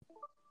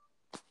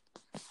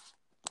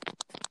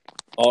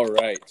All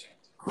right.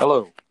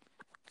 Hello.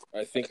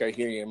 I think I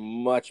hear you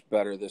much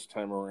better this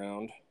time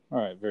around. All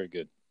right, very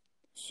good.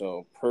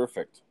 So,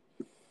 perfect.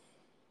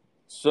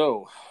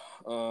 So,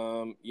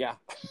 yeah.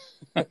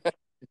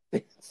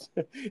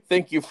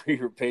 Thank you for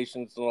your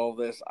patience and all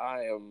this.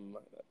 I am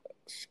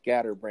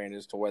scatterbrained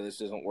as to why this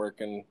isn't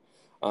working.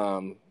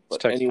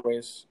 But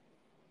anyways.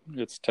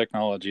 It's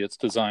technology. It's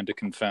designed to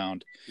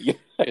confound. Yeah.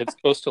 It's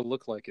supposed to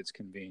look like it's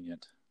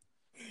convenient.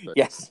 But,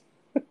 yes.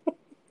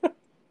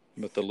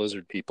 But the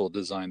lizard people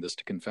designed this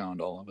to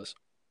confound all of us.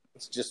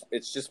 It's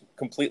just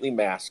completely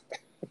masked.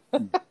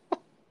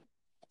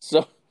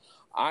 So,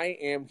 I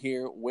am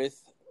here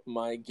with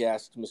my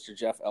guest, Mr.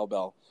 Jeff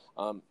Elbel,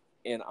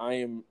 and I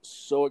am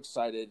so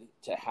excited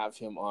to have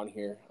him on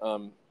here.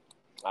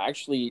 I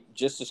actually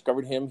just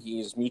discovered him.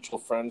 He's mutual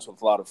friends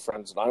with a lot of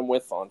friends that I'm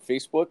with on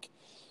Facebook,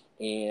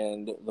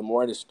 and the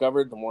more I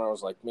discovered, the more I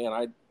was like, man,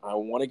 I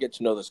want to get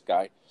to know this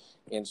guy.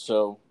 And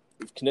so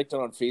we've connected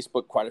on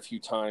Facebook quite a few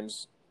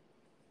times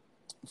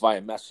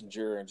via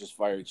Messenger and just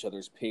via each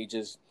other's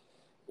pages.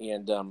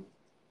 And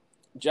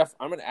Jeff,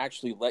 I'm going to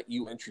actually let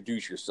you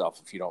introduce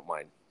yourself if you don't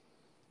mind.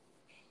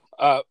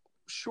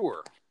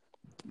 Sure.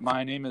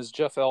 My name is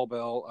Jeff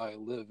Elbel. I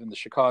live in the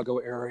Chicago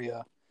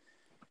area.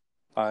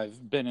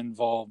 I've been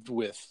involved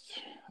with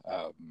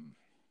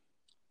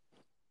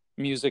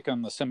music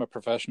on the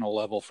semi-professional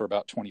level for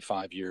about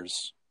 25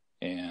 years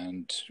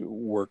and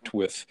worked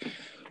with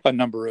a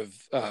number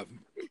of,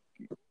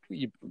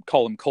 you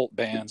call them cult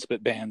bands,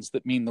 but bands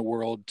that mean the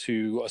world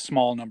to a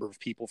small number of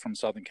people from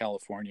Southern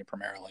California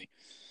primarily,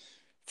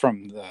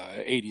 from the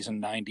 80s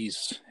and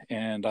 90s.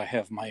 And I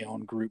have my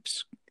own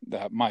groups.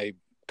 My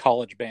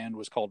college band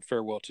was called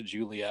Farewell to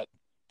Juliet.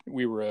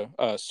 We were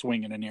a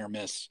swing and a near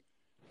miss,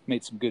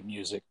 made some good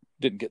music,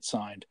 didn't get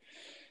signed,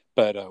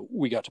 but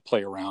we got to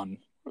play around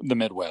the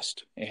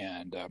Midwest.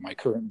 And my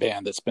current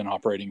band that's been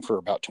operating for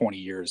about 20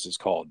 years is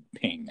called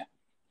Ping.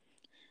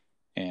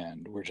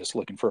 And we're just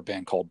looking for a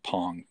band called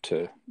Pong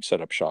to set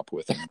up shop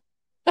with.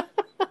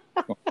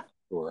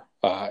 Sure.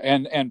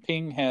 And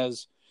Ping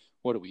has,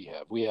 what do we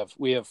have?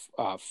 We have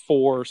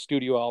 4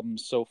 studio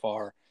albums so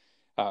far,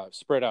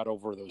 spread out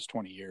over those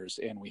 20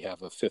 years, and we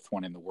have a 5th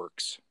one in the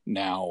works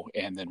now,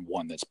 and then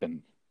one that's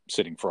been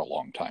sitting for a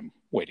long time,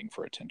 waiting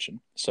for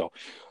attention. So,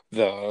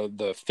 the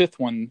 5th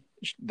one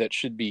that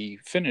should be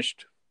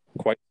finished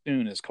quite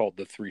soon is called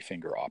the Three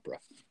Finger Opera.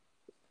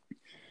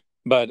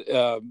 But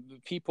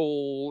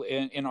people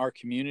in our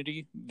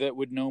community that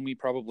would know me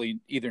probably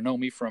either know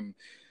me from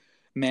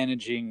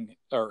managing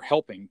or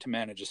helping to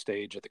manage a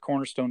stage at the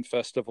Cornerstone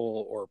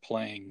Festival, or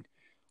playing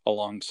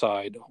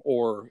alongside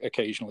or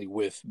occasionally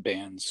with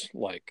bands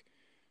like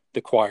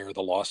the Choir,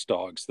 the Lost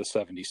Dogs, the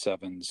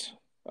 77s,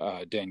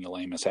 Daniel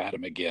Amos,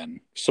 Adam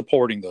Again,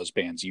 supporting those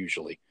bands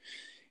usually.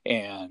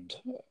 And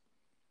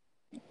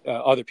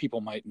other people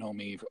might know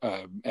me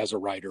as a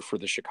writer for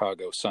the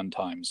Chicago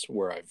Sun-Times,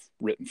 where I've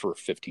written for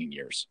 15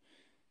 years.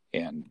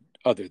 And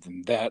other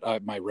than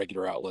that, my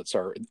regular outlets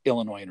are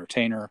Illinois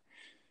Entertainer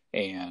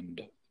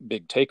and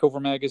Big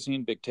Takeover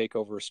magazine. Big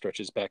Takeover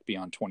stretches back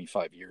beyond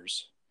 25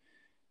 years.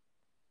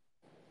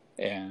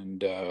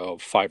 And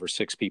 5 or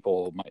 6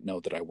 people might know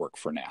that I work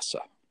for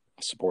NASA,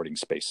 supporting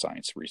space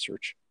science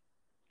research.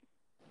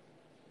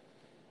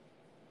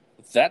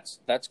 That's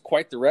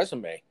quite the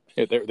resume.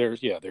 Yeah,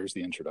 there's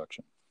the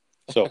introduction.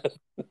 So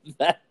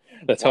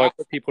that's how I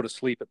put people to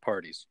sleep at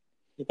parties.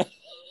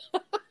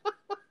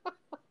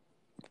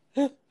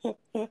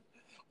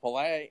 Well,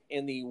 I,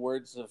 in the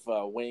words of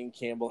Wayne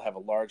Campbell, have a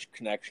large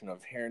connection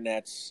of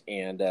hairnets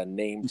and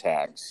name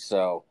tags.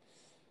 So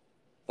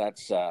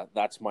that's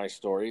my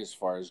story as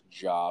far as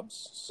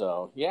jobs.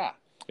 So yeah,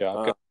 I've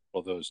got all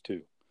of those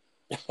too.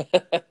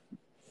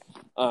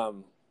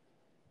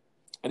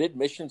 I did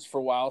missions for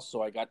a while,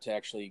 so I got to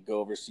actually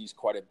go overseas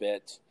quite a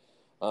bit.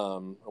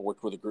 I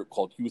worked with a group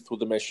called Youth with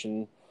a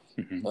Mission.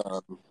 Mm-hmm.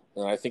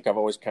 And I think I've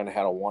always kind of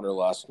had a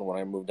wanderlust. And when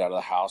I moved out of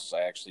the house,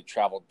 I actually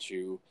traveled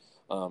to,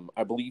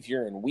 I believe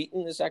you're in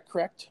Wheaton. Is that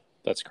correct?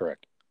 That's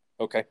correct.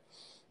 Okay.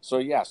 So,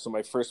 yeah. So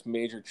my first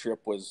major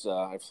trip was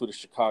I flew to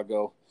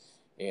Chicago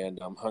and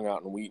hung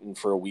out in Wheaton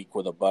for a week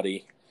with a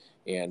buddy.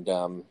 And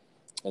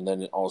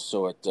then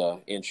also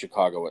in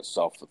Chicago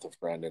itself with a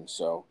friend. And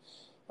so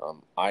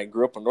I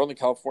grew up in Northern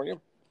California,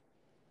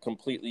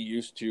 completely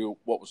used to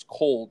what was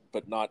cold,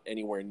 but not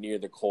anywhere near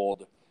the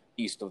cold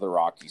east of the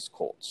Rockies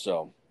cold.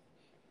 So,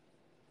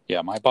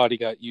 yeah, my body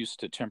got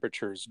used to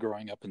temperatures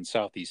growing up in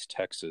Southeast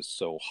Texas,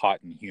 so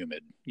hot and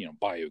humid,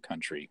 bayou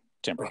country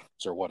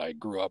temperatures are what I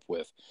grew up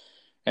with.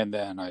 And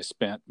then I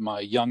spent my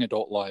young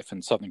adult life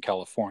in Southern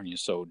California,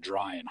 so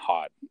dry and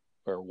hot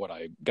are what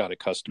I got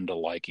accustomed to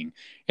liking,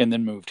 and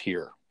then moved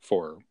here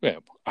for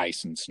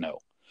ice and snow.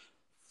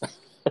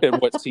 In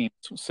what seems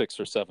 6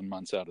 or 7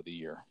 months out of the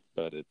year,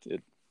 but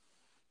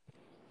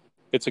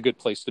it's a good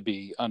place to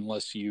be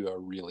unless you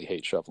really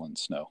hate shoveling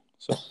snow.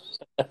 So,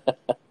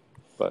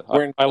 but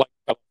I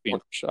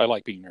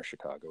like being near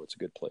Chicago. It's a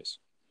good place.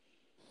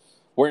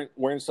 Where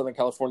in Southern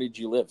California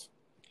do you live?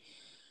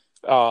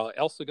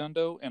 El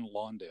Segundo and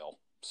Lawndale.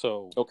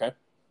 So okay,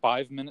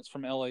 5 minutes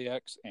from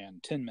LAX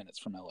and 10 minutes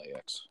from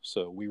LAX.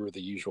 So we were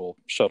the usual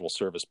shuttle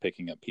service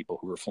picking up people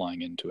who were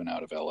flying into and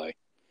out of LA.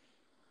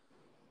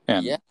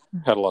 And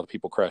had a lot of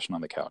people crashing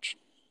on the couch.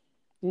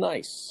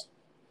 Nice.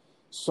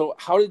 So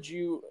how did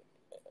you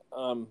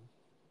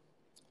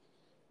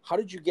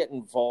get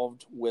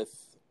involved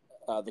with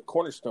the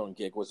Cornerstone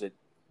gig? Was it,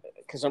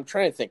 because I'm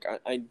trying to think,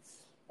 I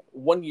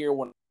one year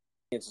when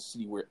Kansas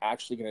City, we were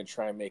actually going to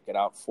try and make it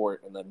out for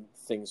it, and then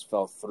things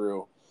fell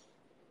through.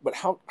 But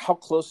how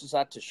close is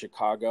that to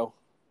Chicago?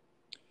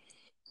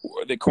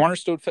 The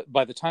Cornerstone,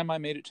 by the time I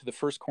made it to the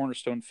first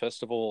Cornerstone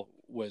Festival,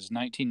 was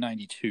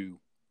 1992,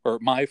 or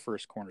my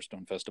first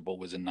Cornerstone Festival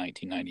was in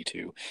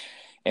 1992.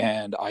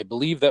 And I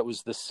believe that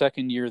was the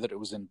second year that it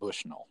was in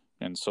Bushnell.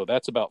 And so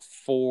that's about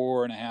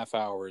 4.5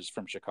 hours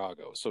from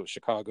Chicago. So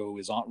Chicago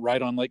is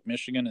right on Lake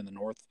Michigan in the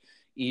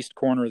northeast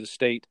corner of the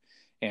state.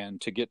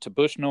 And to get to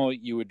Bushnell,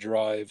 you would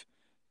drive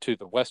to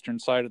the western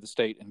side of the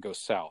state and go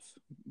south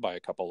by a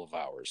couple of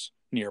hours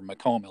near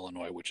Macomb,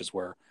 Illinois, which is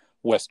where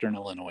Western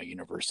Illinois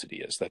University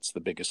is. That's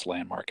the biggest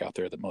landmark out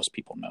there that most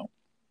people know.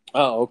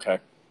 Oh, okay.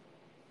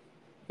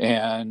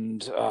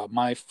 And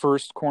my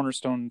first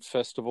Cornerstone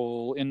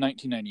Festival in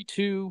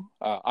 1992,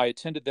 I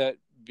attended that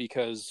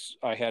because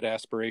I had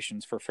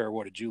aspirations for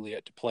Fairwood of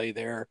Juliet to play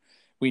there.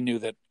 We knew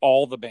that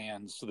all the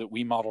bands that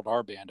we modeled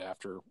our band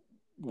after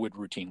would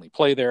routinely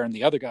play there, and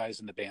the other guys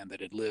in the band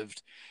that had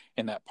lived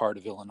in that part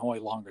of Illinois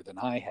longer than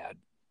I had,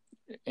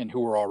 and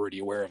who were already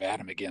aware of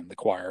Adam Again, the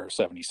Choir,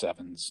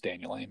 77s,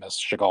 Daniel Amos,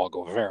 Chagall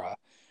Guevara,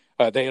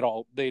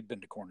 they'd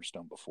been to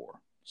Cornerstone before.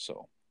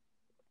 So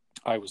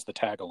I was the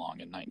tag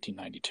along in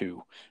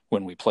 1992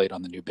 when we played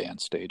on the new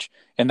band stage,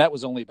 and that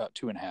was only about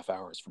 2.5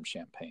 hours from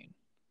Champaign.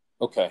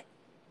 Okay.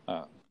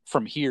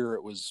 From here,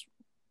 it was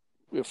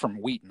from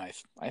Wheaton.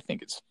 I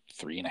think it's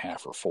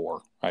 3.5 or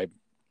 4. I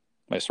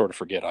sort of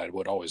forget. I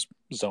would always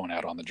zone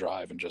out on the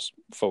drive and just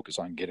focus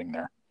on getting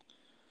there.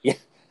 Yeah.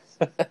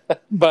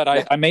 But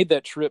I made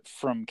that trip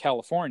from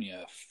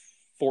California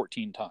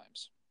 14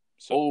 times.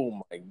 So,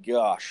 oh my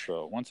gosh.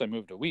 So once I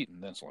moved to Wheaton,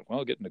 then it's like,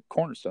 well, getting to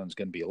Cornerstone is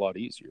going to be a lot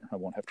easier. I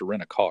won't have to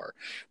rent a car.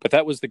 But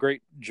that was the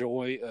great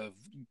joy of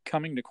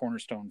coming to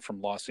Cornerstone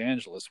from Los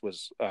Angeles,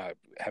 was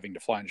having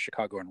to fly into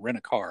Chicago and rent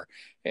a car.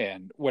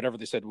 And whatever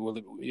they said, well,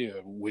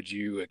 would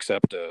you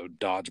accept a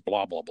Dodge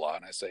blah, blah, blah?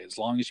 And I say, as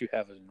long as you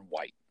have it in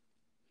white.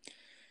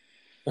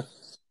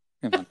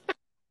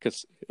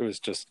 Because it was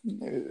just,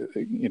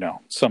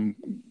 some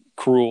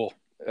cruel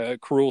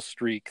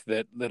streak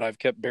that I've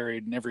kept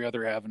buried in every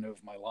other avenue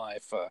of my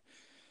life.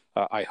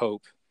 I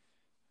hope.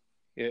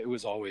 It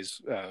was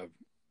always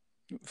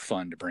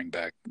fun to bring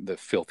back the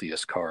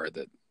filthiest car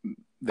that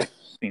they've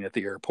seen at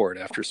the airport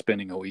after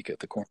spending a week at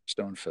the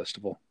Cornerstone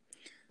Festival.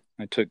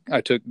 I took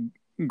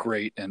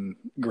great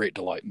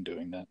delight in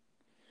doing that.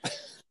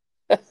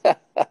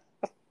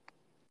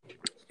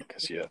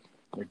 Because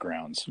the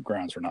grounds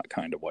were not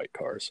kind to white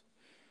cars.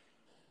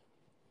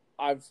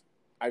 I've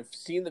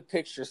seen the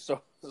picture,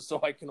 so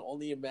I can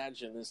only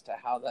imagine as to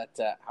how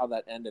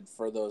that ended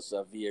for those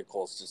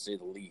vehicles, to say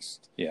the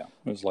least. Yeah,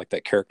 it was like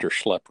that character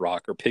Schlepp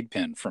Rock or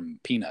Pigpen from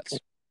Peanuts.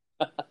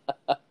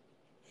 The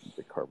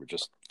car would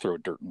just throw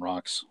dirt and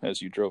rocks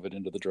as you drove it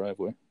into the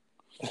driveway.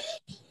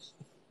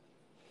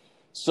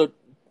 So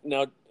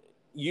now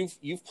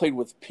you've played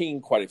with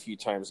Ping quite a few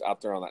times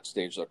out there on that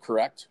stage, though,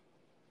 correct?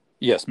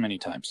 Yes, many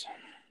times.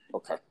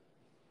 Okay.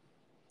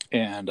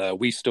 And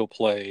we still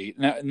play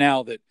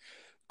now that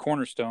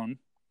Cornerstone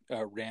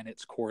ran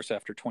its course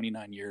after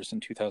 29 years in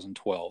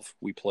 2012.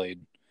 We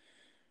played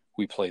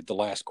the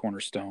last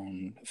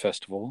Cornerstone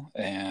Festival,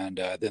 and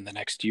then the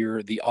next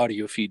year the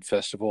Audio Feed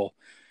Festival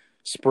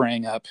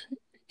sprang up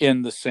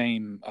in the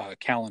same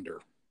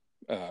calendar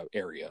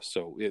area.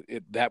 So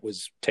that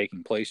was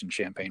taking place in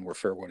Champaign, where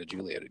Fairwood of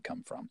Juliet had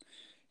come from.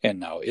 And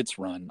now it's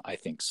run, I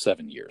think,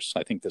 7 years.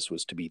 I think this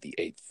was to be the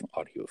 8th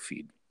Audio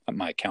Feed.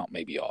 My count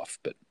may be off,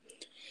 but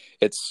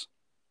it's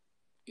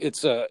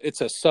a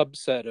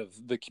subset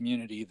of the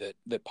community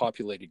that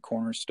populated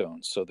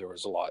Cornerstone. So there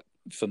was a lot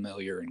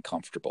familiar and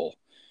comfortable,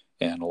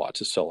 and a lot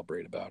to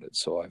celebrate about it.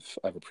 So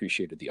I've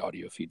appreciated the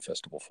Audio Feed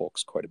Festival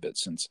folks quite a bit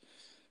since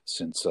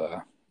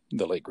the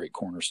late great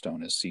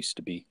Cornerstone has ceased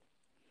to be.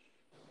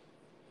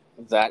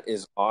 That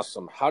is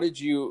awesome. How did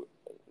you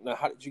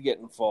get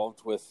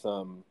involved with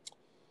the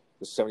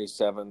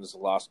 77s,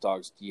 Lost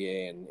Dogs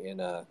DA,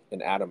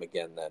 and Adam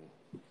Again then?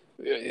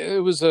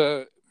 It was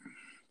a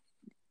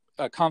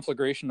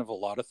conflagration of a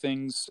lot of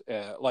things.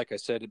 Like I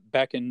said,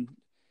 back in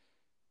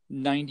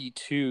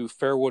 92,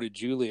 Fairwood of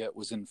Juliet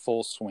was in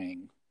full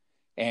swing.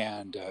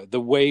 And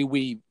the way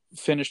we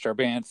finished our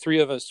band,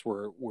 3 of us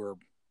were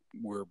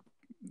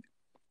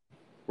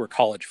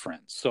college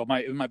friends. So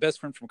my best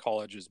friend from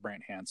college is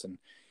Brant Hansen.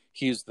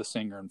 He's the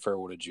singer in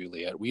Fairwood of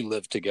Juliet. We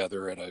lived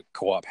together at a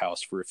co-op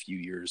house for a few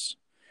years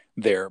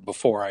there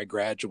before I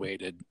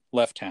graduated,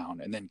 left town,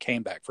 and then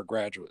came back for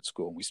graduate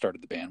school. We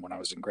started the band when I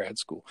was in grad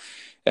school.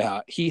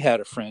 He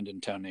had a friend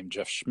in town named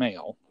Jeff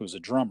Schmale, who's a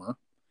drummer.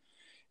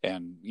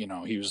 And,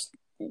 he was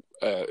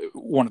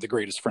one of the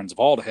greatest friends of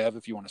all to have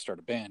if you want to start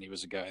a band. He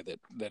was a guy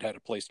that had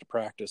a place to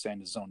practice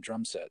and his own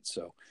drum set.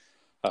 So,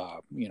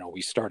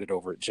 we started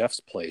over at Jeff's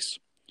place,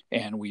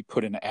 and we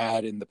put an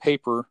ad in the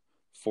paper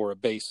for a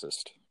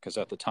bassist, because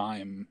at the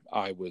time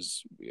I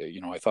was,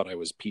 I thought I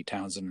was Pete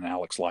Townsend and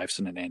Alex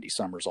Lifeson and Andy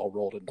Summers all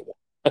rolled into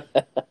one.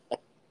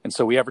 And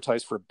so we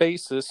advertised for a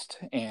bassist,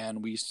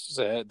 and we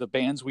said the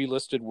bands we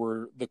listed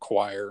were The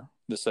Choir,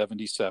 the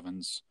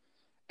 77s,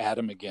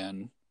 Adam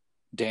Again,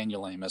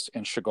 Daniel Amos,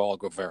 and Chagall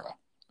Guevara.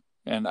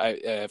 And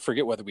I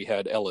forget whether we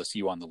had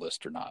LSU on the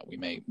list or not. We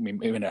may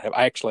not have.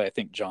 I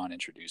think John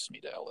introduced me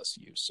to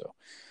LSU. So,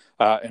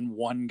 and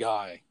one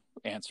guy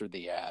answered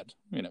the ad,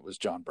 and it was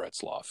John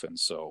Bretzloff. And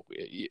so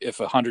if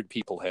 100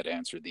 people had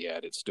answered the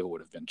ad, it still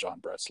would have been John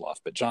Bretzloff.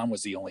 But John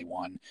was the only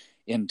one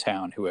in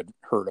town who had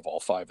heard of all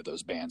 5 of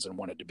those bands and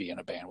wanted to be in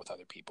a band with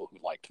other people who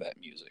liked that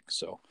music.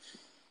 So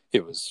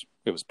it was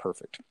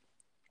perfect.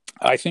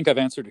 I think I've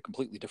answered a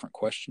completely different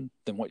question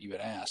than what you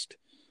had asked.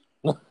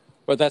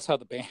 But that's how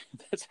the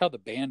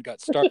band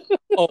got started.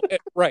 Oh,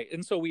 right.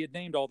 And so we had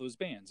named all those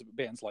bands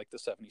like the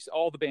 70s,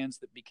 all the bands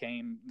that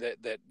became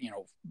that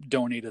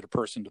donated a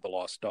person to the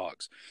Lost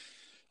Dogs.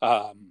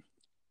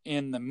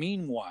 In the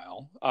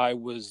meanwhile, I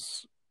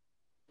was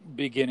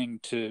beginning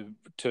to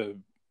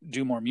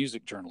do more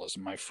music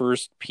journalism. My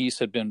first piece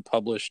had been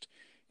published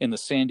in the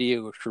San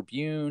Diego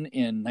Tribune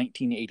in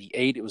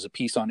 1988. It was a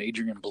piece on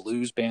Adrian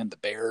Belew's band, the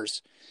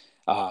Bears,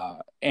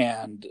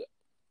 and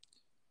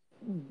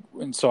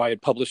so I had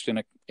published in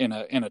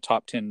a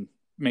top 10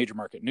 major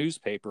market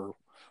newspaper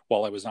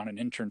while I was on an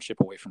internship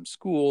away from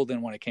school.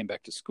 Then when I came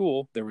back to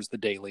school, there was the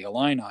Daily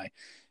Illini.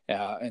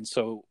 And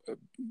so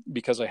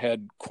because I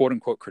had quote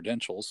unquote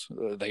credentials,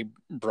 they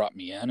brought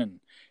me in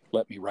and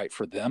let me write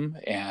for them.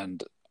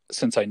 And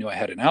since I knew I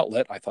had an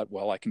outlet, I thought,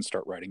 well, I can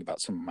start writing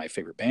about some of my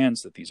favorite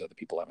bands that these other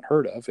people haven't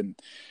heard of. And,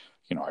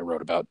 I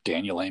wrote about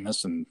Daniel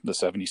Amos and the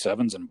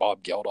 77s and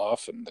Bob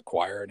Geldof and the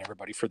Choir and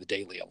everybody for the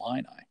Daily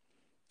Illini.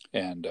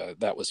 And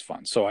that was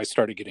fun. So I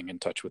started getting in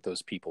touch with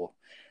those people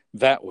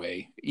that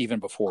way, even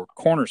before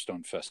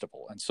Cornerstone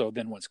Festival. And so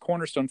then once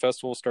Cornerstone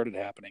Festival started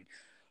happening,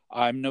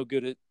 I'm no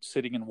good at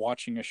sitting and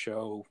watching a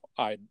show.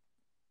 I'd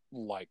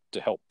like to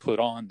help put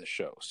on the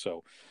show.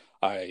 So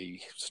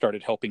I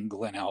started helping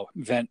Glenn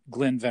Van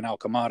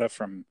Alcamata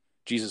from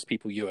Jesus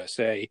People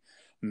USA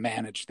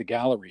manage the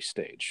gallery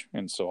stage.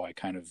 And so I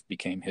kind of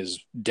became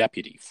his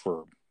deputy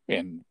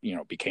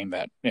became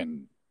that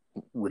and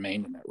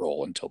remained in that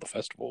role until the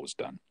festival was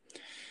done.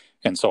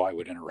 And so I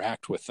would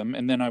interact with them.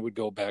 And then I would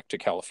go back to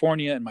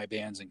California, and my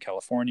bands in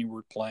California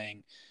were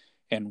playing,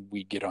 and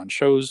we'd get on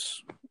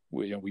shows.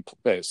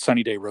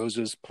 Sunny Day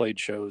Roses played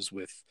shows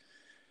with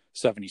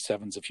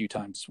 77s a few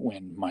times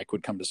when Mike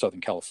would come to Southern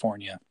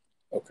California.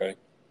 Okay.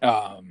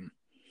 I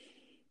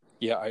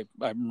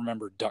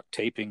remember duct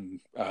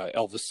taping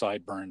Elvis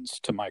Sideburns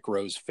to Mike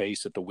Rowe's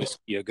face at the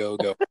Whiskey A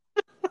Go-Go.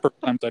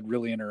 First times I'd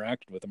really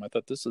interacted with him. I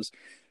thought, this is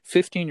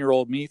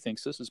 15-year-old me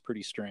thinks this is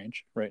pretty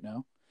strange right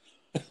now.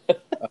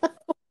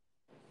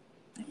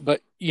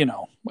 But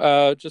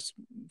just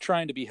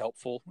trying to be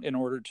helpful in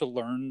order to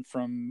learn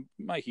from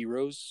my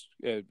heroes,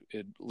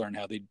 learn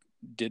how they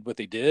did what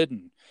they did,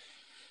 and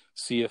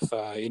see if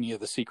any of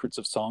the secrets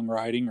of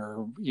songwriting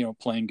or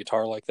playing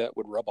guitar like that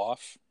would rub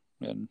off.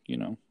 And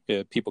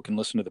people can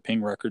listen to the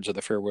Ping records or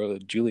the Farewell to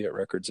Juliet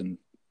records and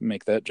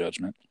make that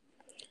judgment.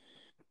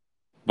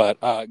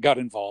 But got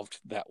involved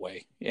that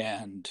way,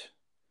 and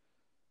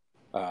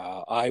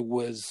I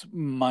was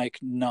Mike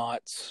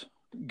Knott's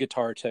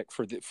guitar tech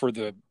for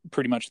the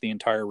pretty much the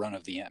entire run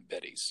of the Aunt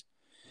Betty's.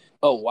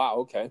 Oh wow,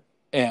 okay.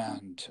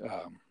 And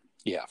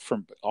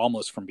from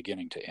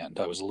beginning to end.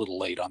 I was a little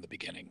late on the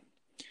beginning,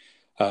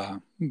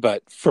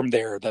 but from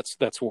there,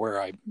 that's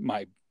where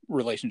my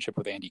relationship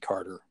with Andy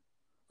Carter,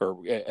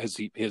 or as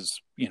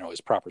his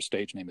proper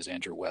stage name is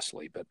Andrew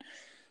Wesley, but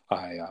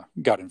I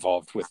got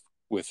involved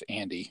with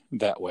Andy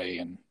that way,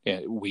 and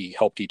we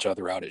helped each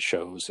other out at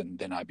shows, and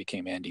then I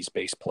became Andy's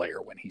bass player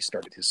when he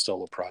started his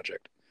solo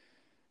project.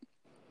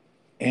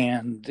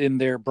 And in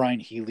there, Brian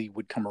Healy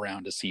would come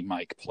around to see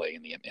Mike play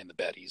in the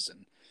Bettys,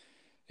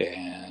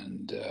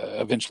 and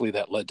eventually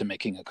that led to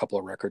making a couple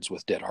of records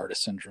with Dead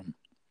Artist Syndrome,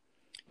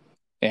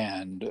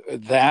 and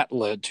that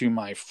led to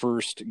my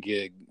first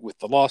gig with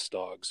the Lost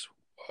Dogs,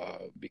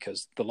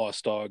 because the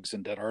Lost Dogs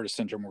and Dead Artist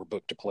Syndrome were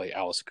booked to play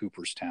Alice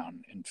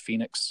Cooperstown in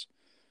Phoenix.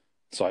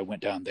 So I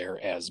went down there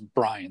as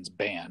Brian's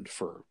band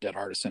for Dead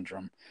Artist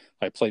Syndrome.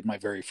 I played my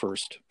very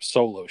first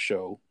solo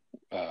show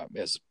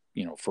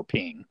for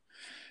Ping.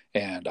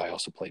 And I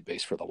also played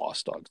bass for the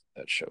Lost Dogs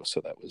that show. So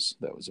that was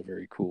a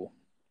very cool.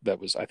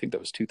 I think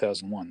that was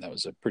 2001. That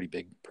was a pretty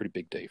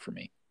big day for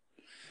me.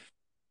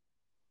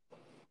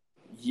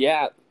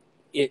 Yeah,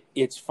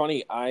 it's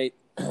funny. I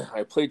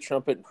played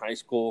trumpet in high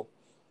school,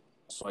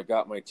 so I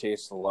got my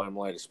taste of the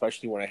limelight,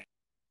 especially when I.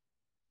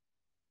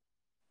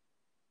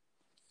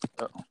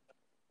 Uh-oh.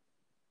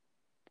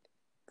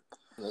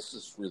 This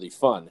is really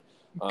fun.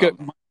 Good,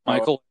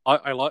 Michael.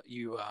 I let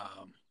you.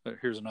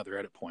 Here's another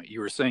edit point. You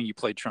were saying you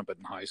played trumpet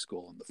in high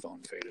school, and the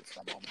phone faded for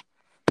a moment.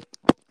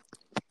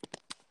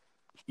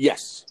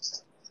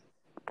 Yes.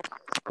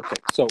 Okay.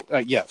 So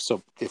yeah.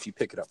 So if you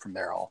pick it up from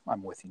there,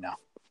 I'm with you now.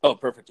 Oh,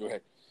 perfect. Go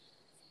ahead.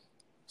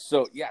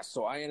 So yeah,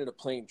 so I ended up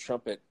playing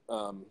trumpet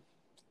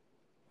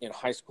in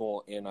high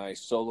school, and I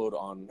soloed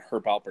on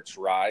Herb Alpert's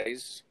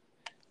Rise.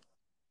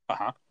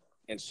 Uh-huh.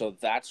 And so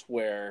that's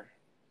where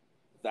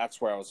I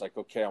was like,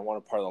 okay, I want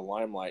a part of the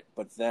limelight.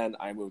 But then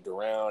I moved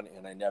around,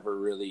 and I never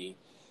really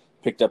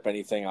picked up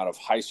anything out of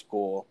high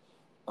school.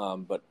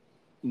 But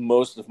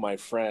most of my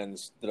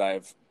friends that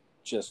I've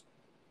just,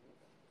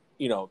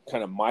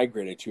 kind of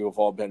migrated to have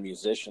all been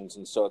musicians.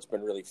 And so it's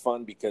been really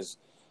fun because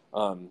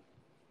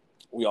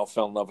we all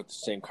fell in love with the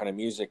same kind of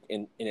music.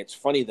 And it's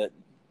funny that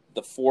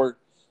the four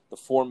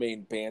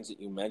main bands that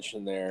you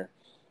mentioned there,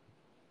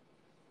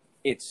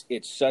 it's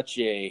such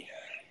a,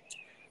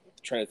 I'm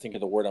trying to think of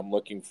the word I'm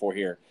looking for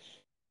here.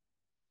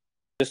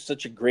 Just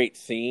such a great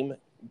theme,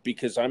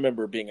 because I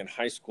remember being in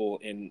high school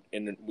and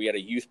we had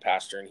a youth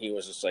pastor, and he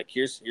was just like,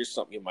 here's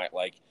something you might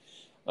like.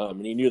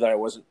 And he knew that I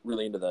wasn't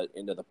really into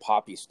the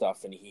poppy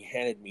stuff, and he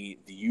handed me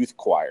the youth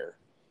choir.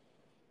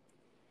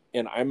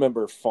 And I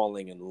remember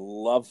falling in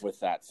love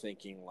with that,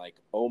 thinking like,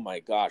 oh my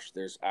gosh,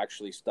 there's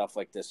actually stuff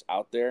like this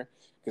out there.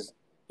 Because,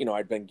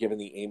 I'd been given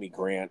the Amy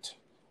Grant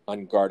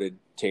Unguarded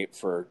tape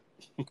for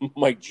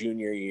my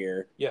junior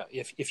year. Yeah.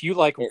 If you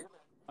like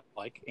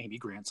Amy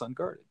Grant's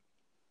Unguarded.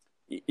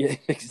 Yeah,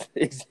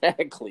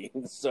 exactly.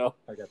 And so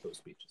I got those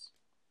speeches.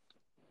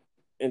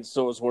 And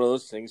so it was one of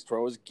those things where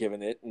I was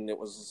given it, and it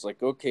was just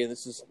like, okay,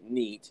 this is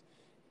neat.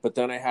 But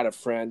then I had a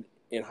friend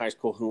in high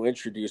school who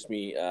introduced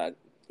me,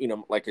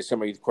 like I said,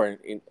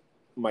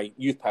 my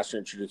youth pastor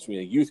introduced me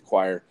to youth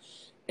choir.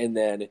 And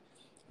then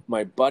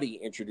my buddy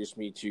introduced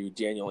me to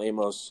Daniel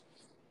Amos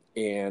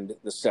and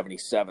the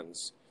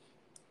 77s.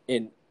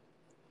 And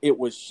it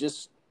was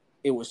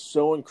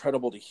so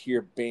incredible to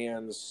hear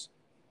bands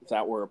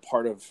that were a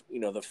part of,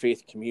 the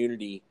faith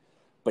community,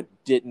 but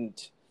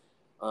didn't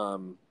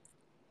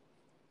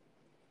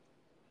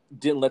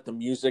let the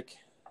music,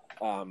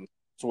 that's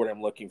what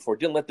I'm looking for.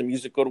 Didn't let the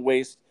music go to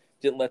waste.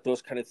 Didn't let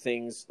those kind of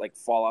things like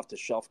fall off the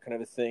shelf, kind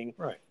of a thing.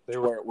 Right. They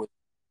were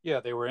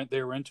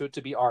into it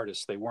to be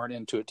artists. They weren't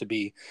into it to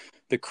be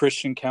the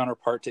Christian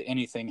counterpart to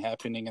anything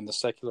happening in the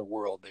secular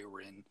world. They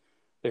were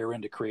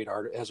in to create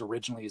art as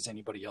originally as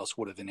anybody else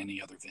would have in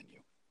any other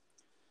venue.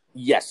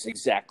 Yes,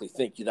 exactly.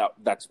 Thank you.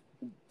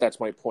 That's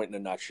my point in a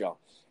nutshell.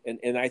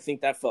 And I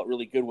think that felt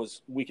really good.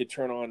 Was we could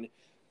turn on,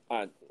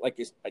 I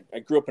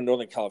grew up in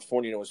Northern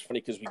California, and it was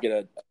funny because we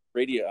get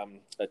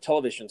a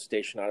television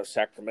station out of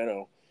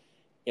Sacramento,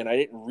 and I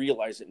didn't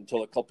realize it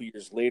until a couple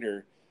years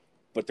later,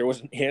 but there was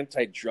an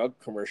anti-drug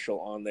commercial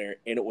on there,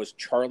 and it was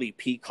Charlie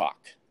Peacock.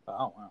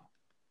 Oh, wow.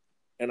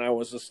 And I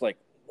was just like,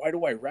 why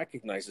do I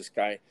recognize this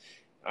guy?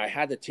 I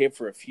had the tape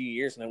for a few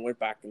years, and I went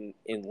back and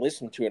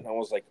listened to it, and I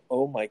was like,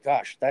 oh my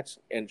gosh,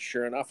 and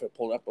sure enough, it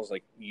pulled up. I was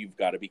like, you've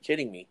got to be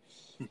kidding me.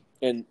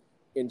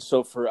 And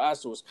so for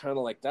us, it was kind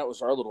of like that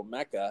was our little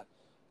mecca,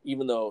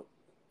 even though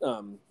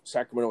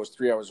Sacramento was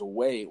 3 hours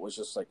away. It was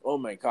just like, oh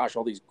my gosh,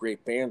 all these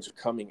great bands are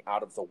coming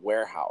out of the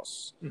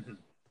warehouse. Mm-hmm.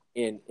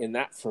 And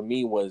that for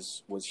me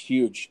was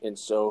huge. And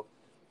so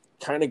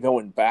kind of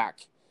going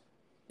back,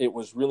 it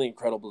was really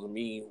incredible to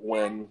me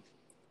when,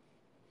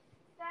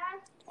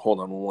 hold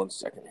on 1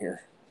 second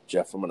here,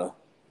 Jeff,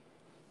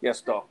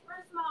 yes, doll.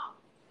 Where's Mom?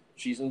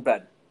 She's in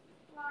bed.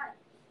 Why?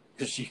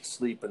 Because she's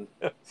sleeping.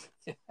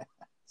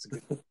 It's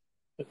good.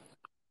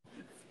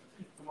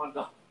 Come on,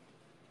 doll.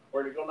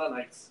 Where to go now,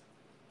 nights?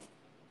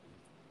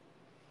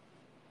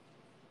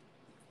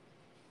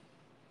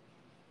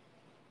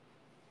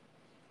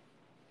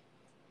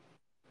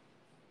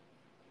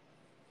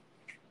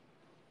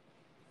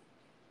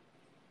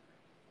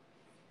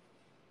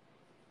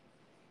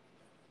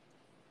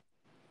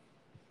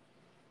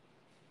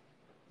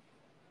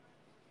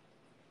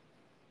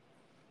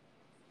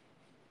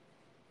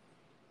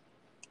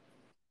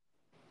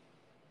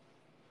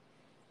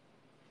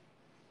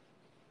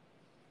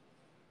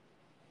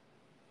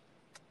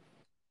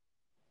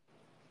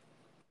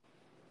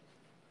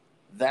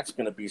 That's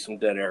going to be some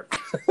dead air.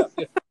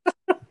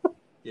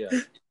 Yeah,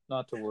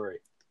 not to worry.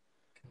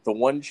 The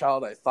one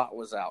child I thought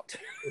was out.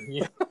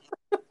 Yeah.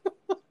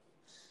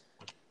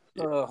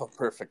 Oh,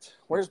 perfect.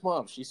 Where's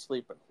Mom? She's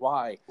sleeping.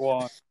 Why?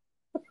 Well,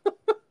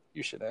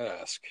 you should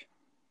ask.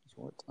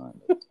 What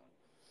time?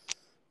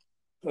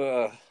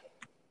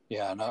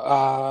 Yeah, no.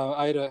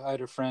 I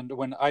had a friend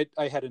when I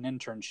had an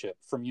internship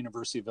from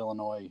University of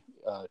Illinois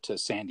to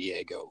San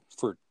Diego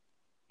for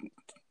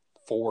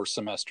 4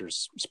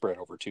 semesters spread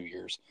over 2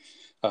 years,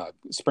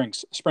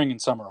 spring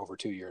and summer over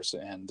 2 years.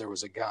 And there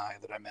was a guy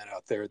that I met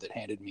out there that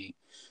handed me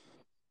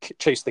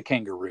Chase the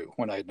Kangaroo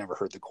when I had never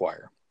heard the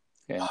choir,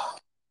 and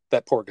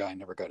that poor guy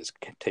never got his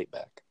tape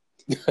back.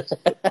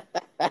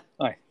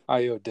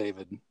 I owe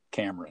David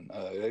Cameron,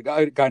 a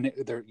guy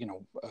there.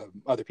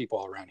 Other people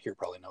all around here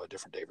probably know a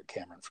different David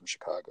Cameron from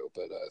Chicago,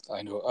 but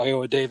I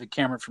owe a David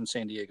Cameron from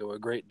San Diego a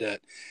great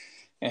debt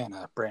and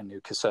a brand new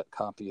cassette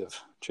copy of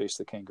Chase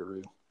the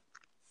Kangaroo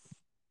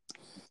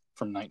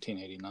from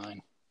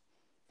 1989.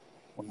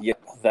 Yeah,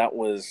 that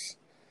was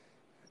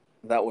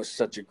that was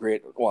such a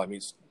great. Well, I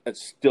mean,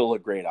 it's still a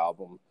great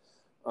album.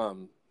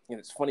 And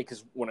it's funny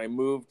because when I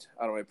moved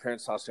out of my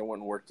parents' house, I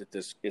went and worked at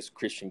this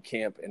Christian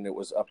camp, and it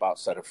was up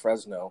outside of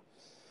Fresno.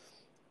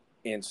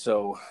 And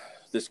so,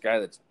 this guy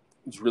that's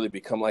really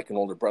become like an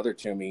older brother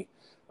to me,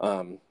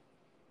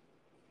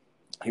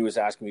 he was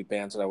asking me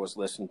bands that I was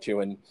listening to,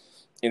 and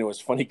it was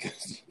funny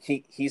because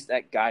he's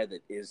that guy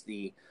that is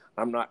the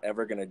I'm not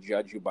ever going to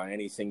judge you by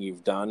anything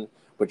you've done,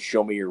 but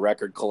show me your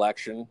record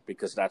collection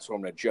because that's what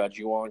I'm going to judge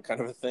you on, kind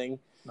of a thing.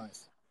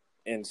 Nice.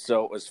 And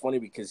so it was funny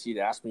because he'd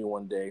asked me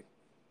one day.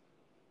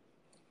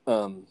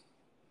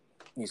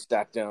 He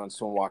sat down,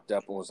 someone walked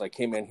up and was like,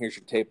 "Hey man, here's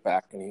your tape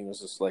back." And he was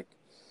just like,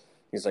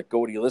 he's like, "Go,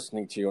 what are you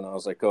listening to?" And I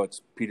was like, "Oh,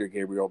 it's Peter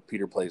Gabriel.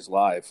 Peter Plays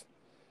Live."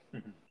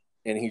 Mm-hmm.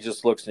 And he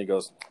just looks and he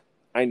goes,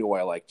 "I knew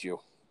I liked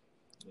you.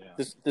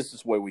 Yeah. This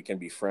is why we can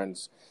be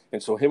friends."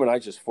 And so him and I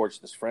just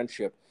forged this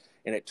friendship.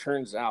 And it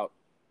turns out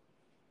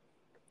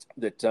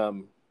that,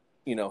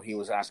 he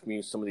was asking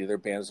me some of the other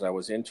bands that I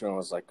was into. And I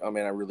was like, "Oh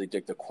man, I really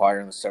dig the Choir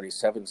and the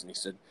 77s." And he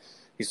said,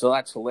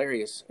 "That's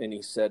hilarious." And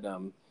he said,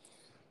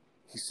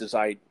 he says,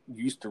 "I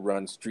used to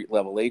run Street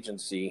Level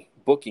Agency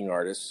booking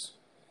artists."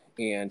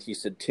 And he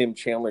said, Tim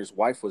Chandler's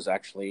wife was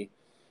actually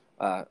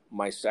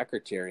my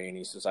secretary. And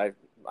he says,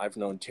 I've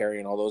known Terry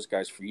and all those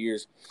guys for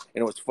years.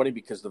 And it was funny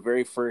because the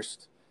very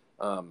first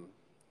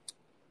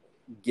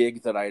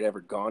gig that I'd ever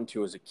gone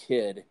to as a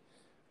kid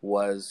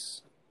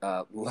was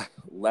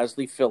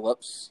Leslie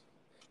Phillips.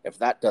 If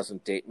that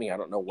doesn't date me, I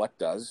don't know what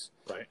does.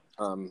 Right.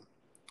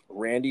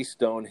 Randy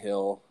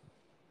Stonehill.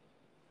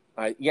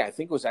 I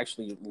think it was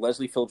actually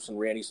Leslie Phillips and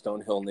Randy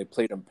Stonehill, and they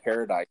played in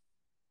Paradise,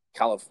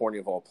 California,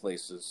 of all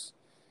places.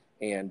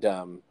 And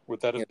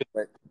would that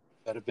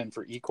have been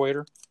for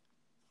Equator?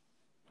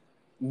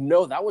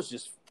 No, that was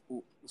just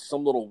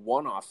some little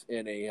one-off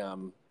in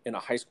a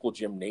high school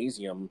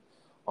gymnasium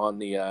on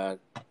the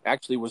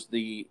actually was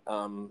the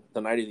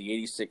night of the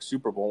 '86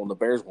 Super Bowl, and the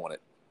Bears won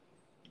it.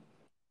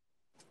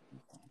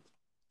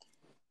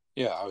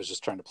 Yeah, I was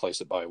just trying to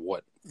place it by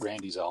what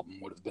Randy's album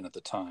would have been at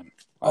the time.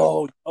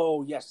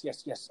 Yes.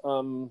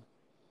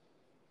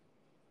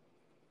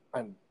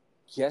 I'm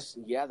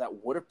guessing, yeah,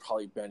 that would have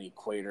probably been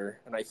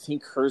Equator, and I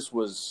think hers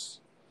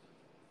was.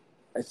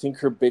 I think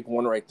her big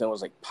one right then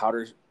was like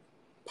Powder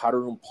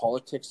Room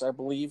Politics, I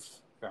believe.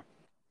 Okay.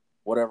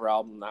 Whatever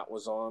album that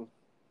was on.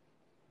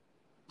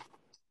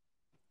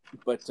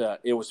 But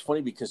it was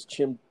funny because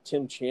Tim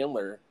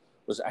Chandler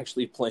was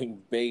actually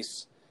playing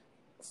bass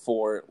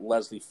for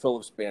Leslie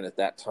Phillips' band at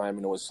that time,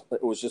 and it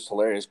was just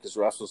hilarious because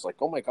Russ was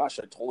like, "Oh my gosh,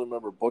 I totally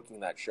remember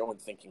booking that show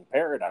and thinking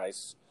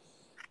Paradise."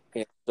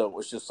 And so it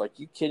was just like,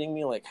 "You kidding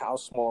me? Like, how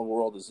small a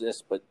world is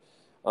this?" But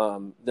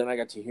then I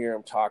got to hear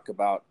him talk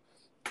about,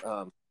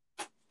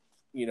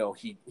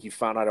 he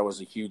found out I was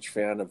a huge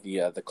fan of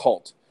the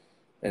Cult,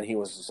 and he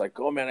was just like,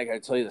 "Oh man, I got to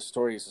tell you the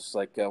story." It's just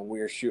like we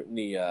were shooting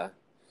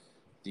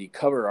the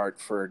cover art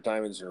for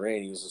Diamonds and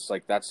Rain. He was just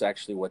like, "That's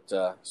actually what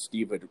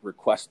Steve had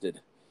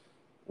requested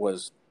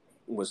was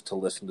to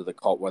listen to the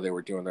Cult while they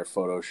were doing their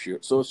photo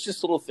shoot." So it's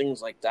just little things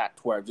like that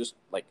to where I've just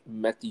like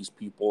met these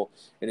people,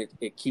 and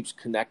it keeps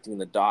connecting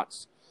the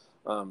dots.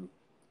 And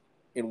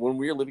when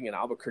we were living in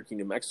Albuquerque,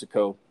 New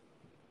Mexico,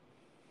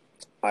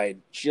 I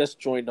had just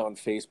joined on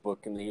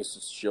Facebook, and they used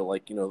to show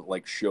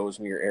like shows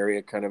in your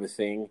area kind of a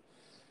thing.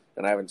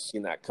 And I haven't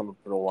seen that come up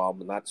in a while,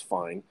 but that's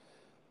fine.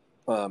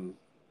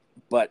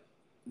 But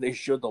they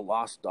showed the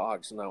Lost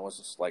Dogs, and I was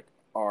just like,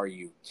 "Are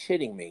you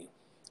kidding me?"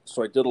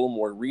 So I did a little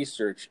more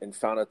research and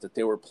found out that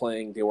they were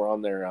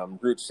on their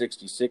Route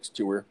 66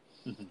 tour,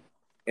 mm-hmm.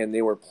 and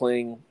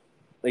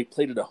they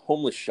played at a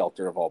homeless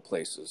shelter of all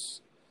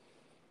places.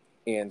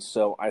 And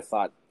so I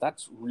thought,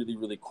 that's really,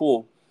 really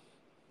cool.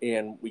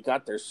 And we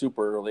got there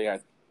super early. I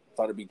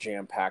thought it'd be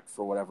jam-packed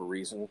for whatever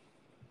reason.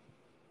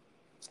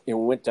 And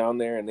we went down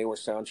there, and they were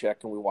sound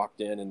checking. We walked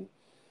in,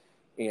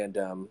 and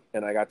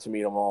I got to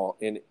meet them all.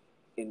 And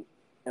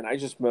I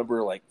just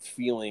remember like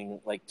feeling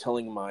like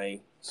telling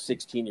my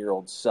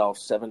 16-year-old self,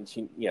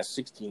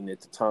 16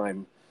 at the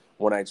time,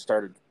 when I'd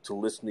started to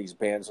listen to these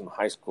bands in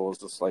high school, it was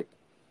just like,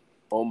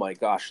 "Oh my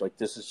gosh, like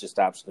this is just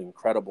absolutely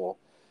incredible."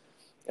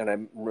 And I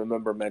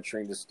remember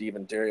mentioning to Steve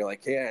and Derry,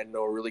 like, "Hey, I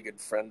know a really good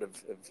friend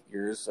of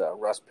yours,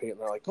 Russ Payton."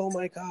 They're like, "Oh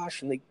my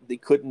gosh." And they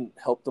couldn't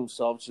help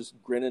themselves, just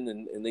grinning,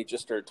 and they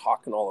just started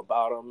talking all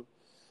about him.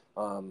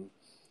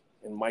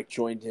 And Mike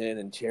joined in,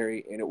 and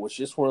Terry, and it was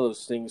just one of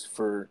those things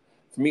for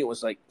me. It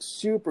was like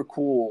super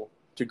cool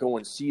to go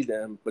and see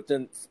them, but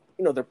then,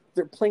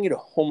 they're playing at a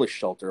homeless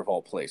shelter of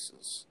all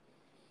places.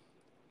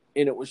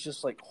 And it was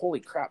just like, holy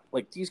crap,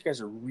 like these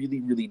guys are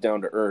really, really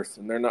down to earth,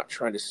 and they're not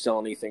trying to sell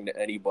anything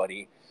to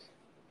anybody.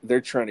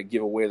 They're trying to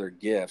give away their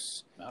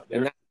gifts.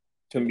 And that,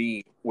 to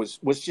me, was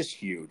just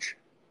huge.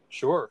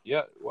 Sure.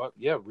 Yeah. Well,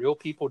 yeah. Real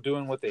people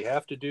doing what they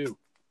have to do,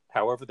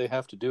 however they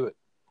have to do it.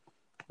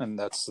 And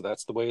that's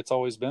the way it's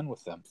always been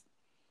with them.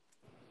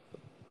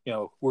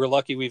 We're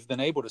lucky we've been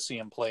able to see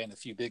them play in a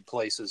few big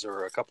places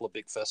or a couple of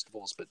big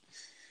festivals. But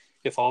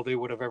if all they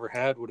would have ever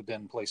had would have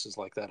been places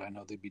like that, I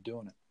know they'd be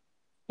doing it.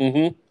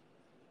 Mm-hmm.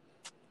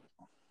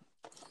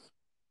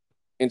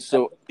 And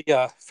so,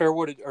 yeah,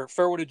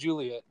 Fairwood of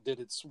Juliet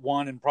did its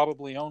one and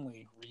probably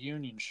only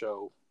reunion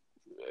show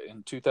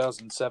in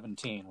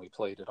 2017. We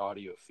played at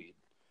Audio Feed,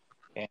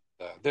 and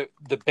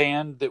the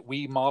band that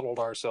we modeled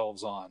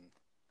ourselves on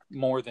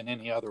more than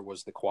any other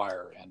was the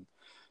choir, and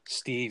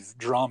Steve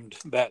drummed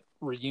that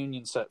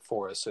reunion set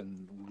for us,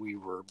 and we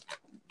were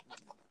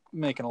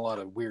making a lot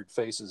of weird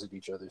faces at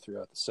each other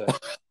throughout the set,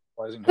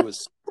 realizing who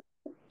was.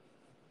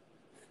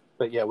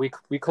 But yeah, we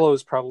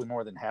closed probably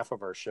more than half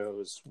of our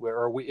shows.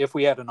 If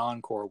we had an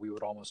encore, we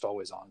would almost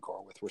always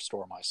encore with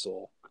 "Restore My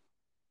Soul."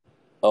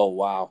 oh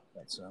wow,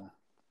 So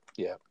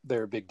yeah,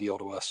 they're a big deal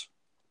to us.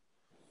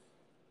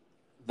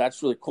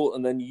 that's really cool.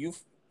 And then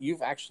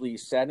you've actually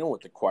sat in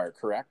with the choir,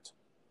 correct?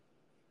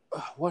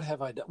 What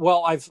have I done?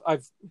 Well,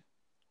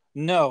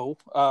 no,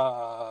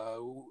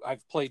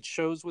 I've played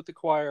shows with the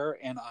choir,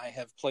 and I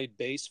have played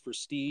bass for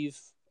Steve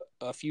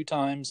a few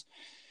times,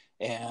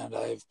 and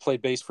I've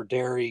played bass for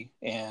Derry,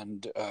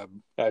 and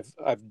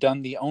I've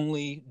done the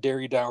only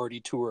Derry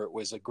Dougherty tour. It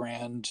was a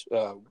grand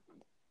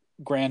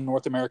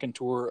North American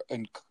tour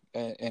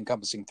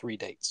encompassing 3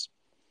 dates.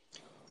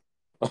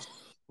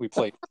 We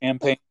played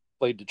Champaign,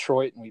 played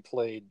Detroit, and we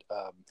played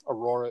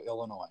Aurora,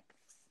 Illinois,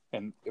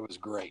 and it was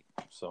great.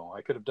 So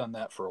I could have done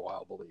that for a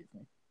while, believe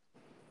me.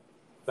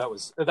 That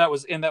was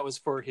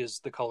for his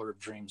 "The Color of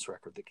Dreams"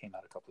 record that came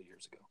out a couple of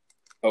years ago.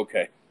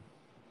 Okay.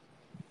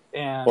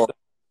 And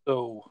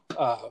so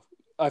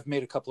I've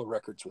made a couple of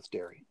records with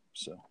Derry.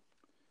 So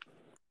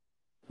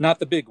not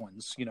the big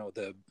ones,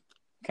 the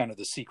kind of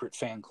the secret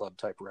fan club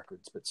type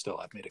records, but still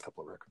I've made a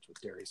couple of records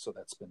with Derry. So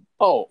that's been.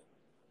 Oh,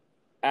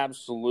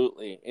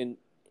 absolutely. And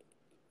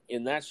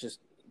that's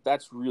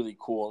really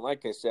cool. And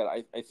like I said,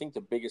 I think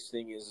the biggest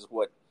thing is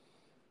what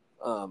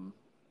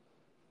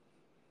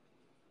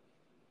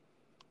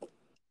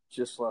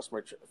just lost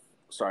my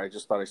sorry, I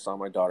just thought I saw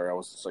my daughter. I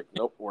was just like,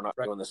 nope, we're not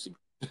doing this again.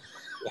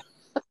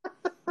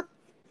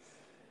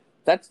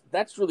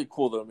 That's really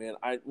cool though, man.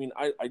 I mean,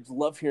 I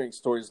love hearing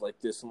stories like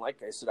this, and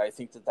like I said, I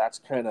think that's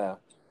kind of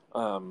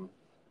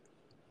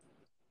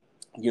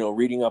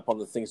reading up on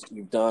the things that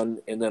you've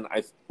done. And then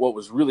what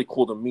was really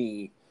cool to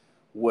me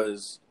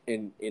was,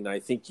 and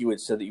I think you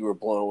had said that you were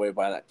blown away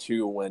by that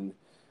too, when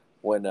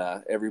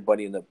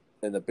everybody in the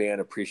band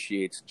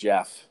appreciates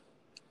Jeff.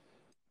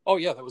 Oh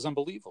yeah, that was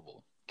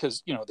unbelievable.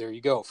 Because there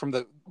you go. From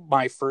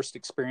my first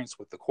experience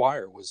with the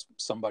choir was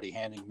somebody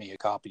handing me a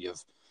copy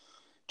of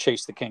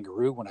Chase the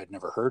Kangaroo when I'd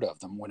never heard of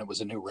them, when it was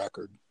a new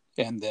record,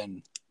 and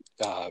then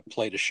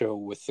played a show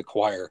with the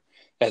choir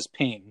as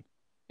Ping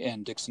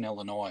in Dixon,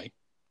 Illinois,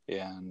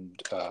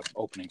 and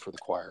opening for the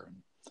choir.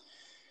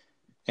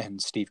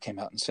 And Steve came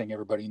out and sang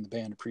 "Everybody in the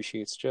Band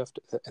Appreciates Jeff"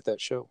 at that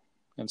show.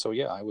 And so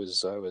yeah, I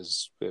was.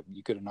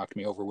 You could have knocked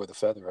me over with a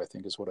feather, I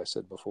think is what I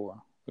said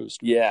before. It was,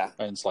 yeah,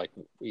 and it's like,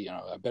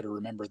 I better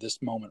remember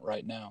this moment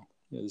right now.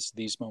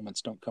 These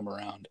moments don't come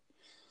around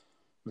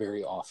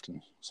very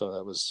often. So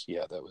that was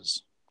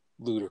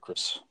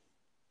ludicrous.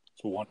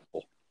 It's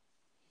wonderful.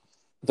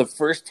 The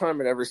first time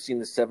I'd ever seen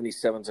the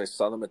 77s, I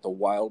saw them at the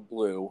Wild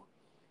Blue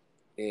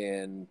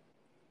in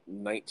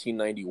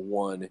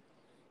 1991,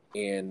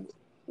 and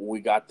we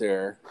got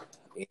there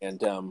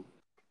and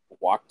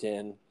walked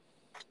in,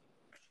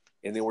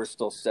 and they were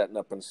still setting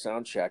up and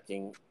sound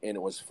checking, and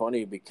it was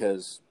funny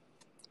because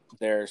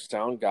their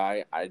sound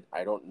guy, I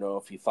don't know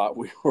if he thought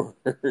we were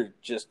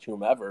just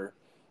whomever,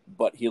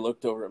 but he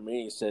looked over at me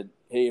and he said,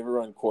 "Hey, ever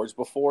run chords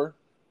before?"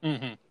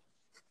 Mm-hmm.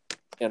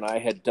 And I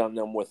had done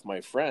them with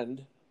my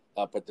friend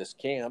up at this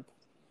camp,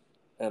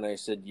 and I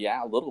said,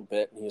 "Yeah, a little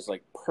bit." And he's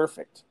like,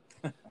 "Perfect."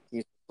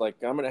 He's like,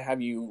 "I'm going to have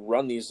you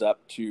run these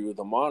up to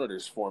the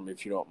monitors for me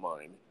if you don't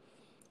mind."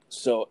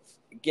 So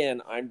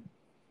again, I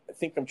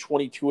think I'm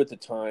 22 at the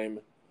time,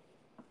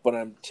 but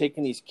I'm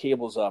taking these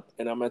cables up,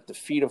 and I'm at the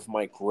feet of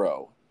Mike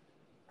Rowe.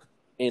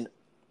 And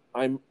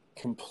I'm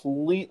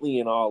completely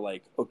in awe,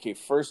 like, okay,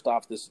 first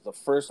off, this is the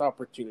first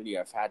opportunity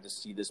I've had to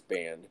see this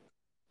band.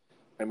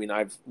 I mean,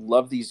 I've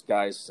loved these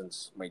guys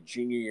since my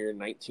junior year in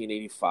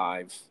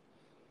 1985.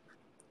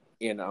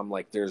 And I'm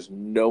like, there's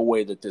no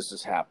way that this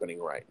is happening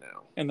right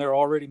now. And they're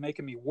already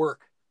making me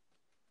work.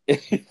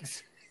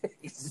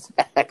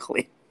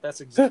 Exactly.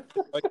 That's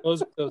exactly like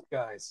those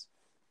guys.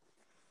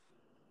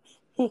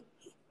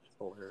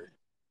 Hilarious.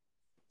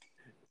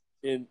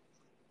 And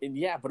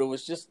yeah, but it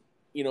was just,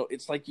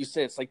 it's like you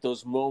said, it's like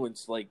those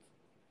moments, like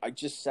I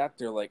just sat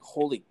there like,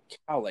 holy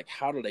cow, like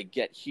how did I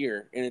get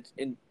here? And it's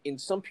and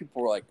some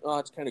people were like, oh,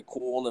 it's kind of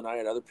cool. And then I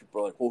had other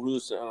people like, well,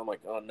 who's that? And I'm like,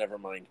 oh, never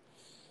mind.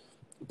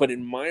 But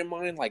in my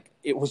mind, like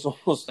it was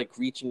almost like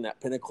reaching that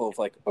pinnacle of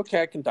like,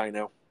 okay, I can die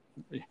now.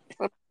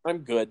 I'm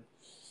good.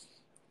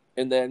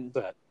 And then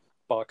that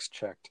box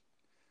checked.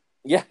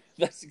 Yeah,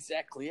 that's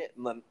exactly it.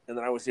 And then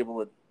I was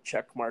able to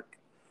check mark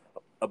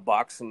a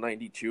box in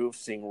 '92 of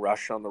seeing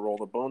Rush on the Roll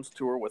the Bones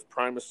tour with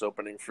Primus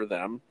opening for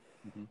them.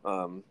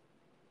 Mm-hmm.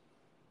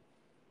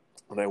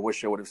 And I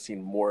wish I would have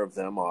seen more of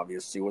them,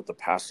 obviously, with the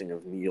passing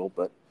of Neil,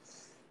 but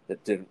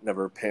it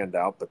never panned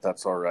out, but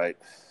that's all right.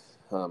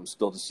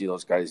 Still to see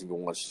those guys even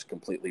once just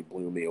completely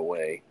blew me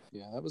away.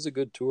 Yeah, that was a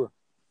good tour.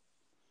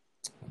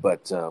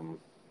 But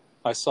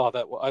I saw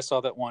that. I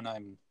saw that one.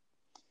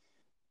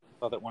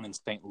 Saw that one in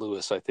St.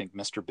 Louis. I think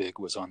Mr. Big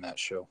was on that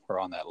show or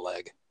on that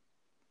leg,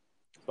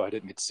 so I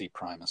didn't get to see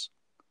Primus.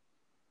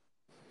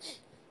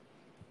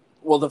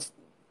 well,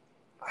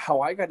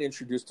 how I got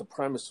introduced to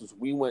Primus was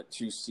we went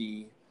to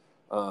see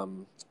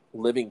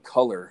Living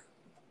Color,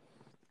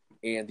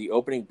 and the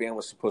opening band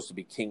was supposed to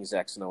be King's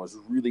X, and I was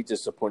really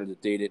disappointed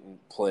that they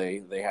didn't play.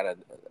 They had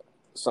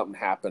something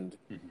happened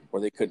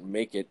where they couldn't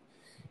make it,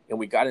 and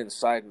we got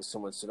inside, and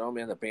someone said, "Oh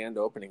man, the band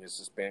opening is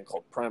this band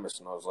called Primus,"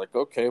 and I was like,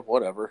 "Okay,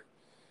 whatever,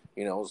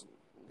 as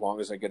long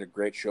as I get a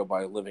great show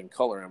by Living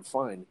Color, I'm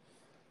fine."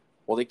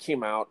 Well, they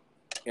came out,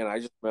 and I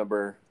just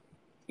remember,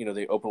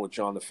 they opened with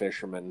John the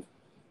Fisherman,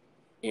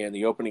 and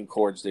the opening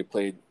chords they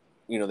played,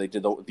 they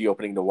did the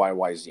opening to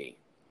YYZ.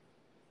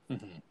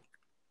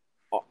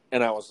 Mm-hmm.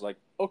 And I was like,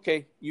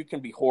 okay, you can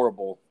be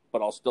horrible,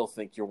 but I'll still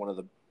think you're one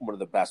of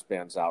the best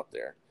bands out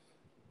there,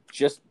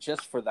 just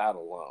for that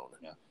alone.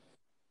 Yeah.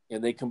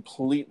 And they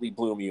completely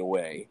blew me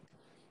away.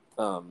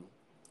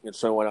 And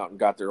so I went out and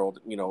got their old,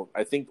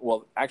 I think,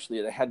 well,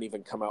 actually, they hadn't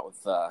even come out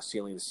with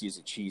Sealing the Seas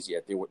of Cheese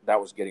yet. That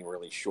was getting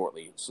released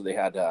shortly. So they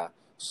had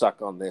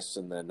Suck on This,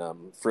 and then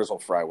Frizzle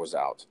Fry was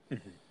out.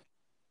 Mm-hmm.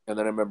 And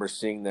then I remember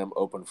seeing them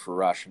open for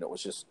Rush, and it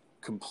was just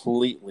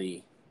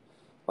completely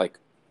like,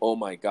 oh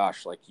my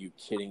gosh, like, you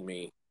kidding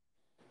me?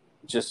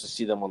 Just to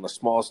see them on the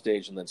small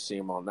stage and then see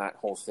them on that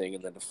whole thing,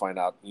 and then to find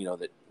out,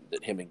 that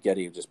him and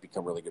Geddy have just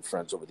become really good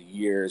friends over the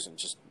years, and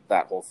just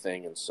that whole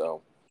thing. And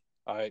so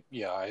I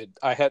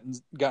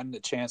hadn't gotten a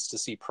chance to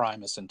see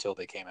Primus until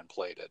they came and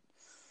played at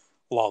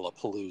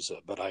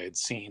Lollapalooza, but I had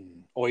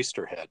seen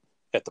Oysterhead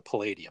at the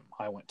Palladium.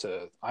 I went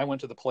to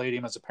the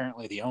Palladium as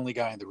apparently the only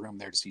guy in the room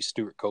there to see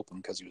Stuart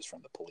Copeland because he was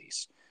from the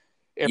Police.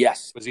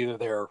 Yes, was either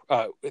there.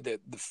 The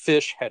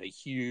Fish had a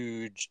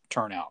huge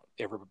turnout.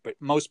 But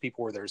most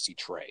people were there to see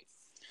Trey.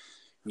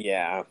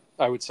 Yeah,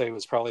 I would say it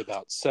was probably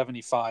about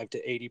 75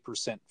 to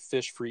 80%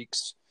 Fish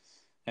freaks,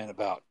 and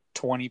about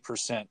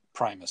 20%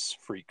 Primus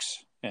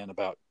freaks, and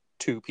about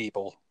 2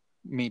 people,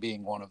 me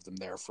being one of them,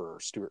 there for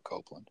Stuart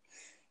Copeland.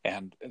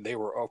 And they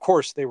were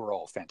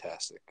all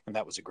fantastic, and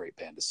that was a great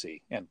band to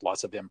see, and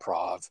lots of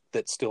improv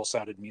that still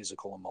sounded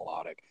musical and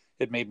melodic.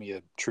 It made me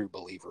a true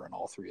believer in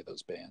all 3 of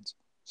those bands.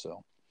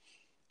 So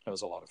it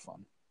was a lot of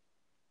fun.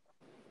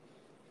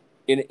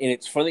 and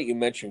it's funny that you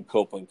mentioned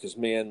Copeland, because,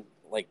 man,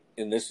 like,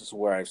 and this is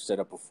where I've said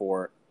it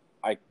before,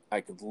 I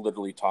could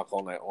literally talk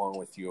all night long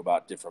with you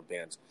about different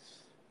bands,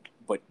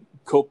 but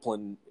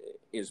Copeland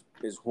is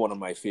one of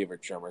my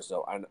favorite drummers,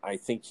 though. And I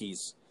think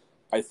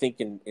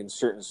in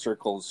certain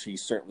circles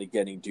he's certainly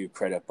getting due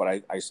credit,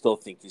 but I still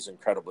think he's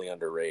incredibly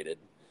underrated.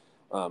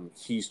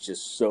 He's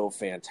just so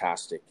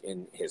fantastic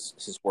in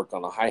his work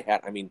on the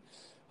hi-hat. I mean,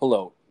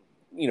 hello,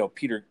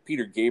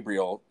 Peter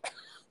Gabriel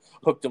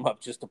hooked him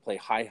up just to play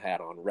hi-hat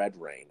on Red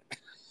Rain.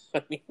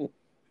 I mean,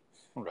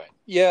 right?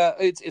 Yeah,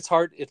 it's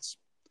hard. It's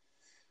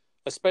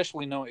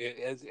especially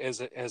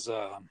as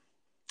a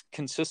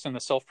consistent a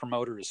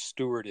self-promoter as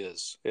Stewart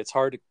is. It's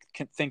hard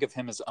to think of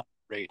him as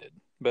underrated,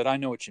 but I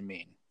know what you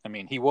mean. I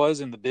mean, he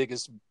was in the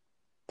biggest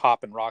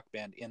pop and rock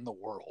band in the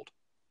world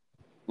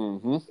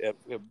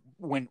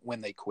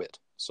when they quit.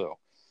 So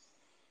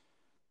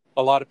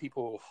a lot of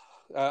people,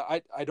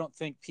 I don't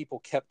think people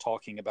kept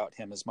talking about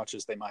him as much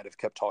as they might have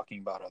kept talking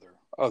about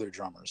other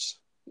drummers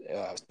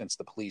since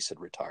the Police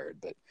had retired.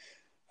 But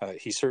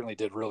he certainly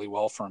did really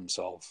well for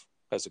himself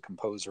as a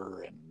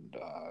composer, and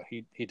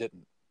he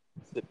didn't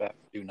sit back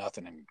and do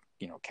nothing and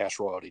cash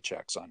royalty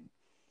checks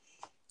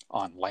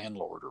on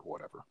Landlord or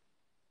whatever.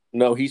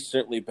 No, he's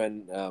certainly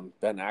been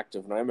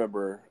active, and I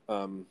remember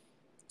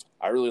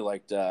I really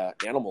liked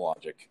Animal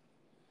Logic.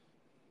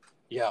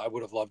 Yeah, I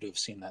would have loved to have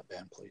seen that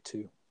band play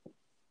too,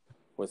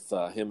 with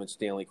him and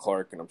Stanley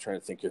Clarke, and I'm trying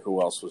to think of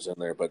who else was in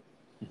there. But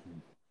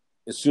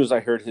as soon as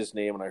I heard his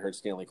name and I heard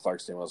Stanley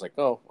Clarke's name, I was like,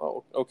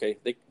 oh, okay,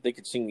 they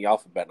could sing the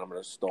alphabet, and I'm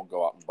going to still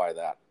go out and buy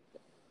that.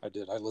 I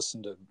did. I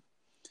listened to,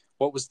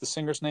 what was the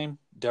singer's name?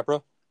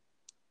 Deborah?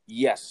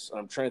 Yes,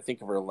 I'm trying to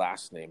think of her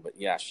last name, but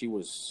yeah, she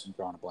was. I'm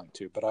drawing a blank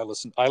too. But I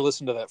listened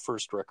to that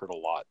first record a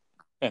lot,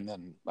 and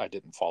then I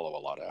didn't follow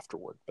a lot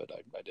afterward. But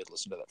I did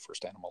listen to that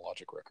first Animal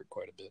Logic record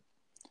quite a bit.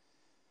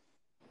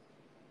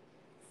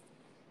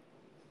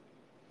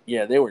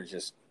 Yeah, they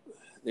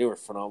were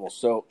phenomenal.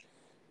 So,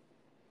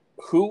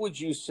 who would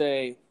you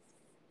say,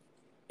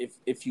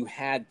 if you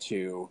had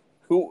to,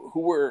 who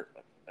were?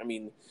 I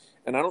mean,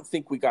 and I don't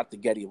think we got the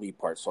Geddy Lee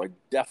part, so I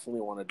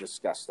definitely want to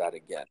discuss that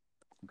again.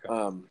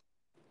 Okay.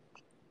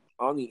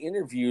 On the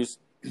interviews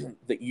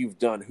that you've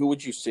done, who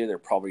would you say they're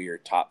probably your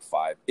top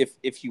 5,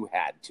 if you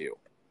had to?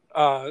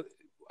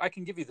 I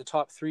can give you the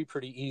top 3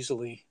 pretty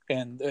easily,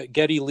 and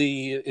Geddy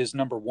Lee is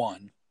number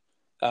 1.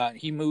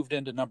 He moved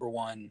into number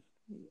 1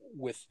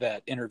 with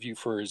that interview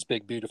for his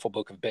Big Beautiful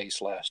Book of Bass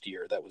last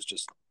year. That was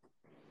just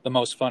the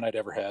most fun I'd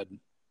ever had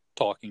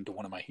talking to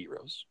one of my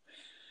heroes.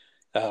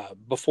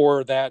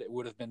 Before that, it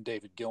would have been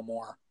David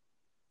Gilmour.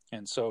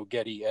 And so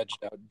Geddy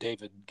edged out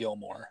David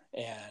Gilmour.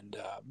 And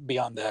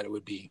beyond that, it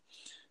would be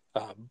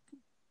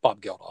Bob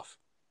Geldof.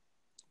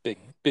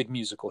 big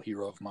musical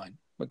hero of mine.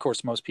 Of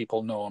course, most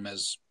people know him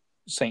as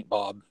Saint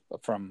Bob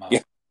from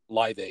Yeah.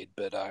 Live Aid,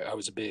 but I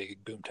was a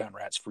big Boomtown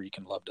Rats freak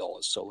and loved all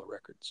his solo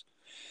records.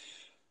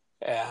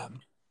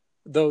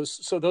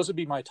 Those would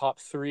be my top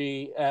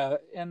three,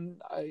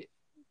 and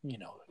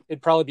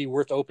it'd probably be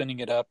worth opening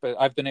it up.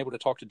 I've been able to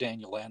talk to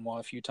Daniel Lanois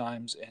a few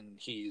times, and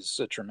he's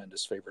a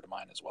tremendous favorite of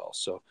mine as well.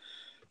 So,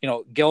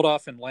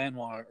 Geldof and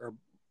Lanois are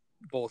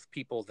both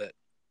people that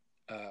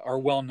are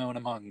well known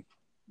among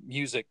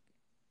music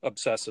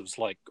obsessives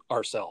like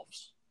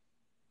ourselves.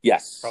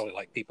 Yes. Probably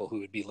like people who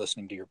would be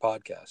listening to your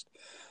podcast.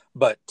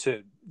 But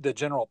to the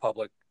general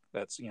public,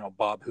 that's,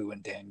 Bob Who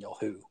and Daniel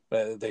Who.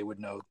 They would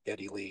know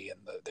Geddy Lee,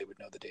 and they would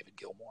know the David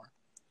Gilmour.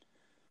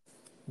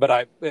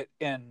 But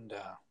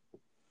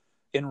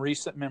in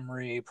recent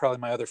memory, probably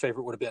my other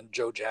favorite would have been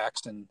Joe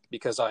Jackson,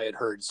 because I had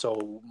heard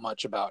so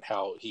much about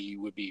how he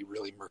would be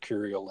really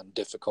mercurial and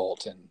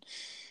difficult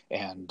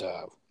and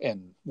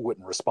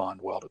wouldn't respond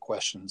well to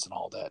questions and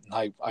all that.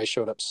 And I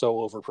showed up so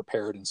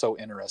overprepared and so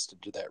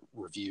interested to that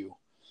review.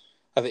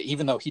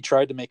 Even though he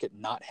tried to make it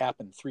not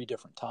happen 3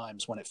 different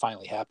times, when it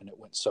finally happened, it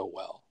went so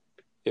well.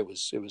 It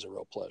was a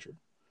real pleasure.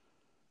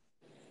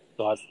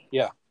 So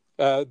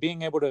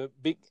being able to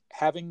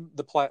having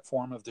the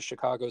platform of the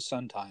Chicago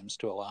Sun-Times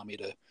to allow me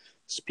to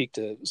speak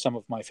to some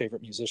of my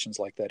favorite musicians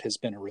like that has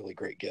been a really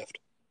great gift.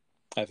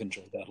 I've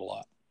enjoyed that a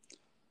lot.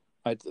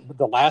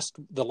 The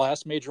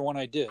last major one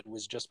I did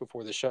was just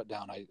before the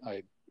shutdown.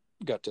 I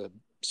got to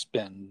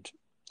spend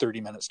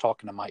 30 minutes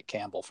talking to Mike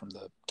Campbell from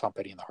the Tom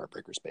Petty and the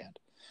Heartbreakers band.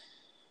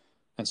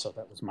 And so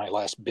that was my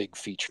last big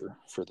feature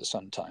for the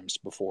Sun-Times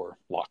before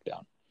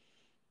lockdown.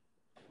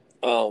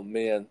 Oh,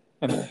 man.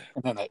 And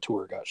then that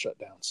tour got shut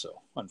down,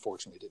 so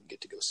unfortunately didn't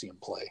get to go see him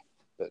play.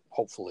 But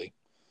hopefully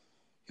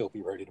he'll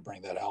be ready to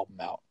bring that album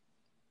out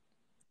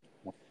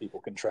when people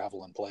can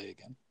travel and play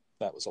again.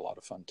 That was a lot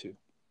of fun too.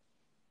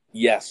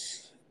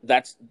 Yes,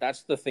 that's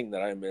the thing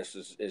that I miss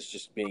is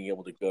just being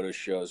able to go to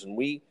shows. And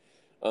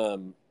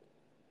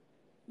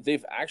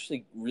they've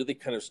actually really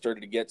kind of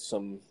started to get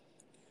some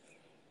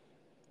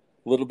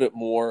little bit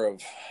more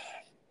of,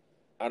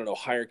 I don't know,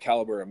 higher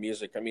caliber of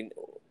music. I mean,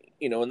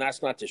 and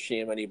that's not to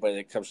shame anybody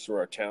that comes through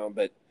our town,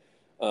 but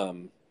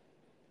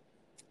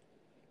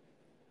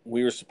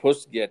we were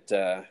supposed to get,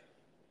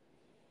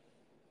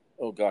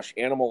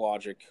 Animal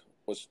Logic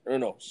was, or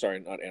no, sorry,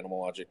 not Animal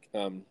Logic.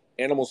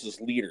 Animals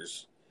as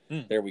Leaders.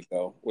 There we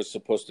go. Was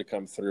supposed to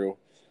come through.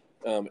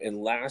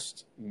 And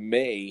last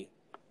May,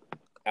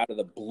 out of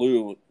the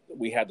blue,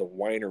 we had the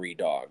Winery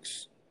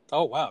Dogs.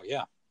 Oh, wow.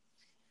 Yeah.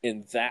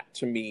 And that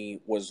to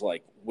me was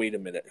like, wait a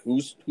minute,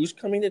 who's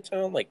coming to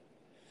town? Like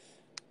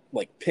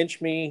pinch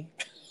me,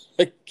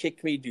 like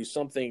kick me, do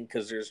something,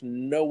 because there's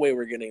no way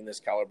we're getting this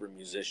caliber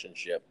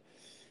musicianship.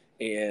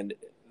 And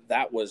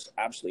that was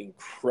absolutely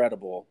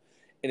incredible.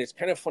 And it's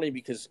kind of funny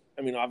because,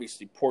 I mean,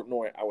 obviously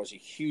Portnoy, I was a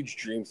huge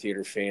Dream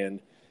Theater fan.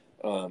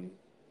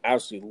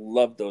 Absolutely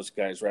loved those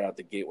guys right out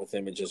the gate with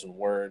Images and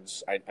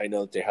Words. I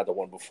know that they had the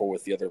one before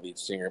with the other lead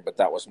singer, but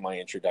that was my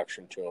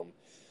introduction to them.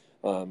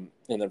 And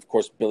then, of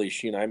course, Billy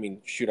Sheehan. I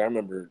mean, shoot, I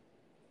remember,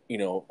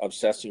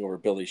 obsessing over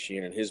Billy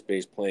Sheehan and his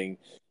bass playing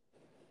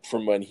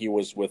from when he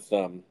was with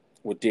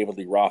David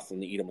Lee Roth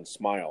and the Eat 'Em and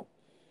Smile.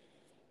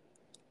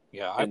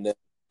 Yeah,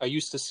 I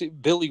used to see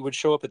Billy would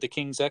show up at the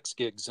King's X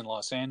gigs in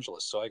Los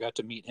Angeles, so I got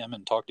to meet him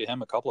and talk to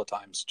him a couple of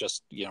times,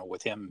 just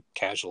with him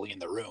casually in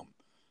the room,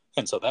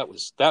 and so that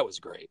was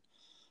great.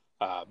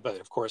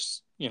 But of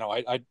course,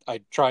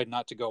 I tried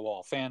not to go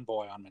all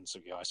fanboy on him, and so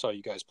I saw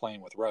you guys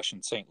playing with Rush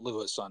in St.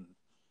 Louis on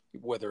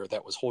whether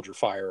that was Hold Your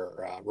Fire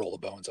or Roll the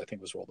Bones. I think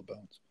it was Roll the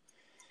Bones.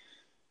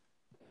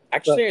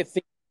 Actually,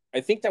 I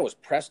think that was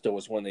Presto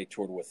was when they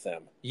toured with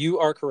them. You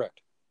are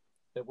correct.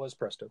 It was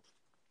Presto.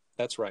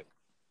 That's right.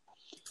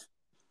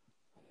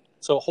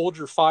 So Hold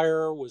Your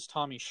Fire was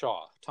Tommy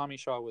Shaw. Tommy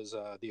Shaw was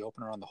the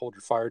opener on the Hold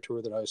Your Fire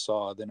tour that I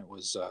saw. Then it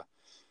was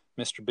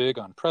Mr. Big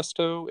on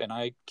Presto, and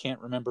I can't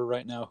remember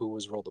right now who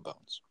was Roll the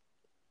Bones.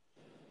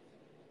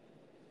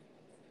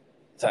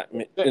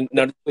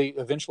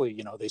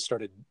 Eventually, they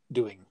started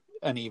doing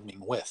An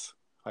Evening With.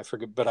 I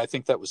forget, but I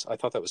thought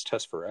that was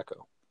Test for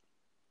Echo.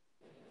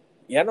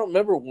 Yeah, I don't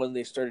remember when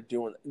they started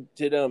doing.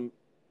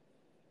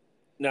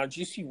 Now, did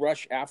you see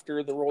Rush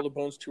after the Roll the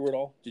Bones tour at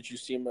all? Did you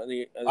see him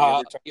any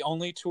other time? The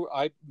only tour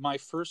my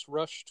first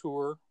Rush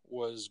tour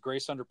was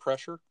Grace Under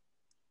Pressure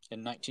in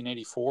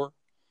 1984.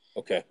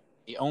 Okay.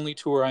 The only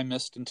tour I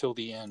missed until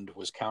the end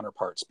was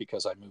Counterparts,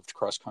 because I moved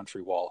cross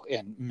country while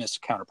and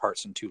missed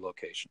Counterparts in 2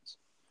 locations.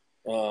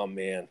 Oh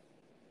man.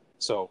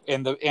 So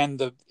and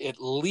the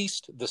at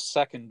least the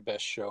second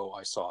best show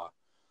I saw,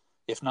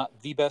 if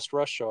not the best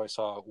Rush show I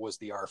saw, was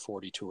the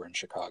R40 tour in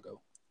Chicago.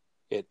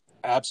 It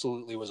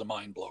absolutely was a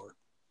mind blower.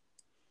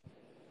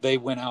 They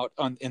went out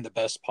in the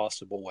best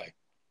possible way.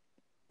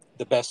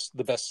 The best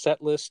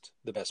set list,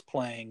 the best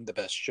playing, the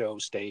best show,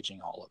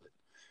 staging, all of it.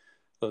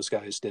 Those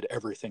guys did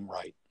everything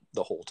right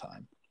the whole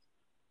time.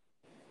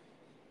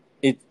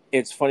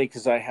 It's funny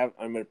because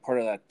I'm a part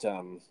of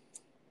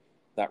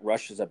that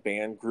Rush as a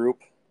band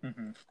group,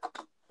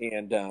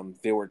 and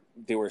they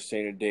were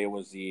saying today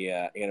was the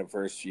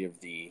anniversary of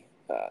the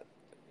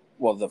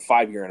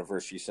 5-year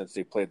anniversary since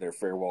they played their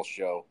farewell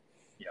show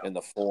in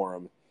the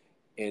Forum,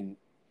 and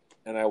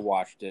I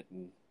watched it,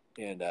 and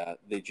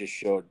they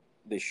showed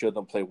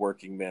them play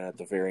Working Man at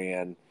the very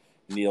end.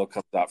 Neil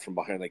comes out from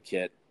behind the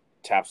kit,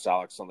 taps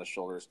Alex on the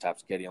shoulders,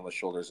 taps Geddy on the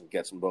shoulders, and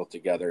gets them both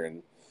together,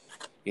 and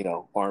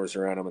arms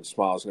around him and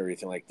smiles and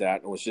everything like that.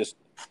 And it was just,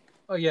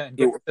 oh yeah, and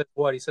Geddy says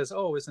what he says.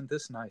 Oh, isn't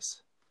this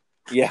nice?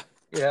 Yeah,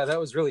 that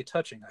was really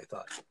touching, I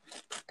thought.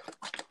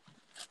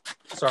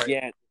 Sorry,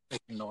 yeah,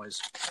 making noise.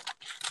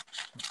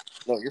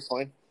 No, you're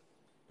fine.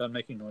 I'm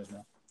making noise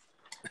now.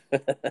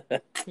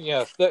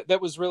 Yeah,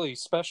 that was really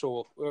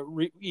special.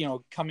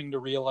 Coming to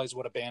realize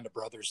what a band of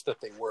brothers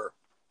that they were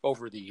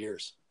over the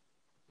years,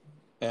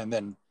 and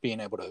then being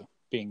able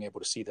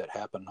to see that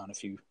happen on a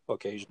few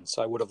occasions.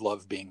 I would have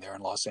loved being there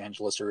in Los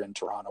Angeles or in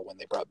Toronto when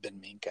they brought Ben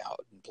Mink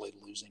out and played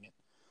Losing It.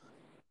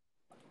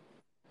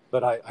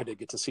 But I did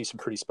get to see some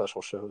pretty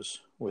special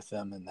shows with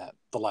them, and that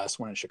the last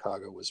one in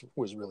Chicago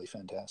was really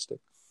fantastic.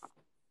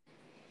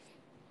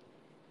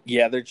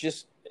 Yeah, they're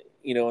just,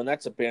 and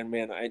that's a band,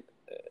 man.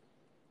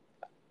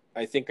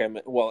 I think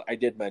I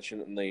did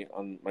mention it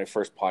on my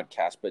first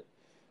podcast, but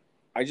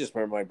I just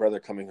remember my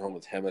brother coming home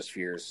with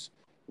Hemispheres,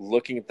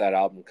 looking at that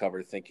album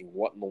cover, thinking,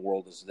 "What in the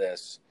world is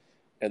this?"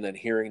 And then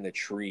hearing the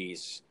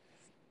Trees,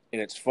 and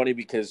it's funny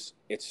because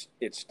it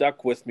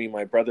stuck with me.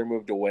 My brother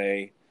moved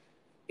away,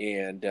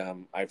 and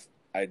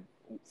I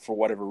for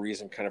whatever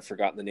reason kind of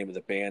forgotten the name of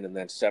the band, and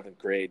then 7th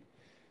grade,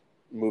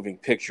 Moving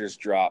Pictures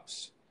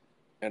drops,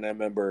 and I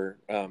remember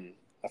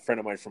a friend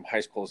of mine from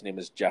high school, his name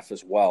is Jeff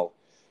as well.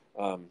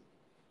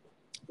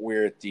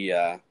 We're at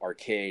the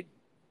arcade,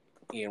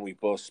 and we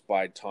both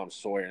spied Tom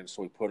Sawyer, and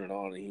so we put it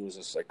on, and he was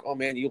just like, "Oh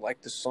man, you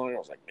like this song?" And I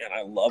was like, "Man,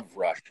 I love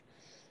Rush,"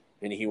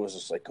 and he was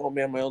just like, "Oh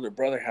man, my older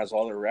brother has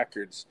all their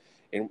records,"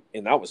 and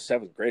that was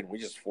 7th grade, and we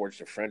just forged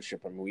a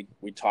friendship. I mean,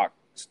 we talk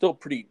still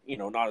pretty,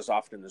 not as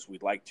often as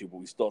we'd like to, but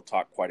we still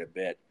talk quite a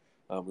bit.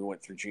 We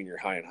went through junior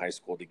high and high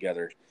school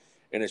together,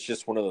 and it's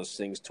just one of those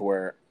things to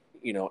where,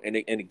 and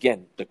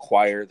again, the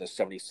Choir, the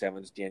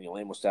 77s, Daniel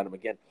Amos, Adam,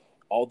 again,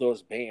 all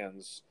those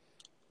bands,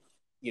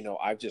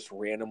 I've just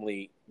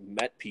randomly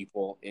met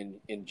people and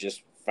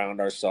just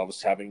found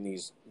ourselves having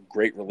these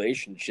great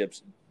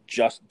relationships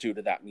just due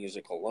to that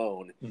music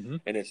alone. Mm-hmm.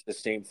 And it's the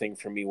same thing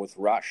for me with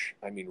Rush.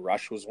 I mean,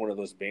 Rush was one of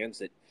those bands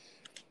that,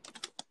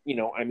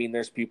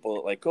 there's people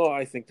that like, "Oh,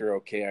 I think they're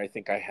okay. I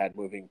think I had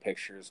Moving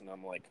Pictures." And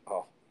I'm like,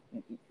 "Oh,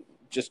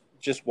 just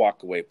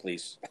walk away,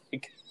 please."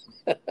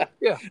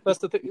 Yeah, that's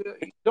the thing.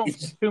 You don't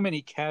see too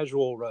many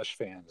casual Rush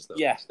fans, though.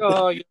 Yeah.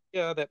 Oh,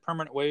 yeah, that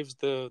Permanent Waves,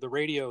 the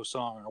radio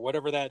song or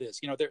whatever that is.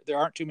 There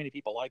aren't too many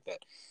people like that.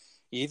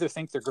 You either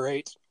think they're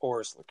great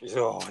or it's like,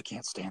 oh, I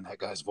can't stand that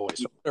guy's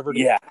voice or whatever.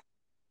 Yeah.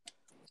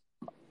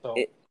 So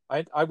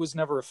I was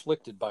never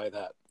afflicted by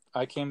that.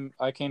 I came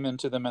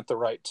into them at the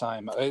right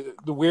time.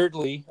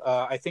 Weirdly,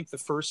 I think the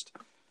first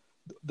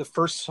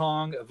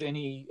song of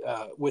any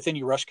with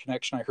any Rush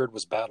connection I heard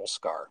was Battle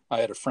Scar. I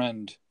had a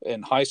friend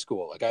in high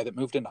school, a guy that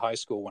moved into high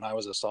school when I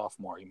was a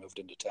sophomore. He moved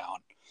into town.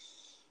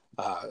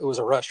 It was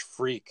a Rush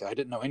freak. I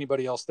didn't know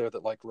anybody else there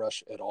that liked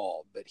Rush at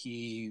all. But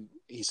he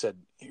said,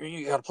 "Here,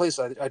 you got a place.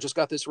 I just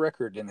got this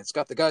record, and it's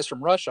got the guys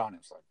from Rush on it."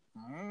 It's like,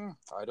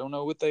 I don't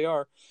know what they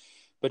are.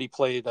 But he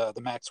played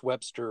the Max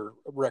Webster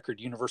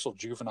record, Universal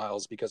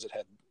Juveniles, because it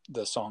had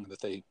the song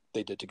that they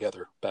did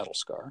together, Battle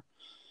Scar.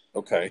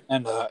 Okay.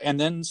 And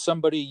then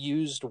somebody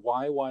used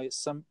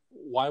YYZ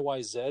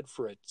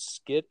for a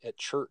skit at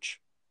church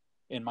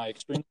in my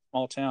extremely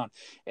small town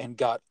and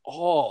got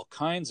all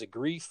kinds of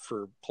grief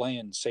for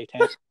playing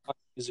satanic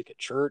music at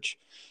church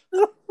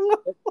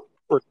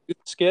for a youth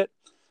skit.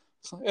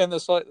 And I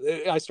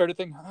started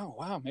thinking, oh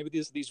wow, maybe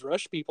these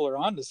Rush people are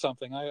onto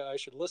something. I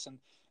should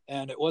listen.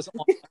 And it wasn't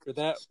long after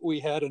that we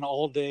had an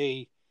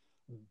all-day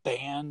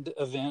band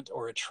event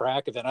or a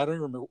track event. I don't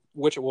remember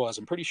which it was.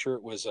 I'm pretty sure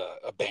it was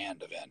a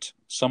band event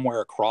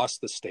somewhere across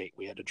the state.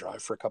 We had to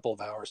drive for a couple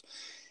of hours.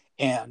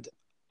 And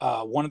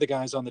one of the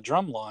guys on the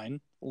drum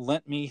line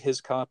lent me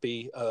his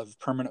copy of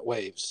Permanent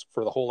Waves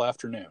for the whole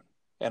afternoon.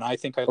 And I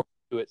think I listened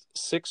to it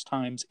 6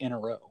 times in a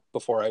row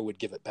before I would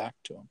give it back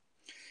to him.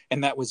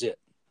 And that was it.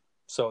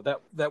 So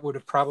that would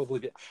have probably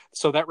been,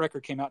 so that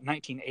record came out in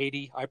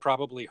 1980. I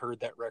probably heard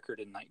that record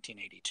in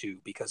 1982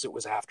 because it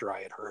was after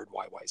I had heard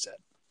YYZ.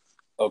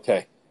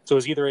 Okay. So it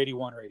was either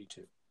 81 or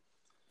 82.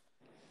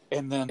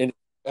 And then,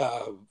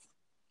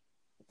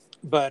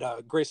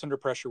 but Grace Under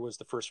Pressure was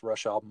the first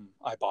Rush album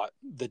I bought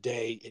the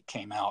day it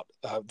came out.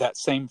 That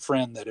same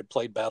friend that had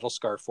played Battle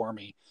Scar for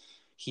me,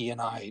 he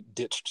and I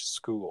ditched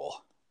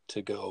school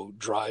to go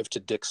drive to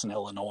Dixon,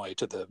 Illinois,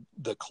 to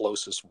the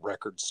closest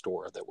record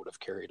store that would have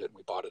carried it. And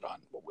we bought it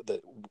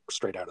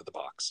straight out of the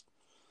box.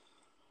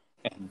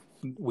 And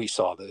we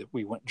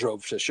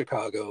drove to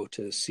Chicago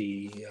to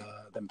see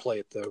them play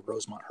at the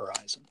Rosemont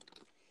Horizon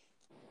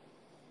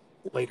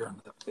later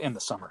in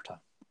the summertime.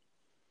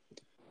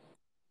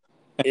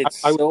 It's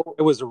so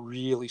I was a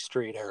really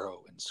straight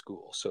arrow in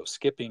school, so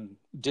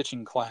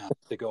ditching class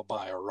to go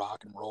buy a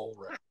rock and roll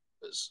record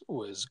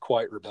was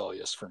quite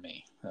rebellious for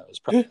me. That was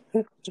probably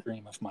the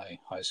extreme of my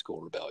high school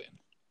rebellion.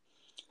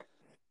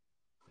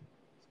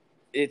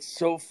 it's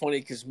so funny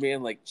because,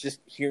 man, like,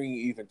 just hearing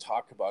you even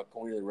talk about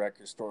going to the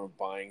record store and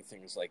buying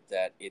things like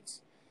that,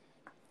 it's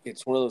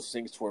one of those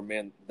things where,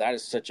 man, that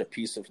is such a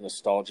piece of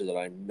nostalgia that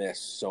I miss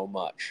so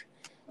much.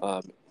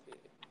 Um,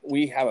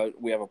 we have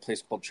a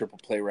place called Triple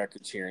Play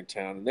Records here in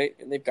town,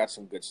 and they've got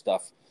some good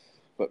stuff.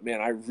 But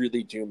man, I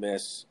really do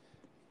miss,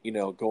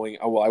 going.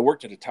 Oh, well, I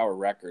worked at a Tower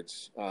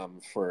Records uh,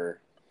 for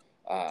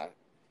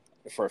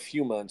a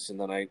few months, and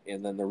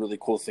then the really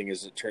cool thing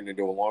is it turned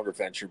into a longer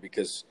venture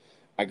because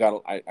I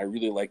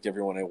really liked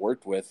everyone I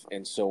worked with,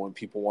 and so when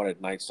people wanted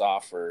nights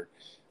off or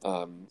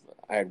I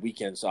had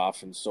weekends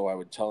off, and so I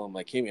would tell them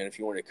like, hey man, if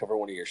you want to cover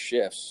one of your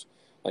shifts,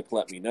 like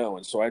let me know.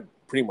 And so I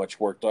pretty much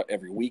worked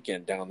every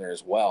weekend down there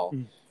as well,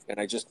 and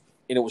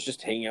it was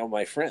just hanging out with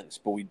my friends,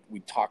 but we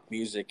talk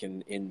music,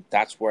 and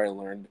that's where I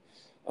learned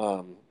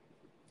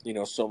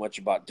so much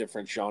about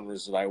different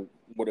genres that I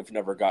would have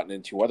never gotten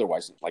into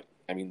otherwise. Like,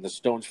 I mean, the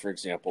Stones, for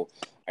example,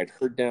 I'd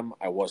heard them.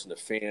 I wasn't a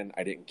fan.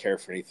 I didn't care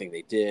for anything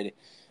they did.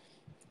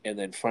 And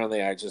then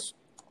finally,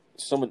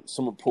 someone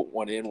put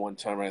one in one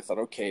time, and I thought,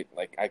 okay,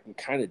 like I can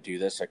kind of do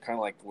this. I kind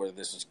of like where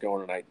this is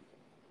going, and I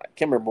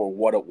can't remember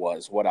what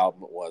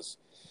album it was.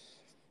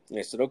 And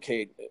I said,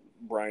 okay,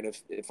 Brian,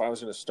 if I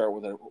was going to start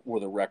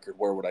with a record,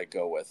 where would I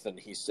go with? And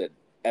he said,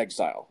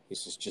 Exile. He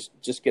says,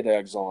 just get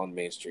Exile on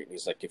Main Street. And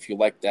he's like, if you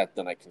like that,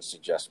 then I can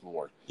suggest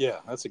more. Yeah,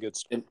 that's a good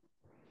story.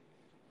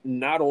 And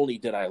not only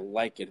did I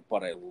like it,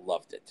 but I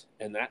loved it.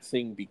 And that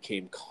thing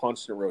became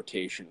constant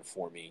rotation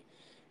for me.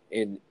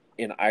 And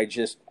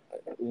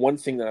one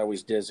thing that I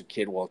always did as a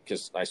kid, well,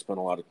 because I spent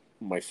a lot of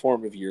my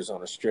formative years on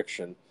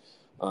restriction,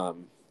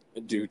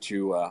 due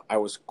to I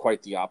was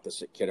quite the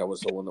opposite kid. I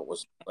was the one that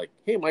was like,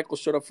 hey, Michael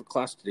showed up for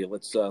class today.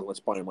 Let's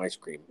buy him ice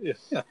cream.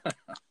 Yeah.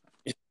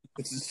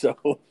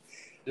 So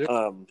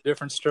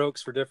different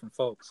strokes for different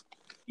folks.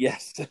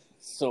 Yes.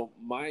 So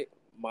my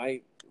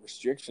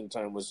restriction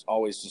time was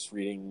always just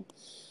reading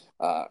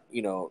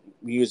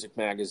music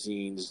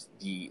magazines,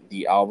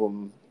 the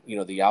album,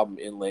 the album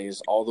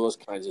inlays, all those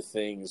kinds of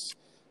things,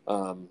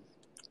 the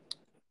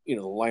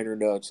liner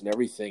notes and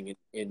everything.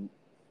 And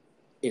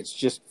it's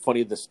just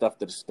funny, the stuff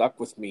that has stuck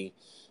with me,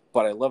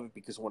 but I love it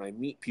because when I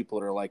meet people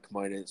that are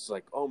like-minded, it's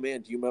like, oh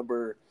man, do you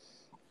remember?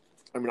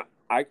 I mean,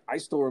 I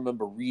still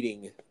remember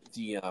reading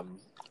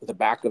the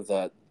back of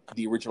the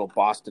original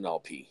Boston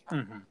LP,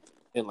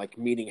 and like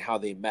meeting how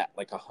they met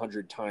like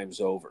 100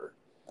 times over.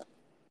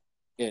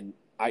 And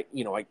I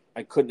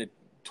couldn't have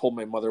told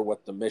my mother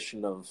what the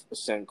mission of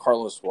San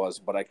Carlos was,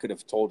 but I could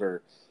have told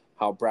her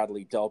how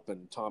Bradley Delp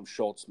and Tom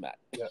Schultz met.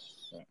 Yeah.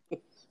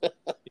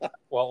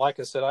 Well, like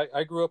I said,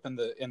 I grew up in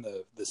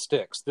the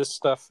sticks. This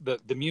stuff,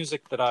 the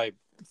music that I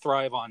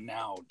thrive on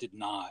now did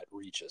not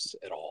reach us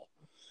at all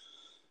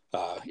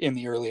in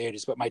the early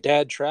 80s. But my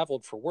dad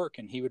traveled for work,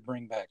 and he would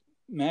bring back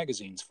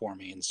magazines for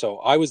me. And so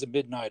I was a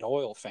Midnight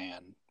Oil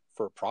fan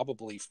for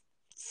probably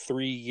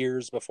 3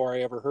 years before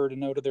I ever heard a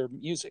note of their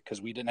music, because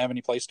we didn't have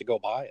any place to go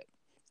buy it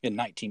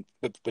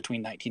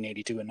between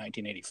 1982 and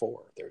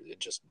 1984. It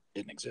just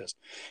didn't exist,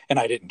 and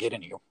I didn't get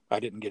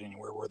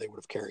anywhere where they would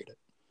have carried it.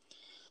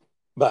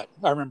 But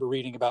I remember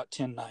reading about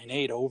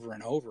 1098 over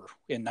and over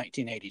in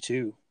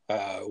 1982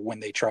 when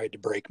they tried to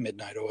break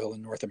Midnight Oil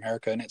in North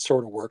America, and it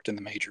sort of worked in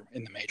the major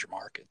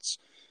markets.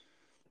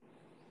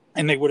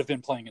 And they would have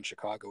been playing in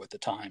Chicago at the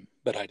time,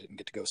 but I didn't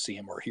get to go see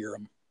them or hear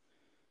them.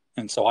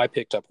 And so I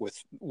picked up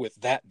with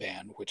that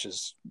band, which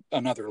is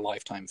another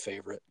lifetime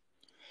favorite.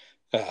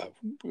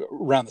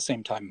 Around the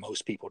same time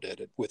most people did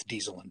it, with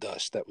Diesel and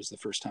Dust. That was the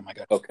first time I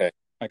got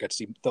to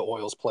see the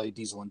Oils play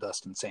Diesel and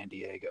Dust in San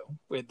Diego.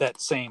 That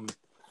same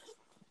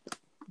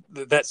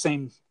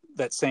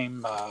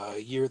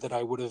year that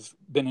I would have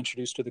been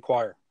introduced to the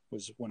Choir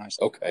was when I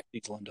saw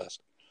Diesel and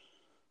Dust.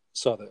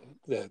 So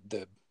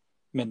the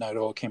Midnight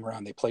Oil came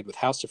around. They played with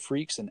House of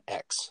Freaks and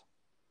X.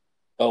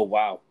 Oh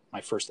wow!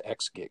 My first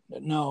X gig.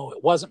 No,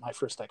 it wasn't my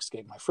first X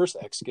gig. My first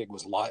X gig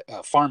was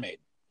Farm Aid.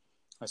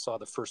 I saw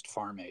the first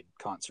Farm Aid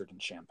concert in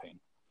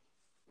Champaign.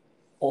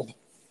 Oh,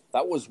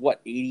 that was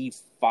what,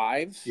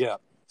 85? Yeah,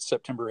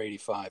 September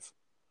 85.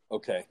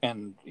 Okay.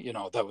 And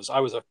I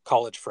was a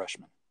college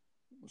freshman.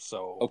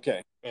 So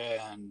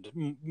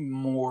and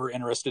more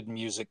interested in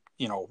music,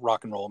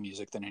 rock and roll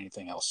music than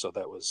anything else. So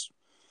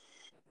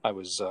I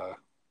was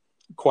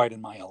quite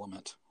in my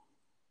element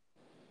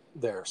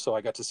there. So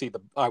I got to see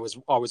I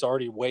was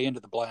already way into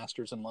the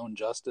Blasters and Lone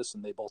Justice,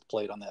 and they both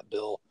played on that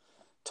bill.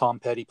 Tom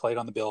Petty played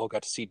on the bill.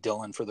 Got to see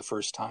Dylan for the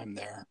first time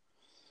there.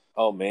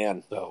 Oh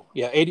man. So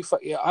yeah, 85.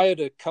 Yeah, I had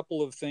a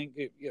couple of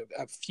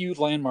a few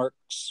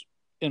landmarks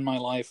in my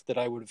life that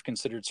I would have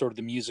considered sort of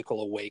the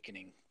musical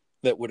awakening,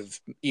 that would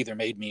have either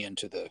made me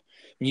into the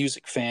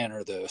music fan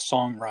or the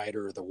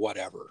songwriter or the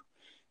whatever.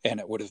 And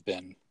it would have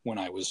been when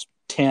I was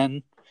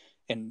 10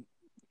 and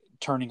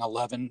turning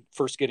 11,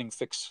 first getting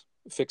Fix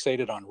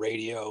fixated on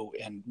radio.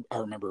 And I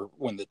remember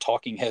when the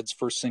Talking Heads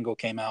first single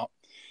came out,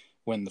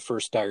 when the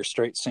first Dire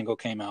Straits single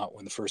came out,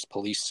 when the first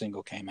Police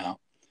single came out,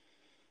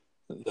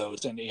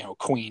 those, and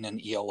Queen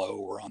and ELO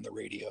were on the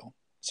radio.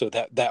 So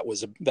that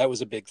was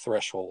a big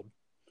threshold.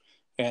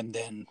 And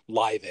then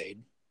Live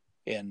Aid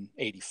in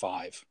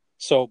 '85.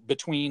 So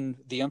between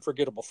The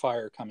Unforgettable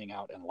Fire coming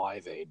out and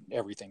Live Aid,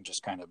 everything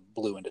just kind of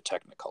blew into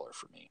Technicolor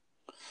for me.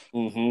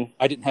 Mm-hmm.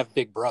 I didn't have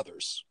big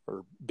brothers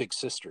or big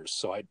sisters,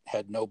 so I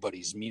had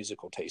nobody's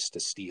musical taste to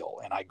steal,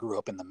 and I grew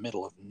up in the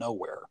middle of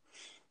nowhere,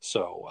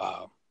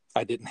 so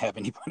I didn't have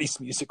anybody's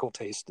musical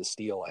taste to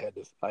steal. I had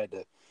to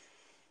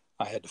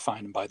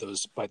find them by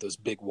those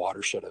big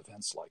watershed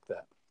events like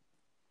that.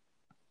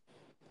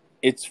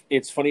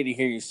 It's funny to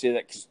hear you say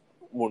that, because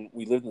when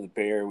we lived in the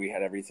Bay Area, we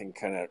had everything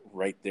kind of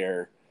right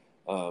there,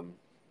 and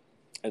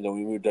then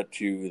we moved up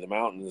to the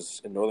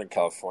mountains in Northern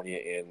California,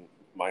 and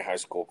my high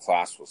school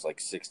class was like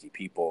 60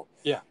 people.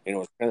 Yeah. And it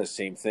was kind of the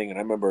same thing. And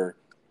I remember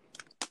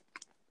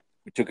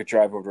we took a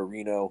drive over to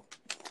Reno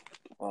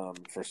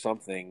for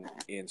something.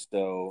 And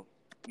so,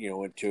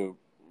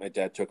 my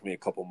dad took me a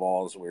couple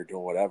malls and we were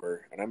doing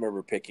whatever. And I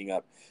remember picking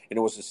up, and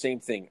it was the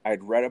same thing.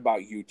 I'd read about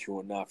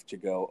U2 enough to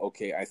go,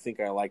 okay, I think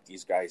I like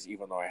these guys,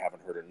 even though I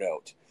haven't heard a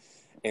note.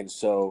 And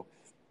so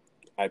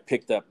I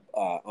picked up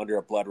Under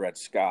a Blood Red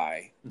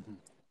Sky,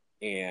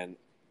 and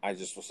I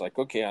just was like,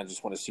 okay, I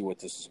just want to see what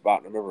this is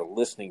about. And I remember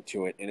listening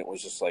to it, and it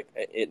was just like,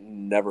 it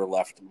never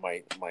left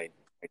my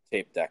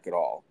tape deck at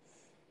all.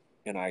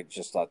 And I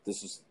just thought,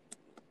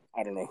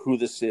 I don't know who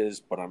this is,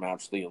 but I'm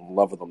absolutely in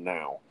love with them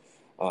now.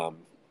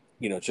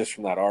 Just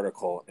from that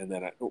article. And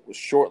then it was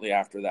shortly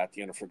after that,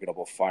 The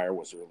Unforgettable Fire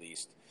was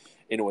released.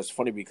 And it was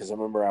funny because I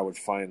remember I would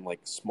find like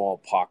small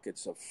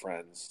pockets of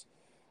friends,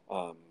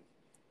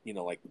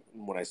 like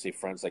when I say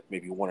friends, like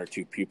maybe one or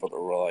two people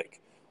that were like,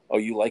 oh,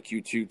 you like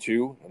U2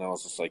 too? And I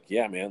was just like,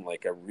 yeah, man,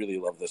 like I really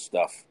love this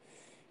stuff.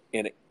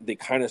 And they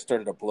kind of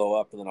started to blow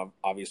up. And then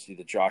obviously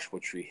the Joshua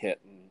Tree hit,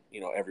 and,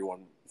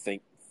 everyone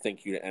thank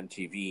you to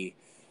MTV.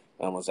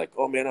 I was like,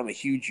 oh man, I'm a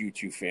huge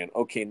U2 fan.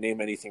 Okay, name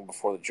anything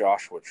before the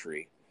Joshua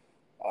Tree.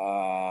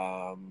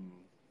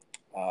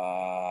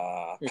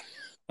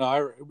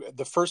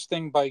 The first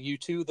thing by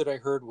U2 that I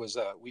heard was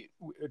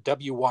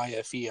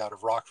WYFE out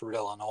of Rockford,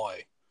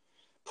 Illinois,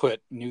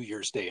 put New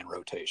Year's Day in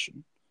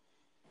rotation.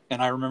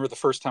 And I remember the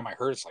first time I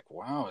heard it, it's like,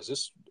 wow, is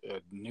this a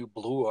new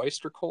Blue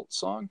Oyster Cult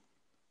song?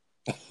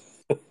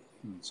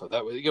 So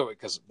that was,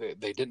 because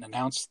they didn't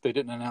announce the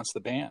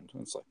band.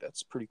 And it's like,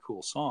 that's a pretty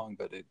cool song,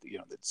 but it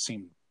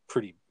seemed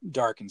pretty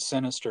dark and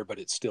sinister, but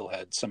it still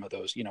had some of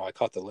those, I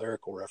caught the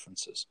lyrical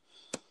references.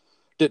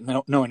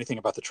 Didn't know anything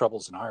about the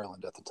troubles in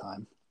Ireland at the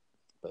time,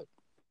 but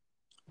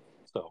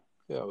so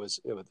it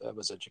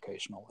was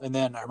educational. And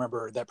then I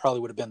remember that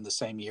probably would have been the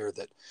same year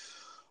that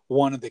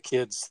one of the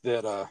kids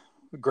that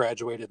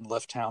graduated and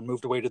left town,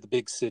 moved away to the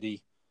big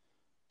city,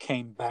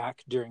 came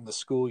back during the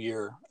school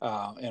year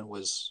and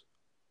was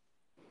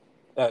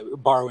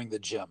borrowing the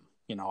gym.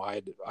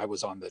 I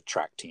was on the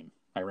track team.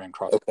 I ran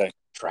cross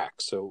track,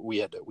 so we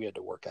had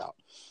to work out.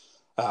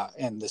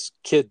 And this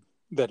kid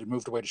that had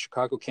moved away to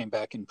Chicago came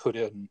back and put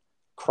in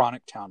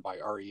Chronic Town by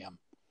REM.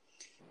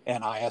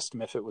 And I asked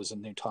him if it was a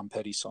new Tom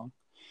Petty song.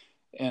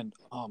 And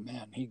oh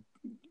man, he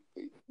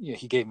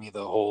gave me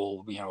the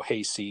whole,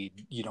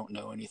 hayseed, you don't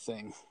know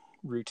anything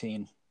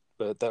routine.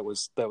 But that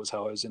was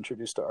how I was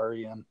introduced to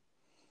REM.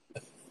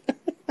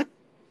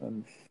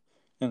 and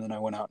then I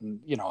went out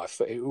and,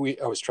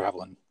 I was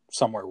traveling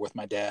somewhere with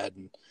my dad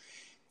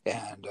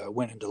and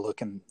went in to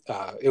look, and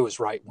it was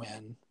right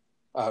when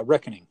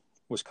Reckoning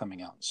was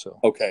coming out. So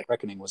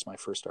Reckoning was my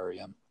first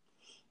REM.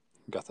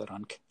 Got that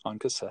on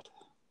cassette.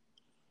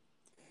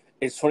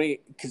 It's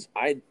funny because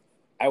I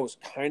was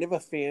kind of a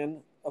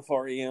fan of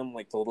REM,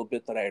 like the little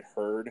bit that I had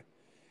heard,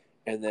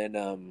 and then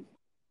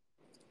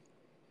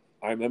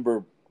I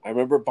remember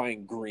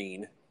buying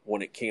Green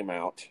when it came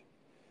out,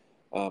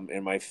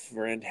 and my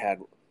friend had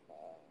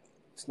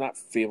it's not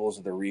Fables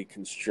of the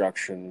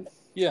Reconstruction.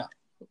 Yeah,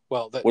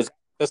 well, that's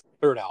the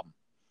third album.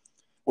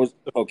 What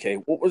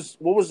was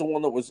the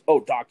one that was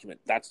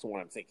Document? That's the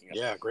one I'm thinking of.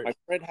 Yeah, great. My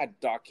friend had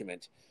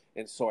Document,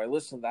 and so I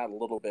listened to that a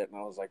little bit,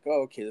 and I was like,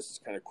 oh, okay, this is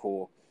kind of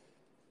cool.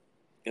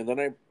 And then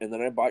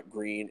I bought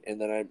Green, and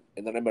then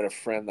I met a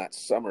friend that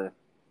summer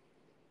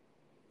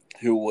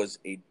who was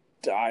a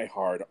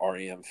diehard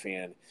REM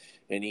fan,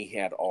 and he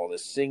had all the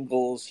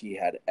singles, he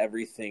had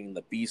everything,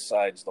 the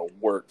B-sides, the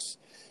works.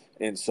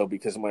 And so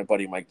because of my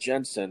buddy Mike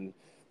Jensen,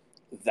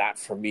 that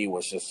for me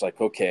was just like,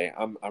 okay,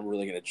 I'm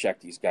really going to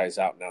check these guys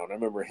out now. And I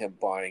remember him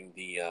buying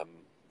the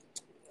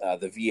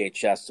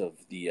VHS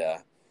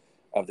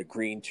of the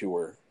Green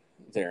tour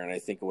there, and I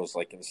think it was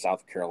like in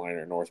South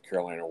Carolina or North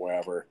Carolina or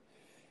wherever.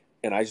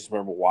 And I just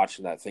remember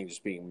watching that thing,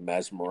 just being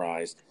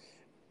mesmerized.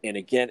 And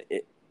again,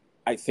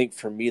 I think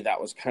for me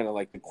that was kind of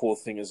like the cool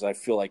thing is I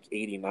feel like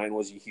 '89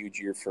 was a huge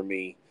year for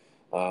me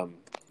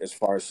as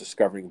far as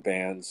discovering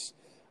bands.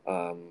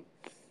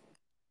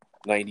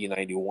 90,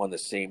 91, the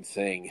same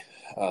thing.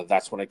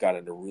 That's when I got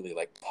into really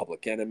like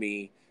Public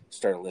Enemy,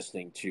 started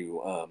listening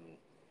to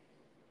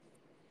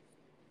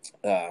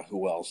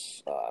Who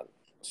else?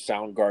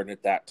 Soundgarden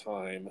at that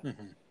time.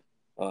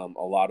 A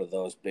lot of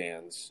those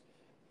bands.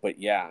 But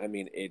yeah, I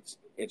mean, it's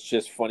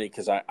just funny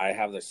because I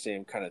have the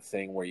same kind of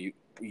thing where you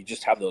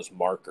just have those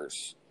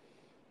markers.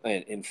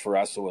 And for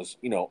us, it was,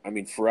 I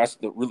mean, for us,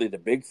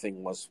 the big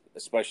thing was,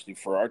 especially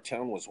for our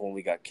town, was when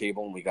we got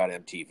cable and we got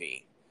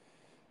MTV.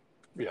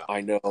 Yeah.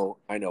 I know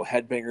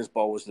Headbangers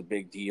Ball was the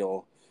big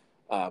deal,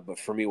 but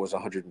for me, it was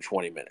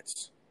 120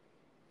 minutes.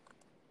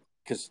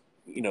 Because,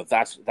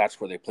 that's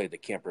where they played the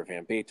Camper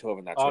Van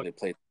Beethoven. That's where they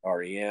played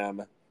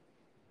REM.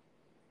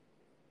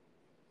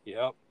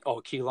 Yep.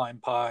 Oh, Key Lime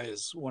Pie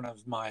is one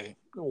of my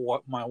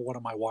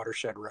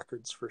watershed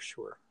records for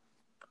sure.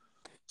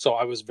 So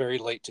I was very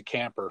late to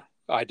Camper.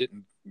 I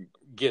didn't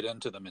get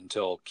into them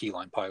until Key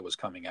Lime Pie was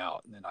coming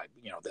out, and then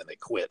then they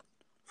quit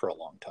for a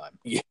long time.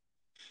 Yeah,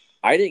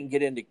 I didn't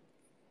get into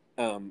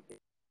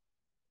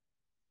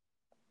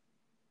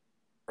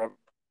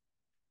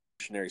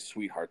Revolutionary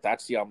Sweetheart.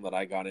 That's the album that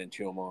I got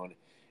into them on,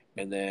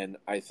 and then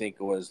I think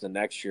it was the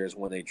next year is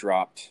when they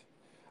dropped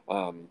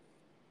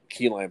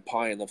Key Lime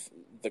Pie. And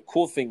the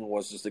cool thing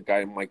is the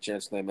guy Mike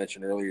Jensen I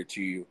mentioned earlier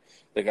to you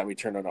that got me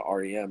turned on to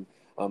REM.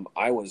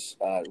 I was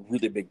a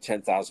really big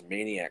 10,000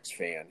 Maniacs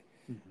fan.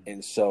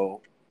 And so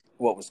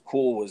what was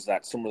cool was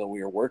that summer that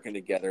we were working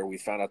together, we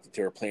found out that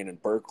they were playing in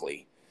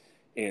Berkeley.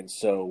 And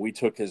so we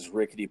took his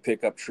rickety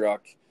pickup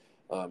truck,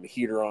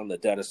 heater on the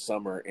dead of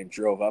summer, and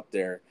drove up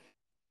there.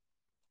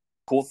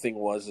 Cool thing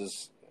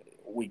is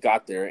we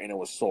got there and it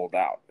was sold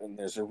out. And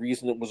there's a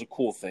reason it was a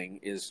cool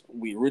thing is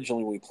we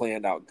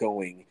planned out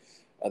going,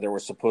 there were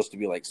supposed to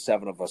be like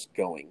 7 of us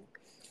going.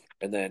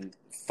 And then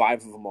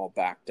 5 of them all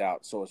backed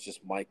out. So it's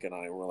just Mike and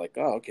I were like,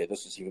 oh, okay,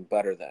 this is even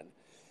better then.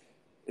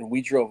 And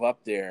we drove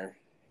up there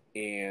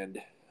and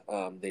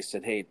they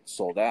said, hey, it's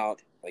sold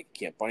out. Like,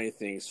 can't buy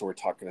anything. So we're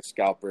talking to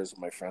scalpers.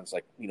 And my friend's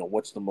like,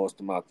 what's the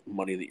most amount of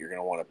money that you're going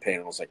to want to pay?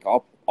 And I was like,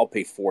 I'll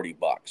pay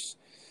 $40.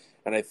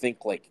 And I think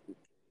it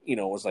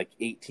was like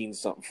 18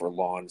 something for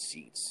lawn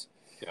seats.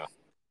 Yeah.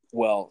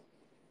 Well,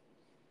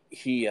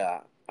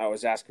 I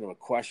was asking him a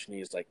question.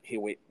 He's like, hey,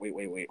 wait,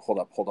 hold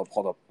up.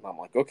 And I'm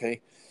like,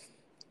 okay.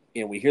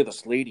 And we hear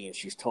this lady, and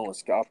she's telling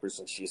scalpers,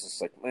 and she's just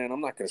like, man,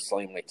 I'm not going to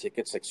sell you my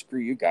tickets. Like, screw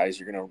you guys.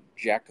 You're going to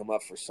jack them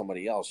up for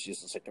somebody else.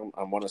 She's just like,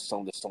 I want to sell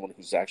them to someone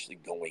who's actually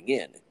going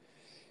in.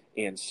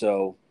 And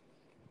so,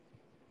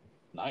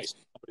 nice.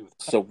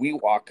 So we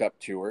walk up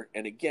to her,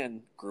 and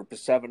again, group of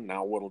 7,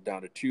 now whittled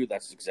down to 2.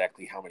 That's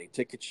exactly how many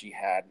tickets she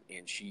had.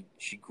 And she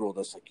grilled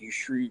us like, you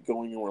sure you're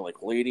going? And we're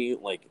like, lady,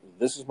 like,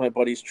 this is my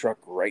buddy's truck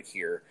right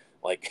here.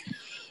 Like,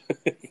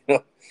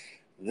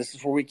 this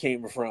is where we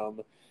came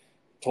from.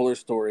 Told her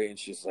story, and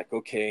she's like,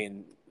 okay.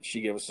 And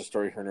she gave us a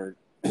story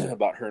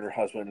about her and her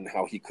husband and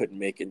how he couldn't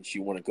make it and she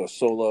wanted to go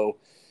solo.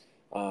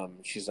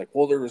 She's like,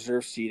 well, they're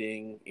reserve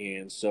seating,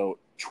 and so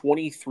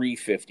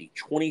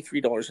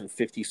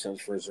 $23.50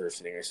 for reserve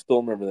seating. I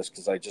still remember this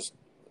because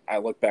I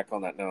look back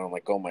on that now and I'm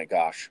like, oh my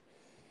gosh.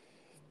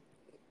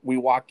 We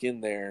walk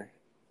in there,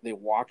 they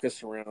walk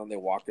us around, they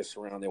walk us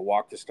down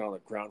the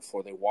ground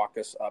floor, they walk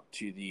us up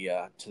to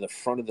the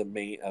front of the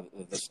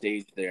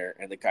stage there,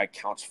 and the guy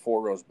counts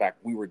 4 rows back.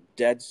 We were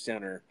dead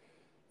center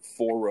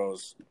 4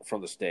 rows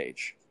from the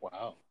stage.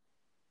 Wow.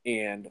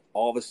 And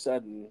all of a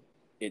sudden,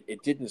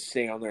 it didn't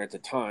stay on there at the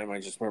time. I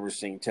just remember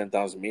seeing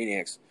 10,000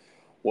 Maniacs.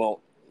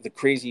 Well, the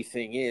crazy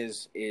thing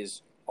is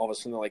all of a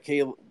sudden they're like,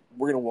 hey,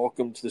 we're going to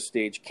welcome to the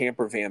stage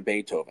Camper Van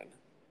Beethoven.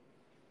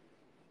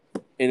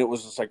 And it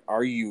was just like,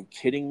 are you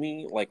kidding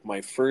me? Like,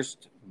 my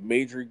first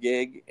major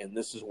gig, and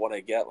this is what I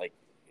get? Like,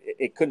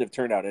 it couldn't have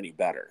turned out any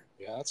better.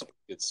 Yeah, that's a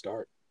good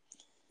start.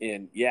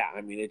 And yeah,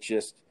 I mean,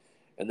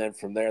 and then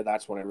from there,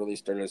 that's when I really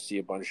started to see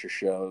a bunch of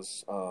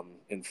shows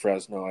in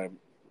Fresno. I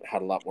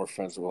had a lot more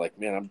friends that were like,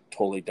 man, I'm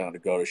totally down to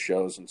go to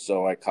shows. And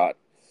so I caught,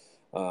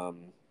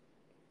 I'm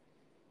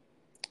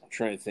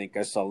trying to think,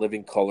 I saw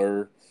Living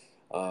Color.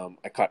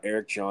 I caught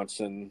Eric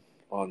Johnson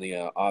on the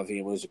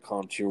Avi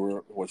Musicom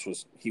tour,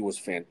 he was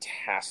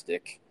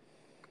fantastic.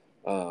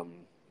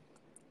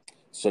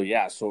 So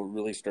it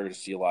really started to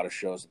see a lot of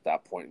shows at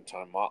that point in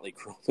time. Motley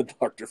Crue, the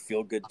Dr.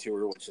 Feelgood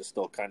tour, which is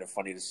still kind of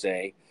funny to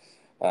say,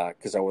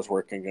 because I was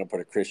working up at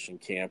a Christian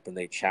camp and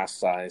they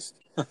chastised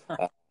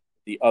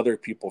the other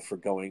people for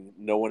going.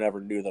 No one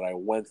ever knew that I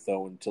went,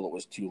 though, until it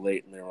was too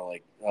late. And they were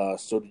like,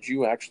 so did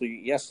you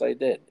actually? Yes, I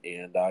did.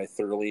 And I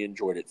thoroughly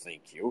enjoyed it.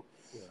 Thank you.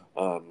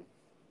 Yeah.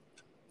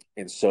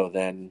 And so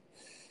then,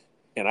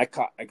 and I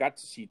got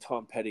to see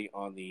Tom Petty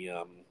on the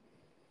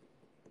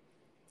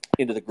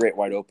Into the Great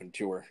Wide Open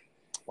tour.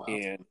 Wow.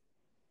 And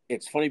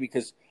it's funny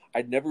because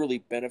I'd never really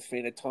been a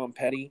fan of Tom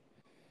Petty.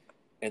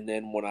 And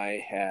then when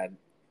I'd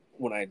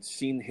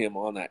seen him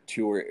on that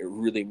tour, it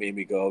really made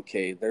me go,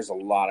 okay, there's a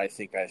lot I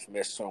think I've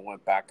missed. So I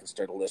went back and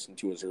started listening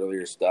to his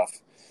earlier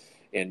stuff.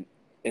 And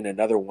in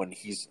another one,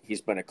 he's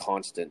been a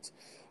constant.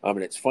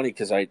 And it's funny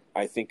because I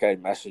think I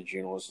messaged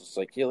you and was just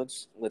like, yeah,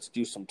 let's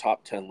do some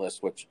top 10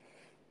 lists, which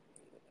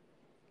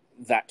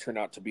that turned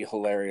out to be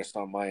hilarious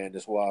on my end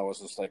as well. I was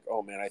just like,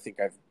 oh man, I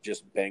think I've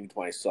just banged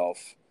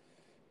myself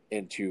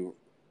into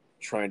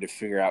trying to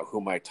figure out who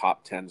my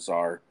top tens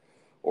are,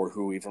 or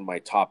who even my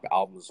top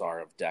albums are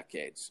of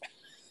decades.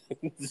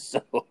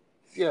 So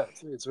yeah,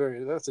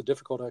 that's a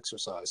difficult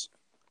exercise.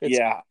 It's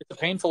a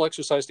painful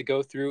exercise to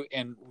go through,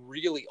 and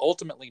really,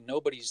 ultimately,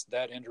 nobody's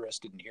that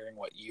interested in hearing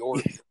what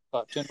your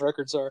top 10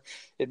 records are.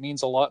 It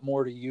means a lot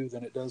more to you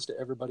than it does to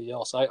everybody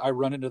else. I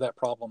run into that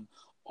problem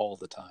all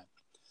the time.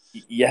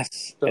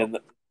 Yes, so,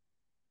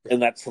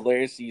 and that's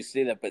hilarious that you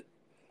say that, but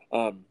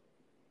I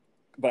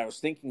was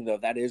thinking though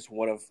that is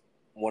one of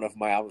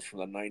my albums from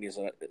the '90s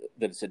that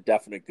it's a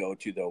definite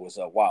go-to though was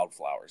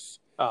Wildflowers.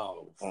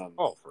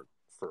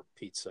 For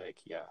Pete's sake,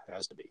 yeah, it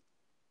has to be.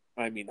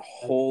 I mean,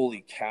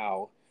 holy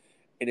cow!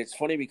 And it's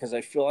funny because I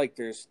feel like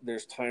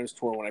there's times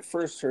to where when I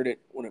first heard it,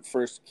 when it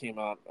first came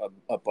out,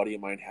 a buddy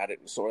of mine had it,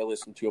 and so I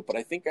listened to it. But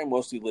I think I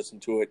mostly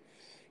listened to it,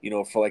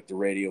 for like the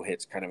radio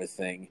hits kind of a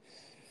thing.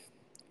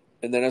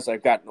 And then as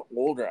I've gotten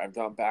older, I've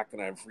gone back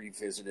and I've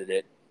revisited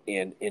it,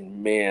 and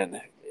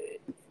man,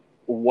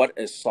 what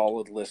a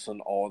solid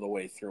listen all the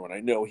way through. And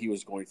I know he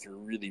was going through a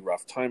really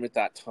rough time at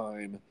that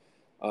time,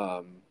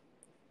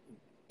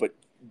 but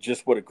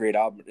just what a great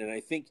album. And I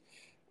think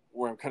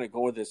where I'm kind of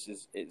going with this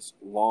is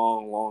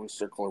long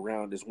circle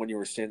around is when you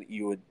were saying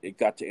that it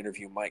got to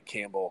interview Mike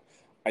Campbell.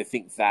 I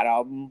think that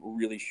album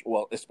really,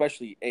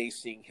 especially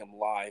seeing him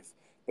live,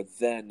 but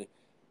then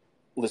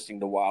listening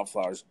to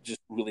Wildflowers just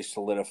really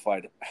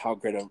solidified how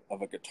great of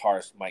a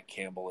guitarist Mike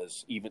Campbell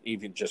is,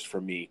 even just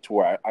for me, to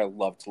where I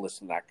love to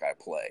listen to that guy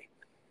play.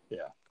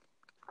 Yeah.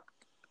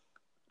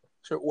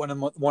 So one of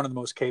the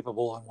most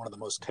capable and one of the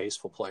most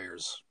tasteful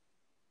players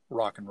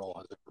rock and roll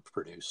has ever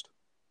produced.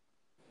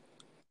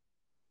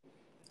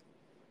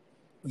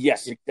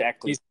 Yes,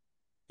 exactly.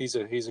 He's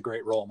a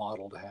great role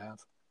model to have.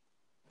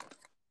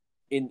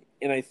 And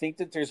I think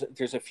that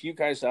there's a few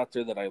guys out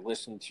there that I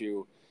listen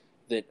to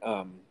that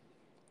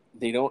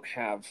they don't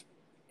have,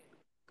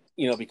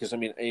 because I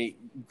mean,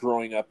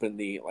 growing up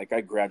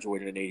I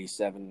graduated in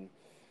 '87,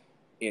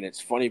 and it's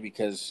funny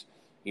because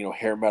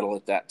hair metal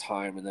at that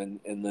time,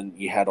 and then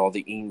you had all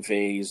the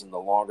Yngwies, and the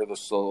longer the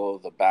solo,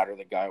 the better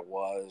the guy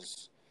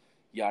was,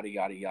 yada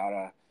yada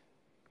yada.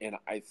 And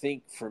I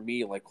think for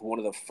me, like one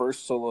of the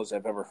first solos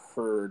I've ever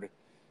heard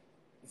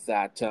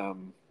that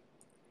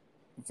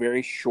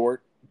very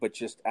short but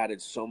just added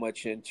so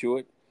much into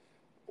it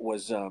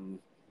was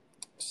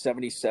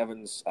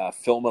 77's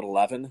Film at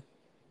 11.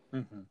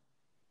 Mm-hmm.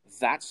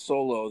 That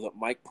solo that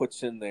Mike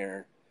puts in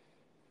there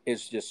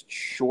is just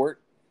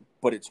short,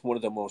 but it's one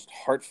of the most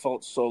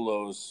heartfelt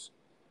solos,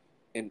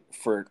 and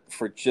for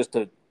just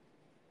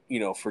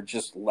for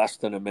just less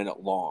than a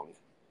minute long.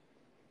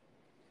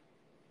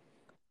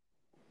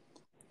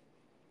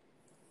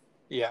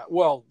 Yeah,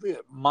 well,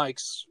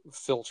 Mike's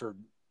filtered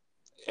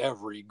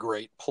every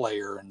great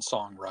player and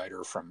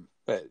songwriter from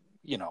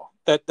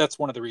that's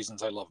one of the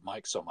reasons I love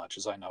Mike so much,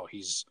 is I know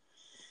he's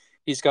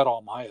got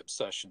all my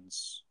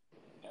obsessions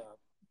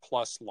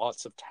plus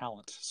lots of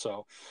talent.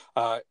 So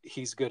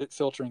he's good at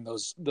filtering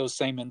those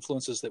same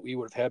influences that we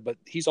would have had, but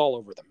he's all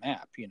over the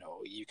map.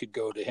 You could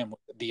go to him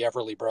with the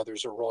Everly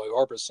Brothers or Roy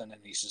Orbison,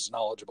 and he's as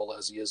knowledgeable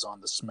as he is on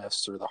the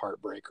Smiths or the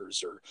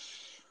Heartbreakers or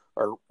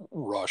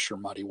Rush or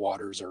Muddy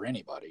Waters or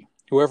anybody.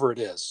 Whoever it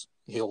is,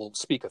 he'll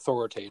speak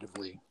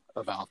authoritatively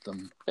about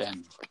them,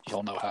 and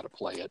he'll know how to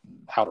play it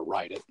and how to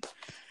write it.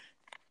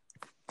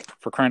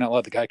 For crying out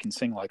loud, the guy can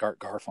sing like Art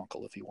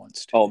Garfunkel if he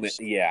wants to. Oh, man,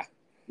 yeah.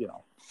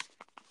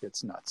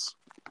 It's nuts.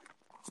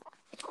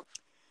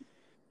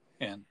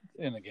 And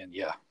again,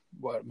 yeah.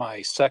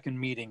 My second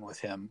meeting with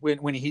him,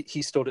 when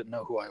he still didn't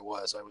know who I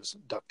was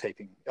duct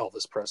taping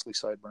Elvis Presley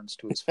sideburns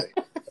to his face.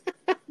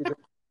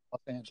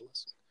 Los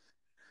Angeles,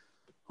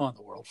 on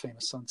the world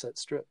famous Sunset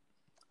Strip.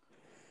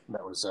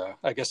 That was,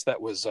 I guess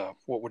that was,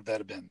 what would that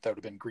have been? That would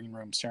have been Green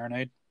Room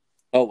Serenade.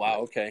 Oh,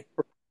 wow. Okay.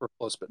 For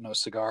Close But No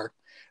Cigar.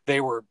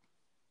 They were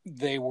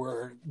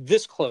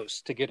this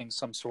close to getting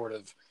some sort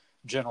of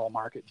general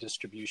market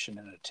distribution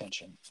and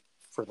attention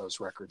for those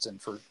records,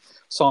 and for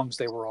songs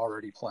they were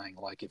already playing,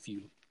 like if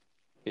you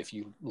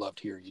loved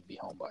here, you'd be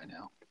home by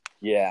now.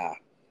 Yeah.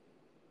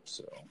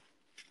 So,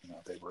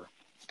 they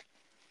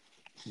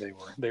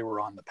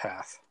were on the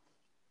path.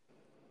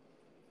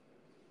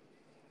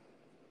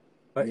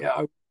 But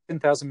yeah,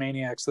 10,000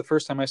 Maniacs, the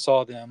first time I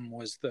saw them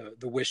was the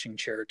Wishing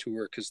Chair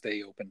tour, because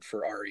they opened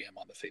for REM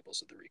on the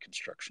Fables of the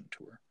Reconstruction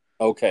tour.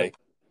 Okay.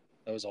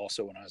 That was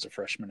also when I was a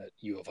freshman at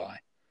U of I.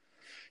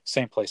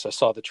 Same place I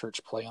saw the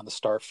Church play on the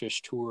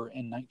Starfish tour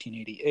in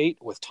 1988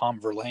 with Tom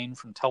Verlaine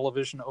from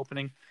Television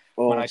opening.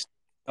 Oh. When I didn't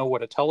know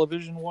what a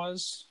Television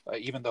was,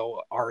 even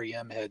though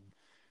REM had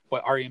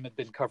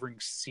been covering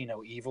See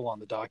No Evil on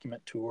the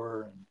Document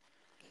tour,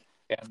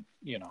 and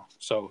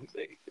so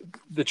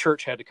the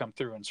Church had to come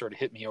through and sort of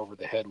hit me over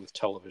the head with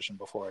Television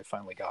before I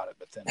finally got it.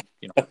 But then,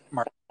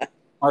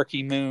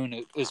 Marquee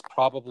Moon is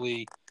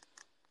probably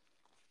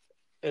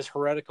as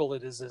heretical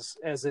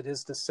as it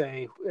is to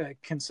say,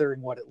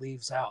 considering what it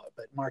leaves out.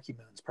 But Marquee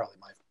Moon's probably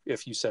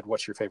if you said,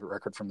 what's your favorite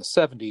record from the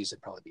 70s,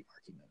 it'd probably be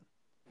Marquee Moon.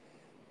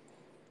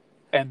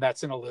 And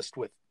that's in a list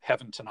with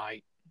Heaven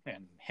Tonight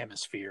and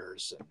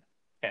Hemispheres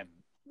and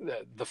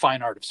the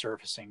Fine Art of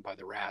Surfacing by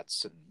the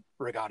Rats and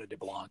Regatta de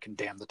Blanc and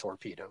Damn the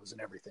Torpedoes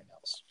and everything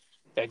else.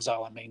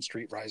 Exile on Main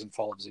Street, Rise and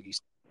Fall of Ziggy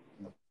Stardust,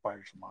 and the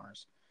Spiders from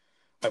Mars.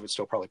 I would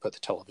still probably put the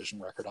television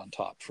record on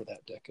top for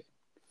that decade.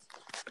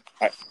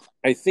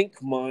 I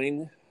think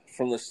mine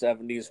from the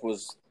 70s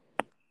was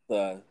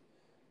the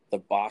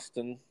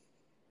Boston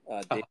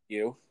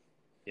debut.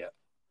 Yeah.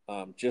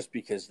 Just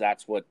because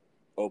that's what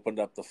opened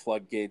up the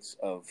floodgates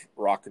of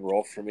rock and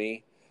roll for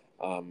me.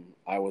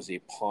 I was a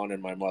pawn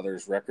in my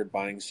mother's record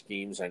buying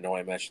schemes. I know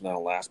I mentioned that on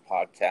the last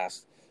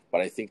podcast,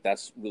 but I think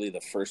that's really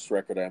the first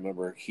record I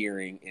remember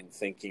hearing and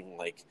thinking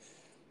like,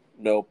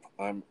 nope,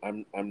 I'm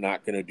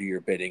not going to do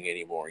your bidding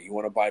anymore. You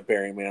want to buy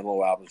Barry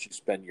Manilow albums, you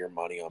spend your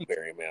money on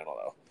Barry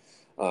Manilow.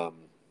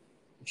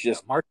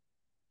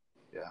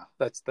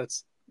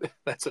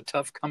 That's a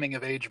tough coming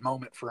of age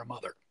moment for a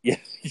mother. Yes,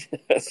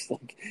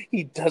 like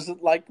he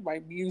doesn't like my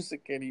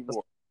music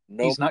anymore.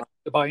 No, he's not going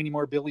to buy any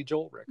more Billy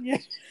Joel records. Yeah.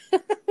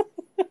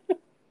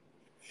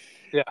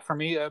 Yeah, for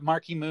me,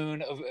 Marquee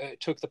Moon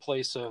took the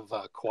place of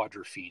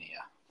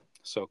Quadrophenia.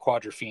 So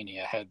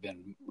Quadrophenia had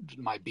been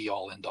my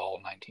be-all, end-all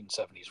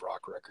 1970s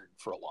rock record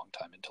for a long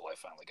time until I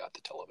finally got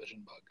the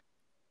television bug.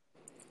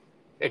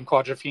 And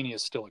Quadrophenia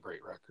is still a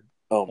great record.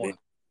 Oh, man.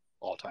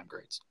 All-time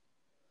greats.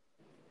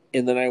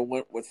 And then I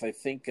went with, I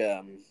think,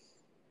 I'm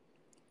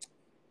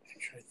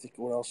trying to think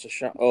what else I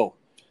shot. Oh,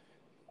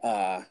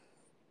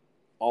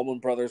 Allman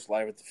Brothers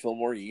live at the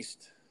Fillmore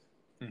East.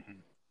 Mm-hmm.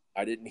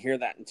 I didn't hear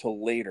that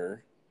until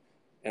later,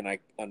 and I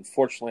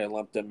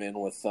lumped them in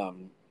with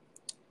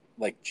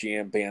like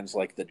jam bands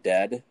like The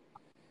Dead.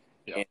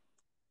 Yeah. And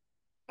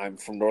I'm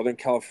from Northern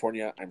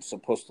California. I'm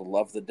supposed to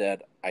love The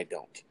Dead. I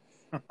don't.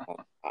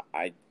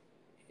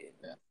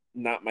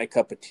 Not my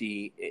cup of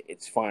tea.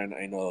 It's fine.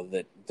 I know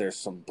that there's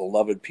some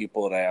beloved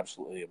people that I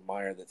absolutely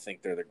admire that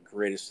think they're the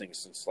greatest thing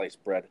since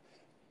sliced bread.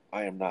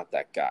 I am not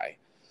that guy.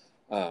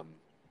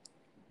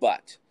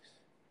 But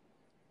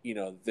you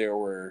know, there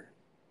were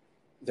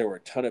a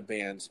ton of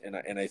bands, and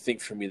I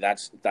think for me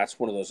that's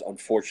one of those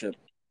unfortunate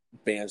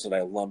bands that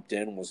I lumped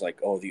in was like,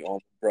 oh, the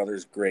Allman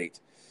Brothers,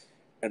 great.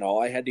 And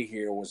all I had to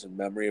hear was In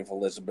Memory of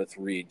Elizabeth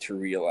Reed to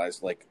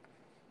realize, like,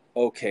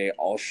 okay,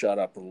 I'll shut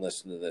up and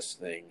listen to this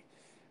thing.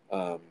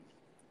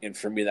 And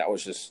for me, that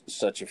was just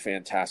such a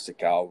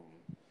fantastic album.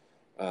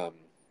 But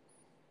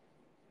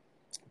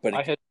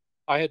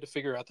I had to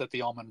figure out that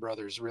the Allman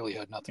Brothers really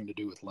had nothing to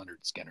do with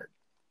Lynyrd Skynyrd.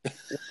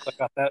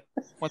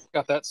 Once I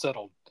got that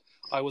settled,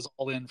 I was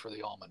all in for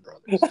the Allman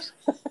Brothers.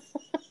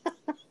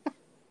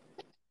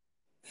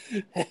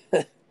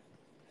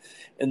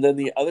 And then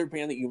the other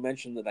band that you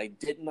mentioned that I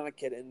did not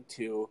get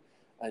into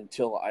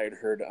until I had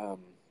heard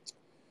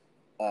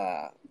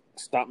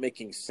Stop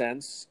Making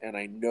Sense, and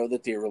I know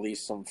that they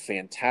released some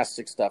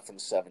fantastic stuff in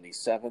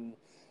 '77,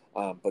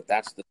 but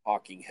that's the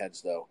Talking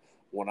Heads, though.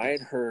 When I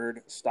had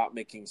heard Stop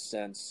Making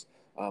Sense,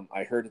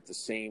 I heard it the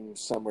same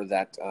summer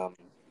that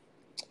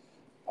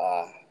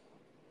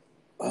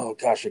oh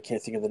gosh, I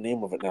can't think of the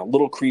name of it now.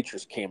 Little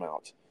Creatures came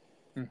out.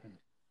 Mm-hmm.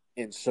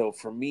 And so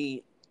for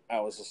me, I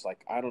was just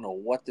like, I don't know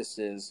what this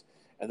is.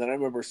 And then I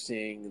remember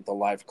seeing the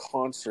live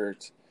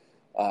concert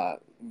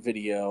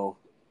video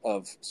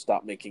of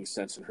Stop Making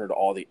Sense and heard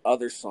all the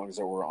other songs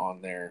that were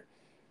on there.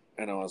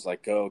 And I was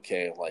like,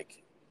 okay,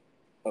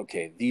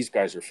 these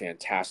guys are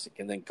fantastic.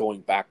 And then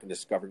going back and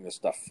discovering the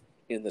stuff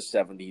in the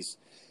 70s,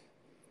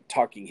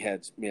 Talking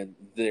Heads, man,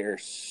 they're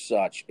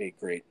such a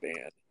great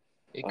band.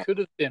 It could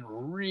have been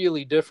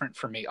really different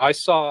for me. I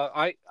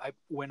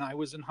when I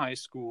was in high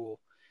school,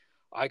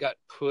 I got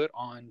put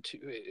onto,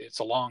 it's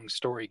a long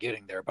story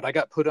getting there, but I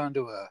got put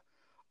onto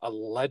a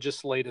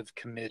legislative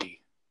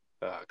committee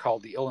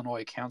called the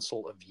Illinois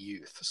Council of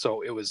Youth.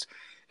 So it was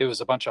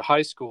a bunch of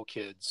high school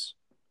kids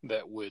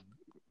that would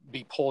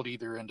be pulled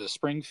either into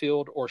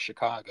Springfield or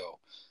Chicago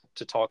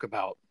to talk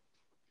about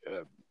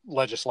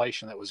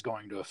legislation that was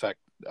going to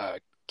affect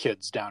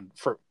kids down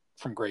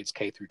from grades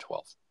K through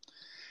 12.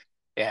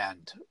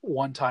 And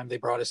one time they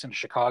brought us into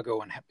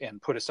Chicago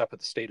and put us up at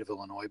the State of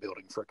Illinois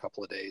building for a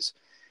couple of days.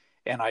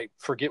 And I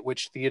forget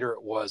which theater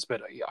it was,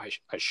 but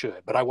I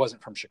should. But I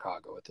wasn't from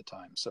Chicago at the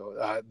time.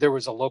 So there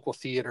was a local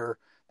theater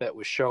that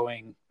was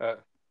showing,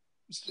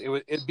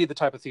 it'd be the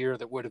type of theater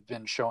that would have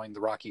been showing the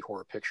Rocky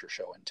Horror Picture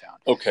Show in town.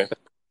 Okay.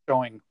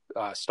 Showing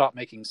Stop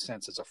Making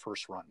Sense as a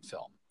first-run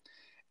film.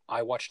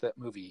 I watched that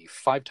movie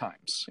 5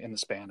 times in the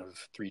span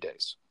of 3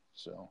 days.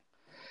 So...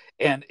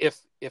 And if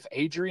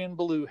Adrian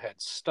Belew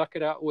had stuck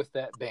it out with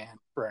that band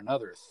for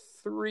another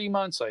 3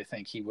 months, I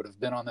think he would have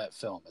been on that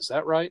film. Is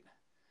that right?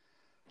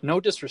 No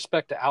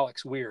disrespect to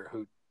Alex Weir,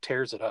 who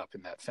tears it up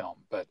in that film.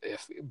 But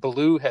if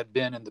Belew had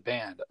been in the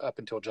band up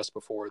until just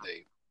before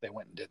they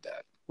went and did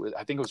that,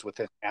 I think it was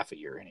within half a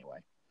year anyway.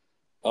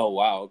 Oh,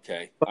 wow.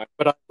 Okay. But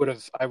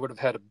I would have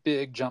had a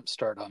big jump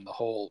start on the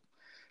whole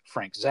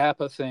Frank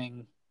Zappa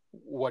thing,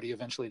 what he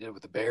eventually did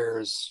with the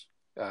Bears,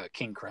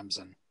 King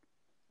Crimson.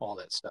 All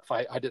that stuff.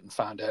 I didn't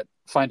find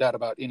out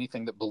about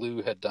anything that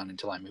Belew had done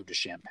until I moved to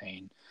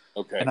Champaign.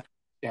 Okay. And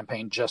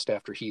Champaign just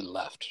after he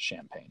left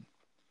Champaign.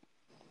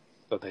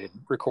 So they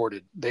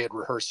had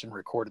rehearsed and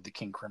recorded the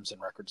King Crimson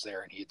records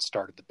there, and he had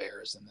started the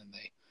Bears, and then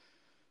they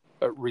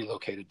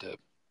relocated to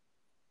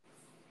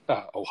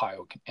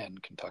Ohio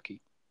and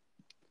Kentucky.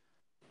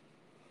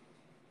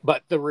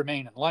 But the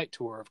Remain in Light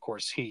tour, of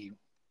course, he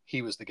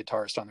was the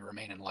guitarist on the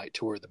Remain in Light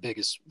tour. The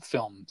biggest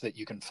film that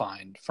you can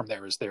find from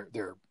there is their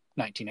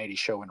 1980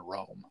 show in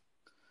Rome,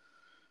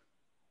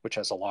 which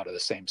has a lot of the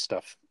same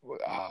stuff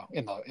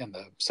in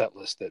the set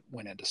list that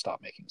went into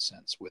Stop Making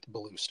Sense, with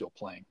Ballou still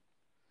playing.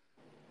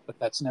 But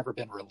that's never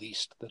been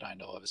released that I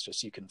know of. It's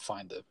just you can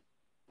find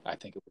I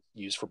think it was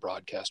used for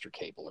broadcast or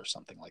cable or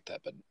something like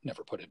that, but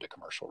never put into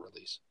commercial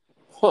release.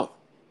 Huh.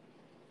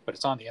 But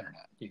it's on the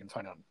internet. You can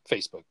find it on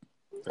Facebook.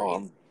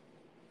 I'm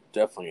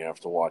definitely have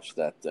to watch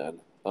that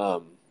then.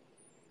 I'm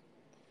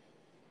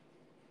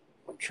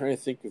trying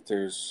to think if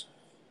there's...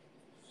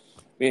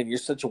 Man, you're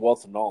such a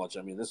wealth of knowledge.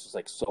 I mean, this is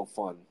like so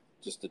fun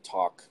just to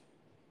talk.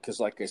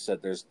 Because like I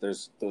said, there's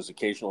those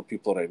occasional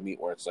people that I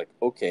meet where it's like,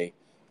 okay,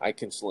 I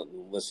can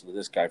listen to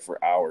this guy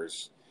for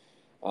hours.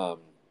 No,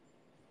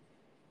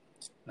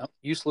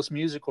 useless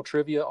musical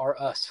trivia are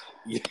us.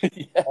 Yeah.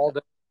 All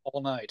day,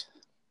 all night.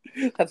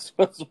 That's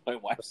what my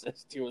wife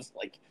says too. Is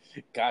like,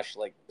 gosh,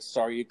 like,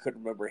 sorry you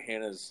couldn't remember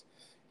Hannah's,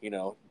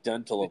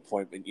 dental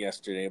appointment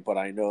yesterday, but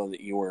I know that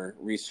you were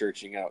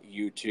researching out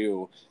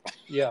U2.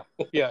 Yeah.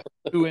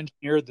 Who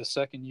engineered the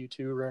second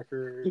U2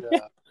 record?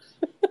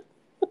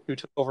 Who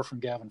took over from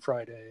Gavin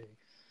Friday?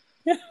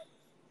 Yeah.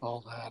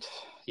 All that.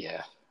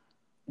 Yeah.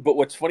 But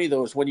what's funny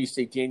though is when you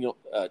say Daniel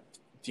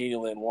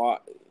Lanois,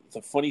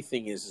 the funny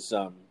thing is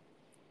all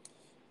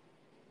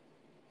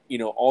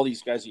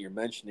these guys that you're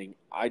mentioning,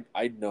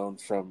 I'd known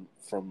from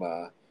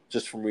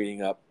just from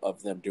reading up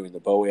of them doing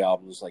the Bowie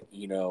albums, like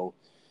Eno,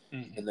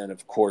 and then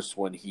of course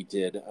when he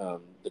did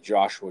the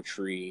Joshua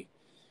Tree,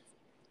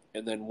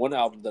 and then one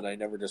album that I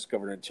never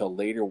discovered until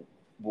later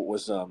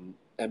was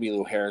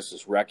Emmylou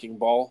Harris's Wrecking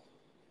Ball.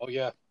 Oh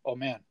yeah, oh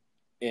man,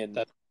 and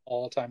that's an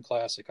all-time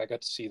classic. I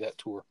got to see that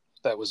tour.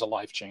 That was a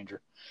life changer.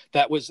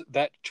 That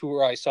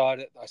tour. I saw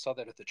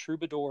that at the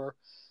Troubadour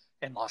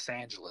in Los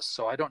Angeles.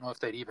 So I don't know if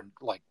they'd even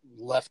like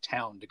left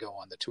town to go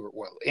on the tour.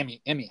 Well,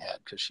 Emmy had,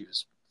 because she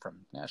was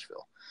from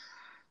Nashville,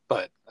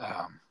 but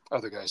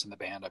other guys in the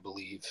band, I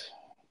believe.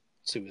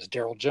 So it was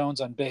Daryl Jones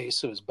on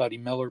bass. It was Buddy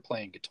Miller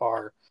playing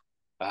guitar.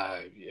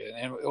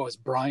 And it was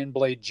Brian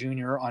Blade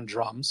Jr. on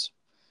drums,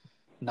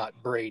 not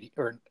Brady.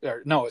 Or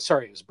no,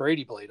 sorry, it was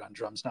Brady Blade on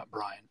drums, not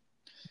Brian.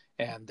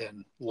 And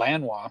then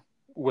Lanois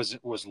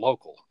was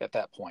local at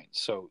that point,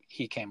 so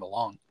he came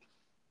along.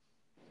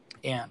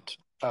 And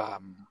I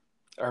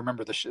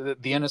remember the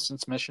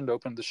Innocence Mission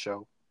opened the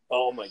show.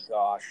 Oh my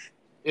gosh!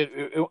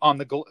 It on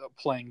the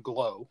playing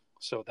Glow,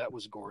 so that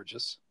was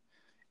gorgeous.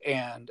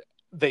 And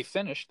they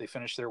finished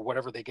their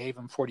whatever they gave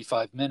him,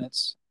 45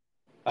 minutes,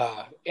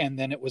 and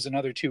then it was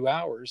another 2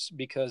 hours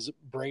because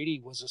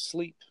Brady was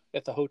asleep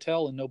at the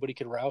hotel and nobody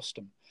could roust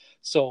him.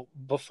 So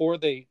before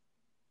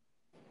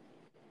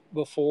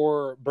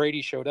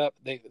Brady showed up,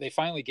 they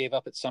finally gave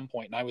up at some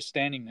point, and I was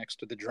standing next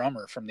to the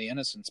drummer from the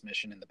Innocence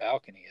Mission in the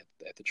balcony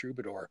at the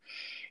Troubadour,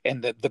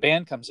 and the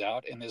band comes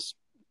out, and this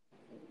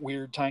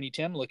weird Tiny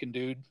Tim looking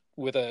dude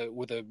with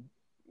a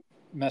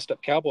messed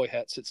up cowboy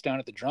hat sits down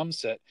at the drum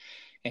set,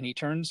 and he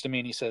turns to me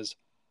and he says,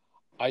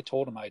 "I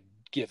told him I'd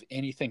give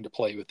anything to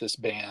play with this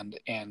band,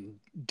 and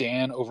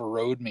Dan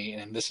overrode me,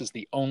 and this is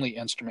the only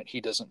instrument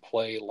he doesn't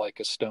play like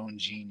a stone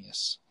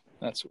genius."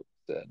 That's what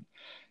he said.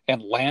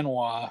 And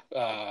Lanois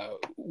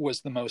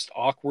was the most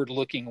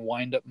awkward-looking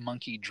wind-up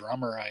monkey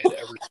drummer I had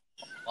ever seen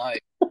in my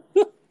life.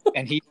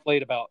 And he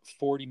played about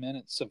 40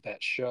 minutes of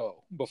that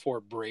show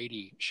before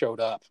Brady showed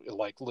up,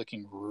 like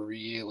looking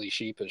really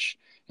sheepish,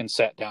 and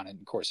sat down. And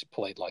of course, he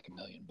played like $1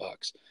 million.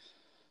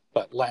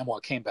 But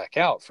Lanois came back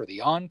out for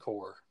the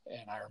encore,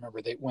 and I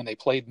remember when they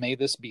played "May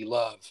This Be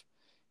Love,"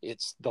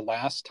 it's the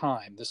last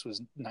time. This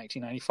was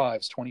 1995,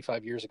 it's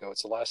 25 years ago.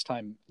 It's the last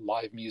time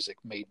live music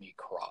made me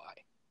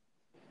cry.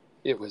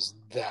 It was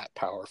that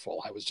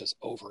powerful. I was just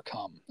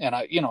overcome, and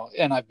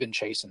I've been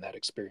chasing that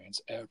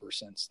experience ever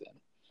since then.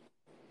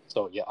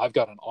 So yeah, I've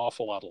got an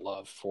awful lot of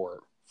love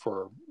for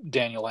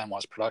Daniel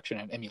Lanois' production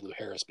and Emmylou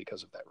Harris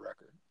because of that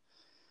record.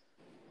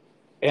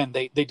 And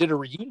they did a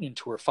reunion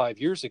tour 5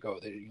 years ago,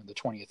 the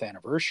 20th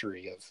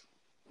anniversary of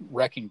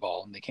Wrecking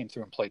Ball, and they came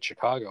through and played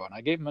Chicago, and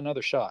I gave them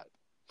another shot.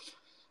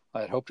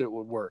 I had hoped it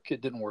would work. It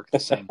didn't work the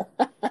same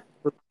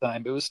first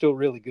time, but it was still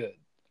really good.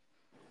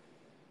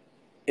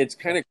 It's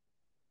kind of...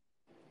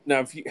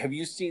 Now, have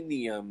you seen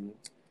the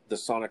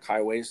Sonic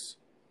Highways?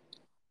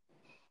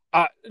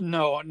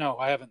 No,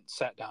 I haven't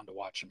sat down to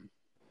watch them.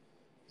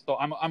 So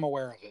I'm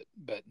aware of it,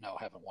 but no,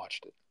 I haven't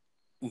watched it.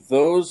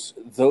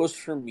 Those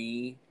for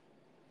me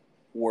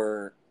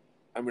were,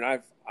 I mean,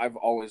 I've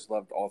always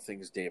loved all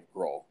things Dave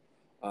Grohl.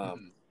 I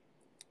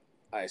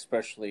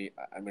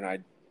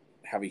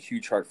have a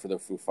huge heart for the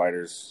Foo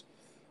Fighters.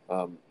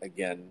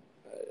 Again,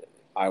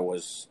 I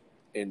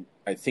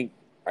think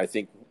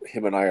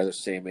him and I are the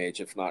same age,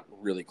 if not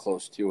really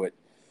close to it.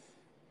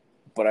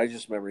 But I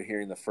just remember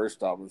hearing the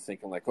first album and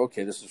thinking like,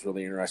 okay, this is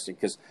really interesting,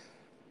 because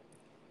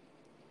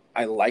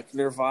I like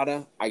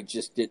Nirvana. I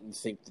just didn't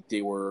think that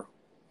they were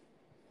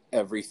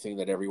everything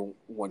that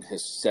everyone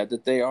has said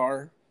that they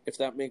are, if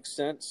that makes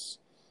sense.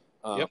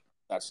 Um, Yep.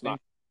 that's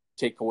not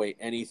take away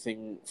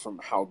anything from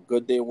how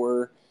good they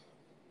were.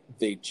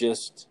 They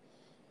just,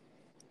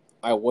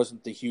 I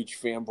wasn't the huge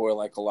fanboy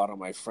like a lot of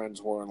my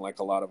friends were and like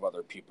a lot of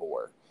other people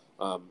were.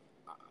 Um,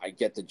 I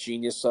get the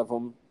genius of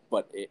them,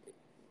 but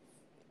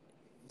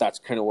that's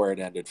kind of where it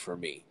ended for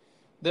me.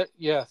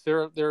 There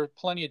are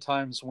plenty of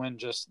times when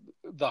just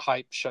the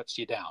hype shuts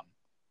you down.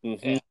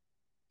 Mm-hmm. And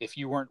if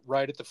you weren't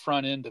right at the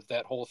front end of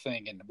that whole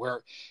thing, and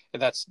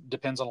that's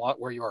depends on a lot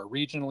where you are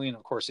regionally, and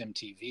of course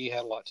MTV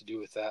had a lot to do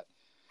with that.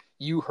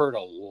 You heard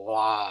a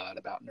lot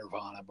about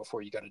Nirvana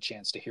before you got a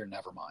chance to hear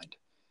Nevermind.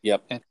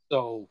 Yep. And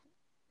so,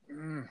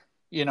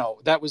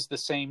 that was the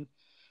same.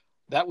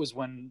 That was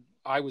when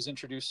I was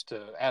introduced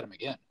to Adam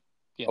Again.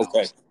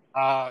 Okay.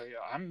 I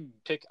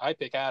pick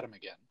Adam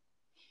Again.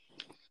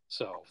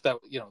 So that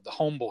the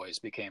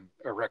Homeboys became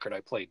a record I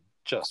played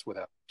just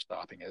without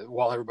stopping it.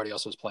 While everybody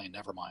else was playing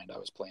Nevermind, I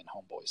was playing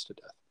Homeboys to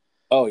death.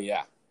 Oh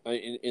yeah,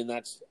 and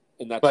that's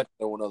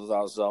one of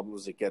those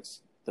albums that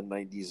gets the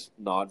 '90s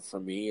nod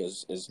from me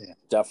is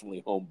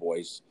definitely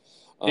Homeboys.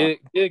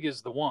 Dig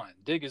is the one.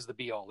 Dig is the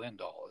be all end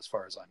all as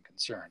far as I'm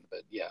concerned.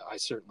 But yeah, I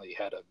certainly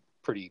had a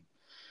pretty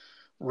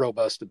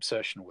robust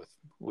obsession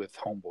with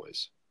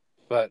Homeboys.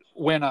 But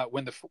when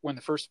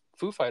the first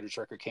Foo Fighters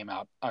record came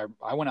out, I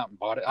went out and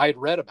bought it. I had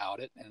read about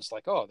it, and it's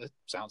like, oh, that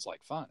sounds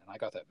like fun. And I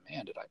got that.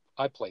 Man, did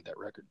I played that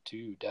record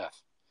to death.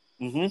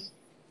 Mm-hmm.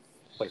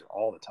 Played it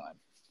all the time.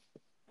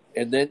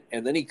 And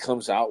then he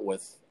comes out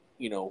with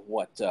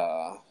what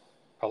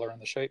Color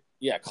and the Shape.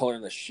 Yeah, Color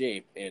and the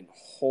Shape, and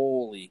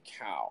holy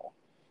cow,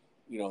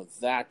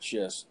 that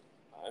just,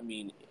 I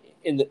mean,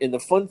 and the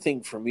fun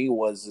thing for me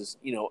was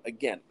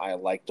again, I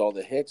liked all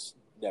the hits,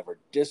 never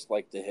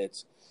disliked the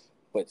hits.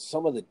 But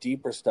some of the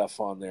deeper stuff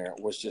on there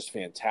was just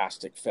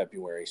fantastic.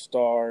 February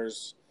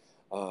Stars,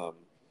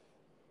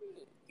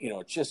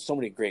 just so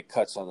many great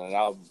cuts on that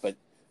album. But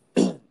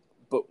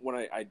but when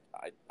I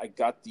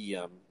got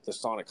the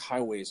Sonic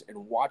Highways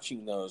and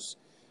watching those,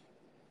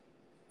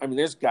 I mean,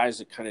 there's guys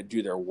that kind of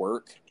do their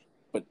work,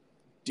 but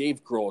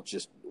Dave Grohl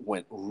just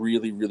went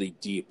really, really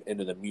deep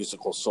into the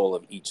musical soul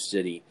of each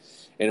city,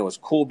 and it was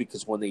cool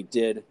because when they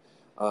did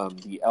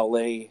the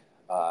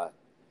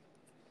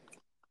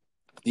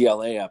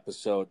LA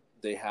episode,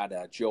 they had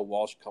Joe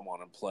Walsh come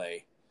on and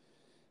play,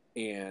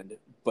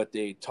 but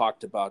they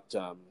talked about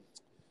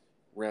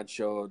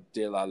Rancho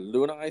de la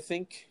Luna, I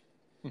think,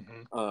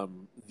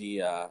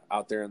 the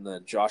out there in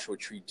the Joshua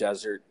Tree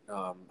Desert.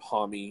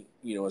 Hami,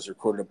 has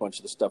recorded a bunch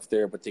of the stuff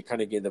there, but they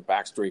kind of gave the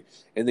backstory,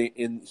 and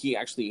he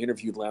actually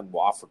interviewed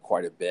Lanois for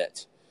quite a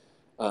bit,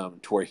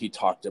 to where he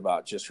talked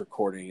about just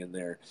recording in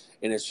there,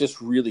 and it's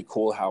just really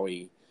cool how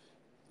he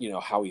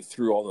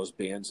threw all those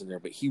bands in there,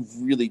 but he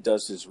really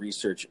does his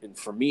research. And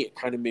for me, it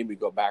kind of made me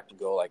go back and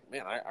go like,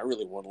 man, I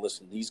really want to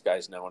listen to these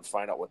guys now and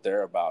find out what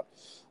they're about.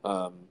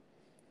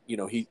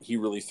 He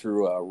really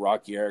threw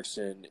Rocky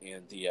Erickson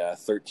and the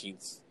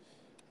 13th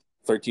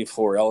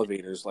Floor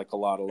Elevators like a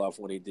lot of love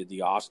when he did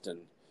the Austin.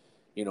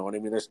 And I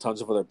mean, there's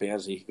tons of other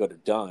bands that he could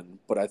have done,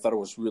 but I thought it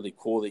was really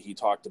cool that he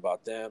talked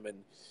about them, and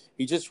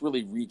he just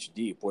really reached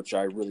deep, which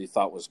I really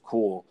thought was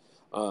cool.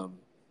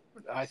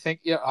 I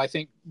think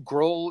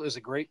Grohl is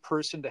a great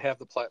person to have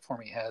the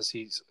platform he has.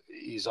 He's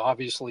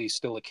obviously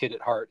still a kid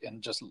at heart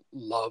and just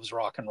loves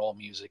rock and roll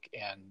music,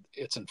 and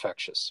it's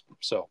infectious.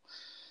 So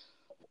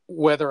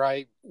whether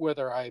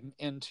I'm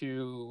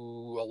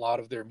into a lot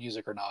of their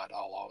music or not,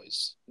 I'll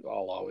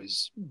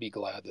always be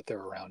glad that they're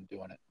around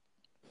doing it.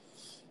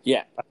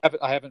 Yeah,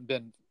 I haven't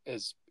been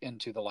as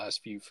into the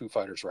last few Foo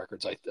Fighters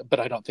records, but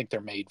I don't think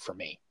they're made for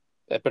me.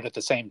 But at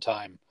the same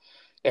time,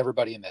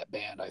 everybody in that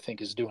band, I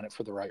think, is doing it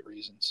for the right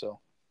reason. So,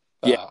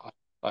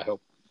 I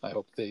hope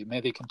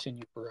they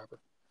continue forever.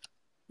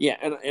 Yeah,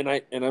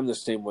 and I'm the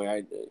same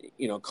way.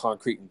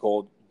 Concrete and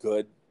Gold,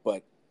 good,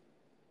 but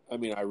I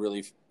mean, I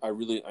really,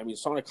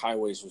 Sonic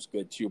Highways was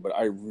good too, but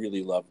I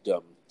really loved.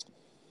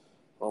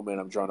 Oh man,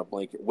 I'm drawing a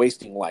blank.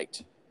 Wasting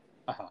Light.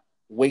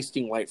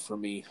 Wasting Light for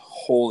me.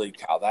 Holy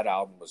cow, that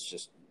album was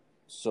just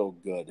so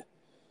good,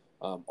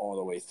 all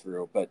the way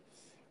through. But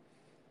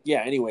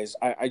yeah, anyways,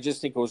 I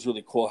just think it was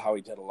really cool how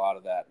he did a lot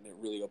of that, and it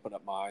really opened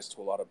up my eyes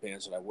to a lot of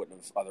bands that I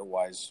wouldn't have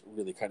otherwise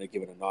really kind of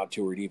given a nod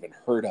to or even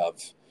heard of.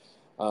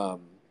 I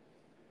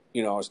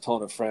was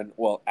telling a friend,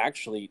 well,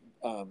 actually,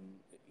 the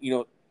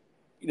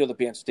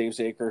band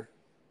Stavesacre?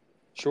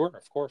 Sure,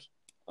 of course.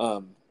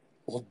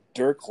 Well,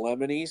 Dirk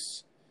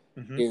Lemonies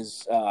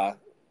is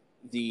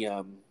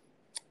the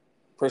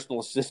personal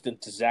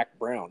assistant to Zach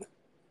Brown.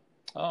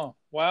 Oh,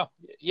 wow.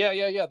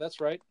 Yeah,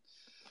 that's right.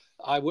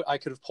 I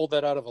could have pulled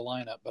that out of a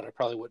lineup, but I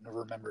probably wouldn't have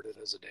remembered it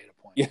as a data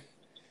point.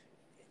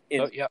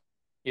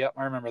 Yeah.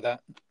 I remember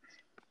that.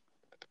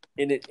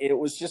 And it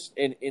was just,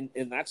 and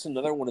that's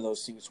another one of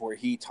those things where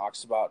he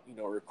talks about,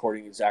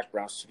 recording in Zach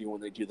Brown's studio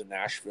when they do the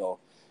Nashville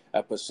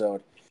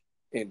episode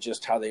and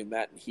just how they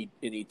met. And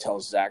he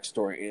tells Zach's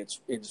story. And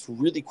it's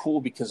really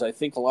cool because I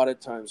think a lot of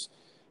times,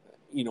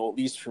 at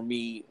least for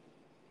me,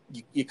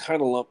 you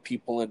kind of lump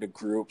people into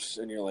groups,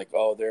 and you're like,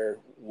 oh, they're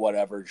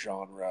whatever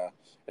genre,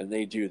 and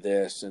they do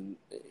this, and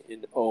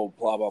oh,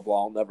 blah blah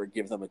blah. I'll never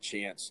give them a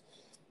chance.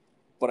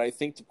 But I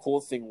think the cool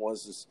thing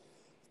is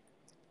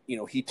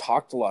he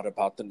talked a lot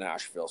about the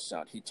Nashville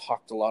sound. He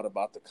talked a lot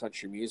about the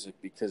country music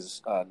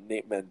because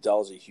Nate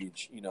Mendel's a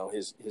huge,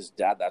 his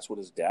dad. That's what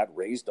his dad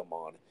raised him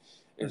on,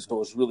 and so it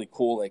was really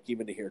cool. Like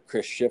even to hear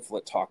Chris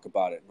Shiflett talk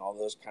about it and all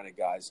those kind of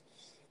guys.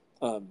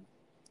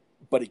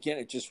 But again,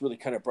 it just really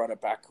kind of brought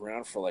it back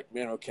around for like,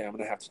 man, okay, I'm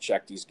going to have to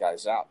check these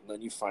guys out. And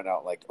then you find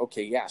out like,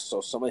 okay, yeah,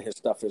 so some of his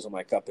stuff isn't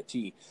my cup of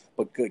tea,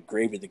 but good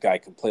gravy, the guy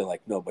can play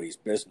like nobody's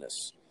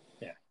business.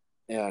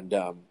 Yeah. And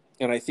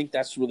I think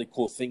that's the really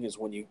cool thing is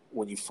when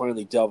you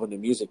finally delve into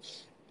music.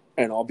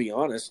 And I'll be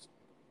honest,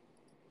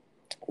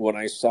 when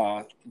I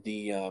saw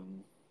the,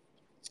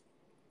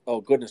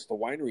 the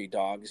Winery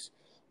Dogs,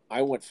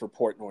 I went for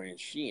Portnoy and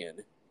Sheehan,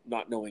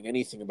 not knowing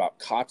anything about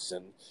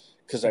Kotzen,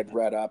 because I'd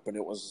read up and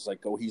it was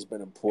like, oh, he's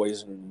been in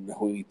Poison and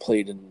who he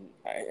played in,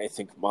 I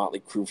think, Motley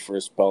Crue for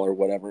a spell or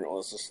whatever. And it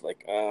was just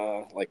like,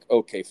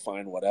 okay,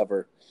 fine,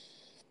 whatever.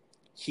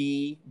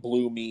 He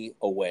blew me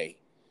away.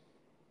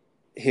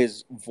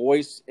 His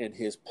voice and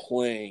his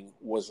playing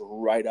was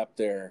right up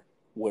there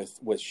with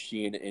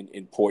Sheehan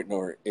and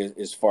Portnoy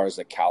as far as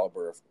the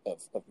caliber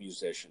of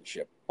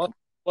musicianship.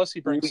 Plus, he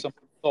brings some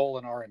soul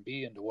and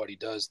R&B into what he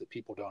does that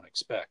people don't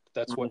expect.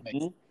 That's what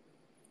makes.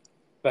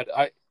 But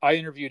I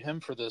interviewed him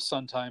for the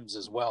Sun Times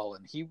as well,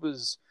 and he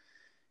was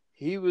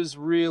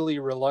really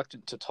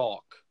reluctant to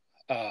talk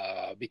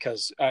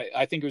because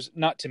I think it was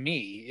not to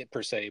me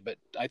per se, but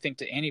I think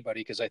to anybody,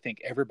 because I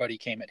think everybody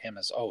came at him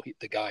as, oh,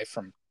 the guy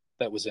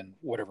that was in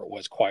whatever it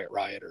was, Quiet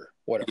Riot or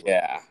whatever.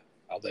 Yeah.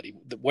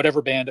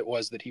 Whatever band it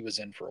was that he was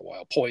in for a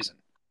while, Poison.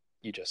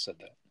 You just said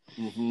that.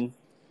 Mm-hmm.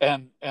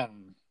 And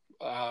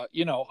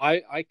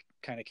I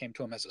kind of came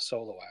to him as a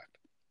solo act,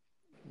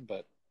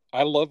 but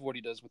I love what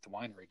he does with the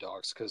Winery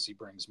Dogs because he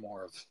brings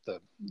more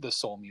of the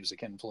soul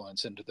music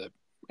influence into the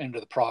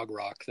prog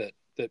rock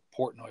that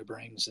Portnoy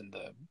brings, and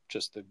the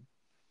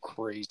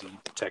crazy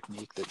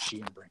technique that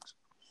Sheehan brings.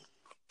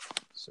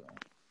 So,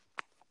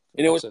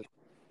 it was.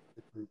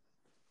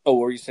 Oh,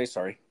 what were you say?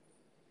 Sorry.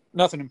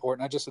 Nothing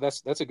important. I just said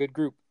that's a good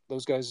group.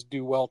 Those guys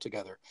do well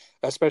together,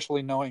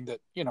 especially knowing that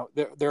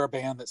they're a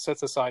band that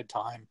sets aside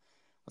time.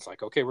 It's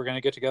like, okay, we're going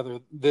to get together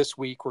this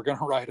week. We're going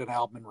to write an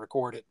album and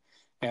record it.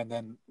 And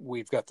then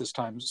we've got this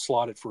time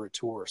slotted for a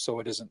tour. So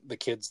it isn't the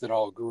kids that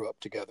all grew up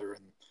together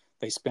and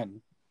they spend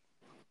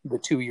the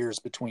 2 years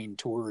between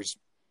tours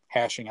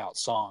hashing out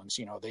songs.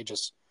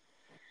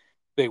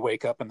 They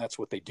wake up and that's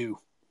what they do.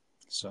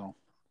 So,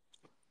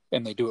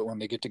 and they do it when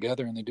they get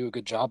together and they do a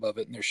good job of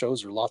it. And their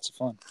shows are lots of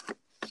fun.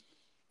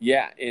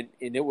 Yeah. And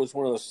it was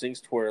one of those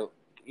things to where,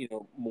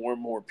 more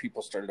and more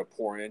people started to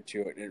pour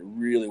into it. And it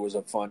really was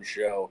a fun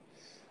show.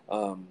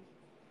 And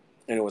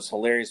it was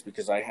hilarious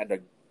because I had to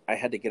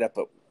get up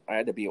I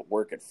had to be at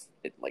work at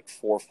like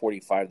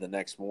 4:45 the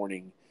next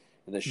morning,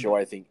 and the show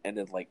I think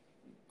ended like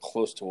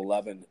close to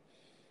 11.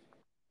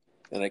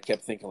 And I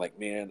kept thinking like,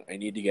 man, I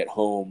need to get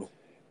home.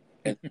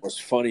 And it was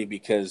funny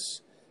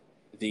because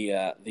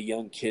the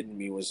young kid in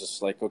me was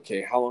just like,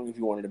 okay, how long have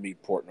you wanted to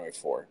meet Portnoy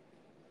for?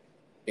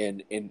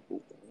 And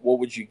what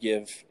would you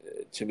give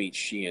to meet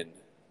Sheehan?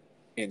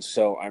 And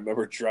so I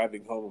remember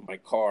driving home in my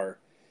car,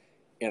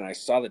 and I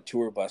saw the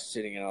tour bus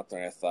sitting out there,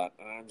 and I thought,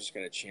 I'm just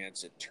going to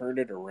chance it. Turned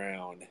it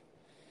around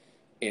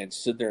and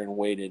stood there and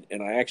waited.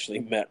 And I actually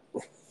met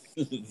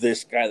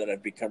this guy that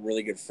I've become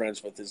really good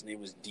friends with. His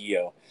name was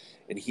Dio,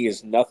 and he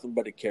is nothing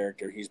but a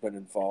character. He's been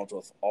involved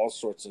with all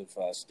sorts of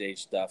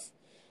stage stuff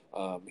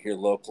here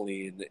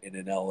locally and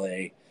in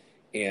LA.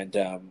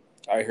 And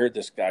I heard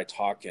this guy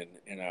talking,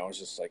 and I was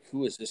just like,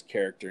 who is this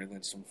character? And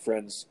then some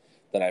friends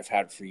that I've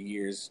had for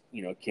years,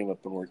 came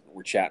up and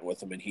we're chatting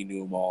with him, and he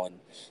knew them all. And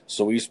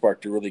so we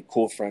sparked a really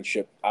cool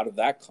friendship out of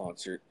that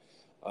concert.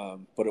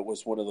 But it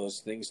was one of those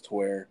things to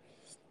where,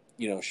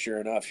 sure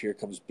enough, here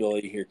comes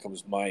Billy, here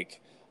comes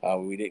Mike.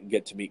 We didn't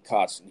get to meet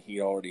Kotzen. He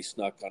already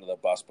snuck onto the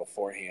bus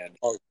beforehand.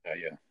 Oh,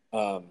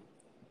 yeah.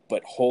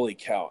 But holy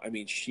cow. I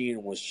mean,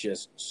 Sheehan was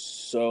just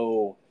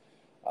so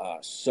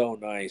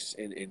nice.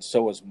 And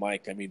so was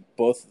Mike. I mean,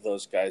 both of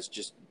those guys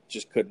just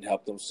couldn't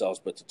help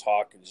themselves but to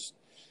talk and just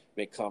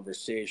make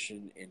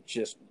conversation, and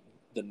just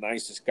the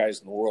nicest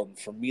guys in the world. And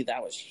for me,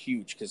 that was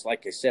huge because,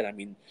 like I said, I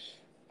mean,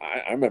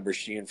 I remember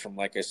Sheehan from,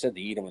 like I said,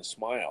 the Eat 'em and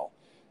Smile,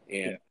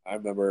 and I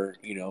remember,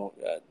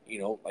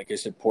 like I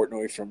said,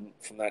 Portnoy from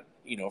that,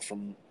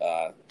 from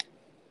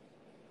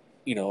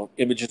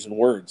Images and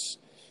Words,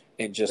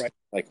 and just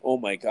like, oh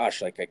my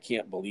gosh, like I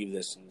can't believe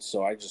this. And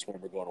so I just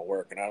remember going to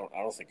work, and I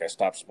don't think I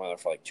stopped smiling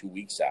for like 2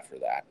 weeks after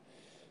that.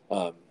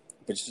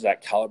 But just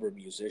that caliber of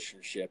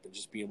musicianship and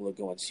just being able to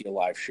go and see a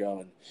live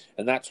show.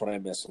 And that's what I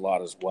miss a lot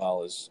as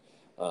well is,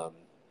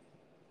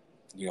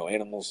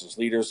 Animals as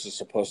Leaders is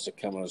supposed to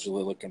come. I was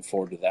really looking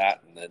forward to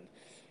that. And then,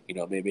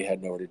 maybe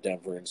heading over to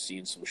Denver and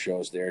seeing some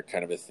shows there,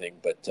 kind of a thing.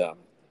 But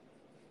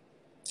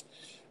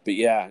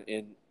yeah.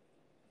 And,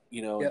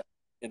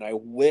 And I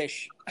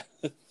wish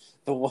the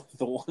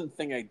one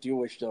thing I do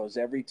wish though is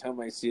every time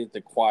I see that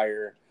the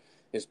choir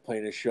is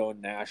playing a show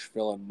in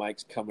Nashville and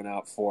Mike's coming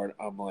out for it,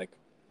 I'm like,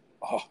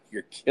 oh,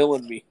 you're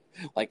killing me.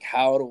 Like,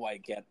 how do I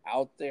get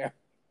out there?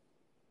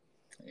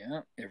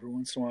 Yeah, every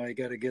once in a while you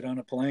got to get on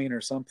a plane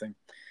or something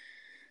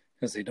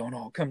because they don't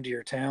all come to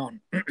your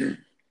town.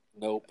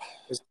 Nope.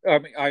 I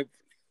mean, I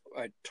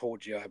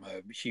told you I'm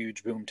a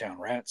huge Boomtown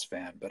Rats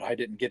fan, but I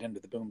didn't get into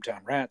the Boomtown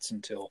Rats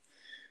until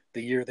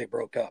the year they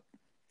broke up.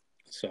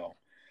 So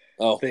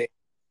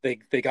they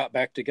got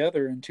back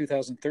together in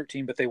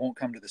 2013, but they won't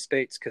come to the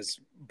States because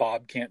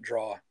Bob can't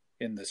draw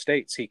in the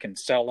States. He can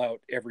sell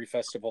out every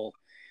festival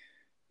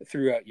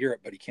throughout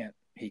Europe, but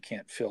he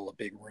can't fill a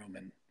big room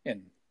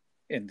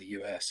in the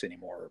US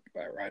anymore.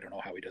 I don't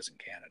know how he does in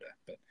Canada,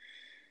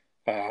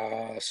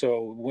 but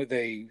so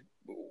they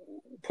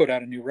put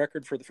out a new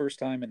record for the first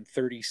time in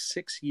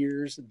 36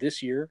 years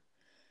this year,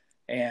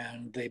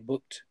 and they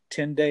booked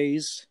 10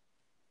 days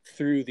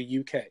through the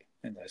UK.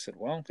 And I said,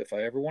 well, if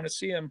I ever want to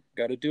see him,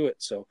 got to do it.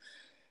 So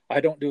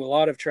I don't do a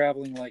lot of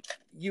traveling like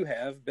you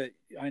have, but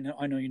I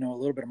know you know a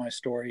little bit of my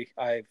story.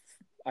 I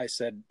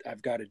said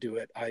I've got to do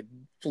it. I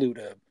flew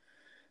to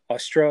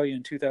Australia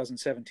in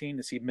 2017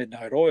 to see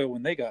Midnight Oil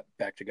when they got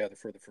back together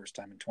for the first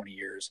time in 20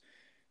 years.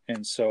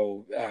 And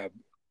so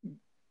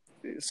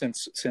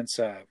since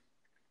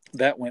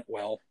that went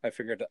well, I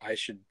figured I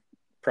should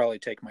probably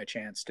take my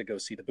chance to go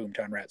see the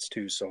Boomtown Rats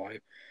too. So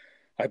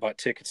I bought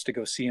tickets to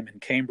go see them in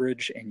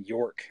Cambridge and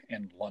York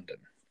and London.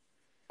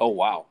 Oh,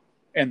 wow.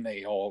 And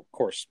they all, of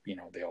course, they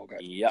all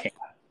got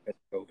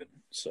COVID.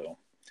 So,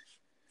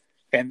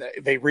 and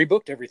they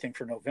rebooked everything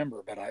for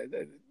November, but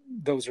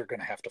those are going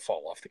to have to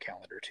fall off the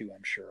calendar too.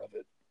 I'm sure of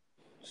it.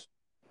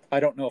 I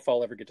don't know if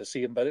I'll ever get to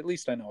see them, but at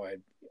least I know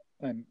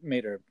I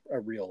made a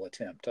real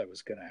attempt. I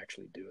was going to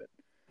actually do it.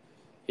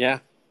 Yeah.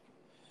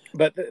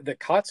 But the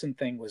Kotzen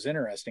thing was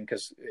interesting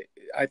because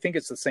I think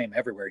it's the same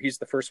everywhere. He's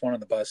the first one on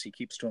the bus. He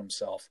keeps to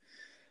himself.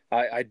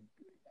 I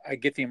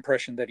get the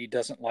impression that he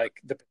doesn't like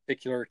the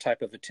particular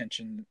type of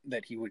attention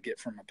that he would get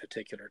from a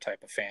particular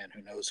type of fan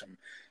who knows him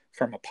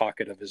from a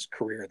pocket of his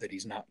career that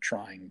he's not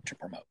trying to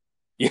promote.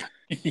 Yeah.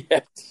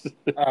 Yes.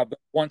 But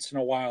once in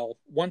a while,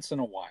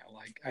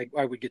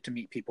 I would get to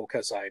meet people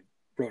because I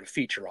wrote a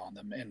feature on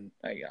them, and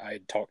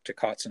I talked to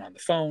Kotzen on the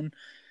phone,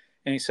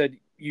 and he said,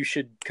 you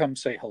should come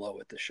say hello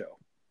at the show.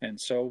 And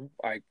so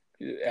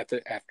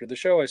after the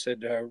show, I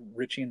said,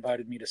 Richie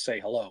invited me to say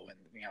hello. And,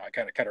 I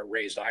kind of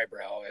raised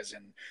eyebrow as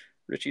in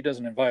Richie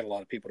doesn't invite a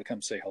lot of people to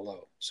come say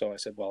hello. So I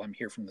said, well, I'm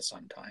here from the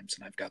Sun-Times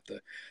and I've got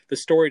the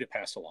story to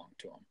pass along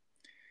to him.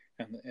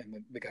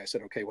 And the guy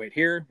said, okay, wait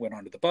here, went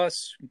onto the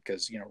bus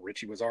because,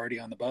 Richie was already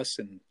on the bus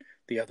and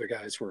the other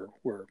guys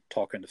were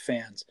talking to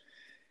fans.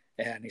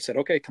 And he said,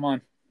 okay, come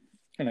on.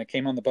 And I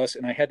came on the bus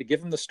and I had to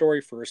give him the story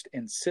first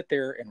and sit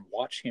there and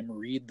watch him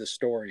read the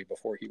story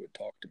before he would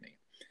talk to me.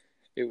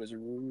 It was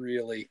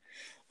really,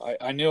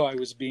 I knew I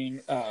was being,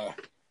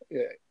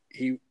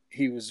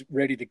 he was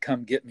ready to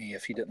come get me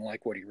if he didn't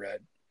like what he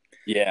read.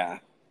 Yeah.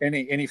 And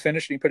he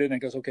finished and he put it in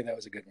and goes, okay, that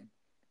was a good one.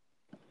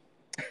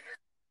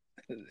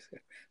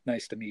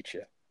 Nice to meet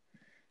you.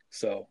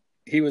 So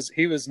he was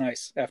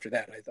nice after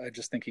that. I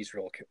just think he's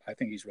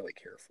really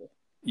careful.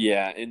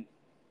 Yeah.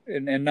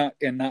 And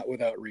not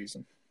without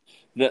reason.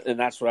 And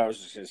that's what I was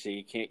just going to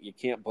say. You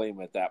can't blame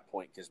him at that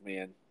point because,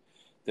 man,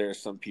 there are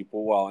some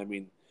people, well, I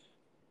mean,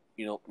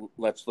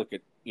 let's look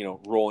at,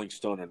 Rolling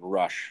Stone and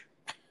Rush.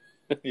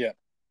 Yeah.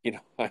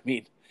 I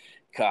mean,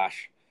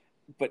 gosh.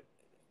 But,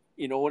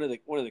 one of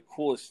the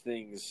coolest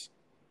things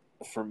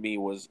for me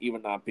was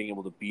even not being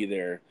able to be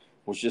there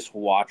was just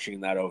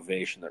watching that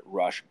ovation that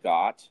Rush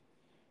got,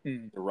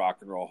 the Rock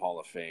and Roll Hall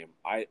of Fame.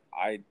 I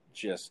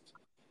just,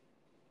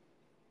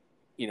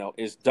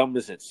 as dumb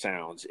as it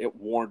sounds, it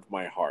warmed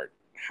my heart.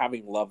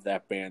 Having loved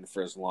that band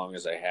for as long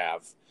as I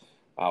have,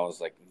 I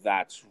was like,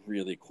 that's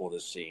really cool to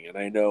see. And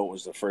I know it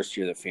was the first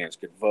year that fans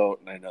could vote,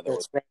 and I know there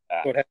was right.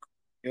 that. What happened?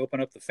 You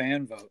open up the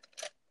fan vote.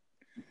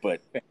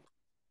 But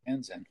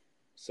fans in.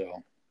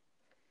 So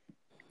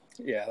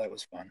yeah, that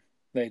was fun.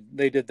 They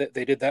did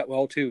that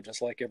well too,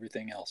 just like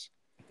everything else.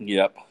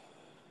 Yep.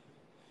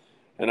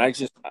 And I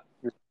just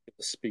the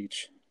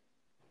speech.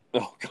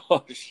 Oh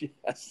gosh,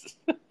 yes.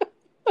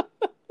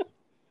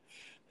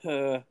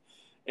 And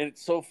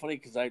it's so funny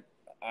because I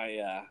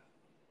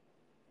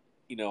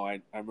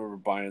remember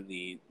buying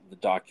the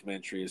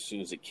documentary as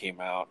soon as it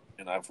came out,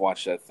 and I've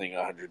watched that thing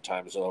 100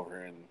 times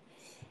over, and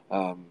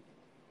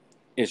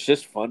it's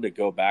just fun to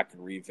go back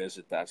and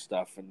revisit that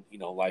stuff. And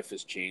life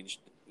has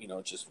changed,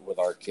 just with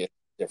our kids,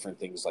 different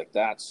things like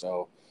that.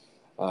 So,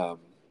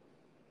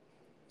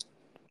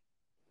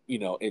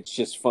 it's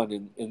just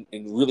fun,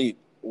 and really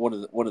one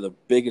of the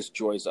biggest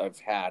joys I've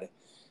had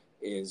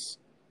is,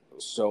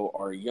 so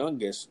our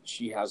youngest,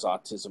 she has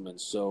autism, and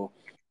so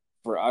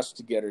for us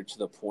to get her to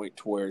the point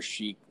to where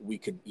we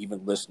could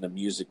even listen to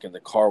music in the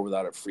car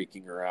without it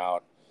freaking her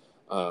out,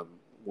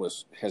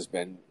 has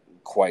been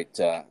quite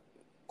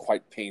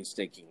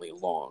painstakingly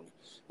long,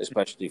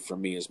 especially for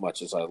me, as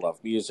much as I love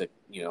music,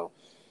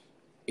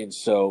 And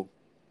so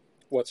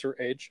What's her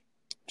age?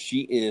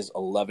 She is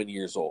 11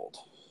 years old.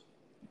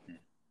 Mhm.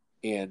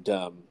 And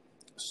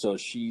so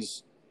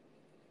she's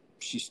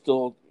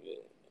still,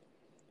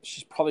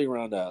 she's probably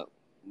around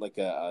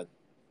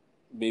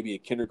maybe a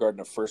kindergarten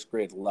or first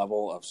grade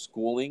level of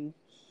schooling.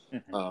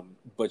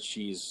 But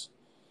she's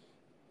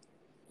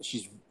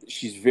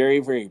very,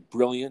 very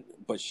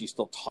brilliant, but she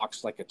still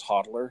talks like a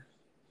toddler.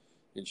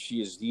 And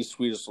she is the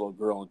sweetest little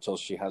girl until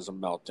she has a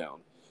meltdown.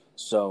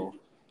 So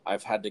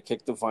I've had to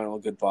kick the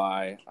vinyl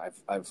goodbye.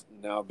 I've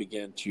now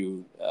began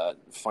to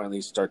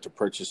finally start to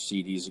purchase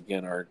CDs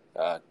again. Our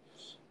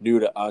new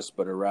to us,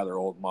 but a rather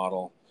old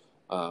model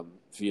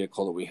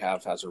vehicle that we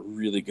have has a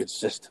really good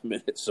system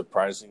in it,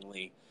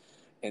 surprisingly.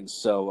 And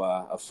so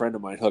a friend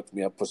of mine hooked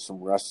me up with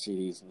some Rush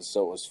CDs, and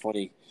so it was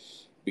funny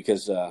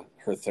because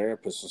her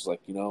therapist was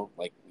like,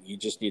 like you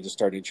just need to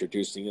start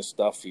introducing this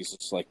stuff. He's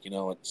just like,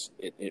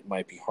 it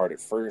might be hard at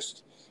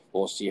first.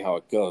 We'll see how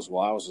it goes.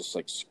 Well, I was just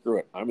like, screw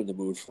it. I'm in the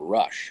mood for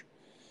Rush.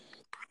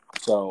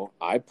 So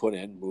I put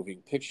in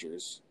Moving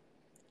Pictures,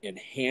 and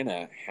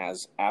Hannah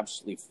has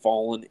absolutely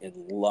fallen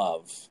in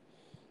love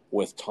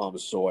with Tom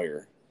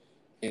Sawyer.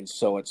 And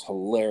so it's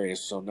hilarious.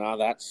 So now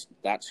that's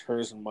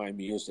hers and my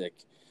music.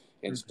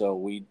 And so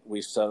we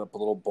set up a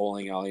little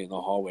bowling alley in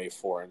the hallway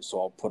for her. And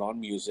so I'll put on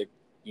music,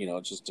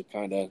 just to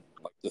kind of,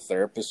 like the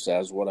therapist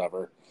says,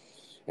 whatever.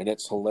 And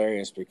it's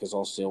hilarious because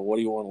I'll say, well, what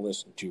do you want to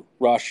listen to?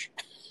 Rush.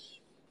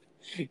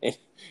 and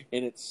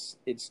it's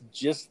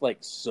just like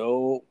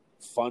so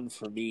fun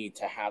for me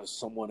to have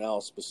someone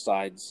else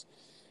besides,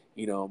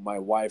 my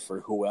wife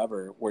or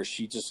whoever, where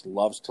she just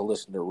loves to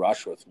listen to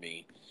Rush with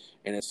me.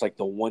 And it's like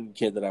the one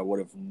kid that I would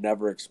have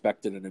never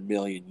expected in a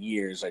million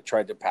years. I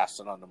tried to pass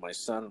it on to my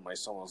son, and my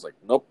son was like,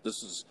 nope,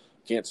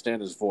 can't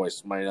stand his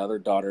voice. My other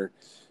daughter,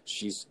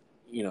 she's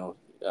an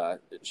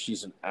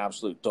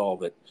absolute doll,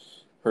 but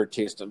her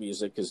taste of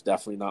music is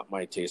definitely not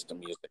my taste of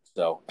music.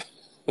 So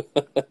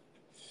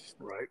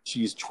Right.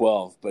 She's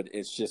 12, but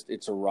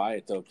it's a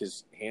riot though,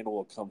 because Hannah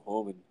will come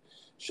home and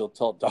she'll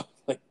tell Dom,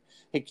 like,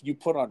 hey, can you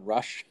put on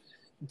Rush?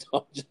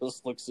 Dom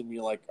just looks at me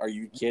like, are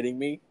you kidding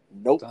me?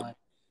 Nope. Time.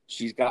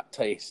 She's got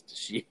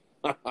taste.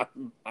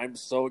 I'm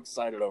so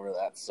excited over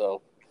that.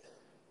 So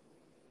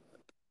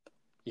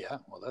yeah,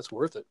 well, that's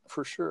worth it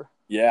for sure.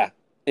 Yeah.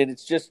 And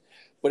it's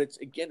one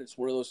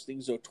of those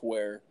things though, to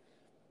where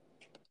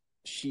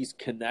she's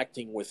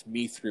connecting with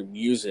me through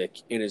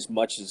music in as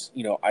much as,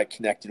 I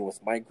connected with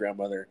my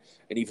grandmother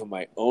and even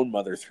my own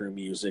mother through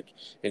music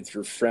and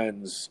through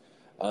friends.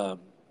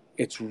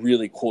 It's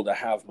really cool to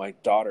have my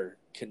daughter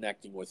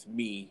connecting with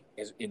me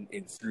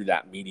in through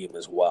that medium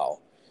as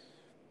well.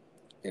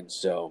 And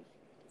so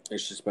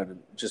it's just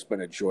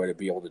been a joy to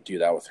be able to do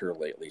that with her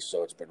lately.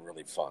 So it's been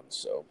really fun.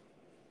 So,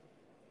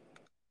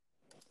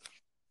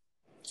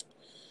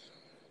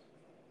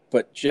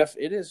 but Jeff,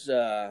 it is,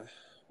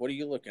 what are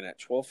you looking at?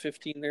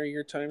 12:15 there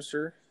your time,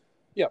 sir?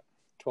 Yep.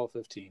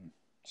 12:15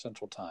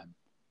 Central Time.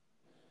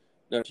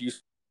 Now, do you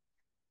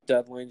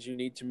deadlines you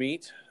need to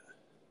meet?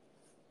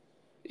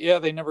 Yeah,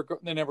 they never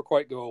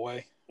quite go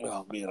away.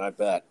 Oh man, I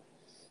bet.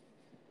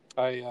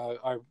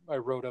 I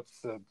wrote up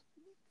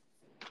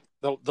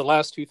the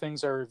last two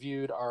things I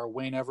reviewed are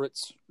Wayne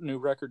Everett's new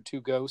record,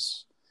 Two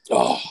Ghosts,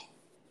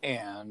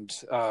 and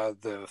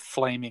the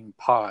Flaming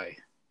Pie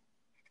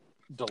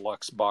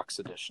deluxe box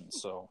edition.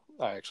 So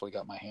I actually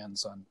got my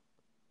hands on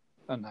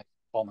a nice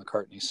Paul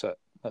McCartney set.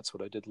 That's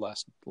what I did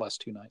last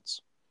two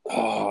nights.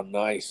 Oh,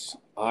 nice!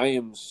 I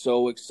am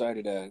so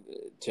excited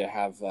to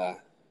have.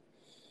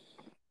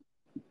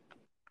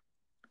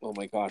 Oh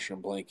my gosh,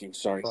 I'm blanking.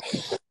 Sorry.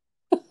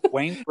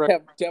 Wayne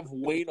to have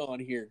Wayne on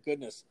here.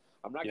 Goodness,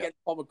 I'm not getting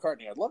Paul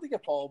McCartney. I'd love to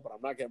get Paul, but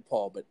I'm not getting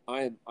Paul. But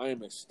I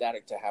am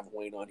ecstatic to have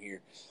Wayne on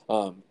here.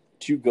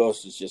 Two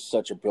Ghosts is just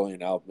such a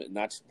brilliant album, and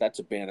that's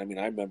a band. I mean,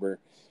 I remember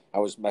I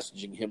was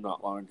messaging him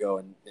not long ago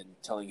and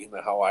telling him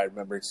how I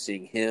remembered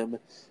seeing him,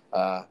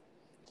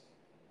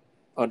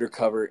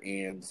 Undercover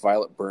and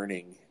Violet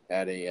Burning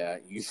at a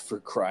Youth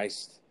for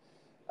Christ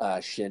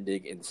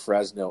shindig in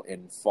Fresno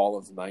in fall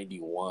of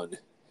 '91.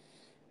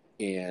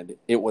 And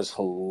it was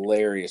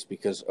hilarious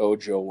because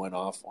Ojo went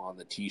off on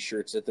the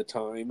T-shirts at the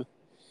time,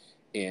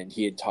 and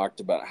he had talked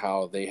about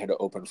how they had to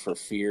open for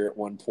Fear at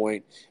one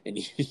point, and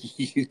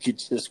you could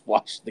just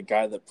watch the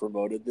guy that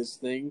promoted this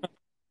thing,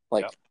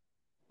 like,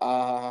 like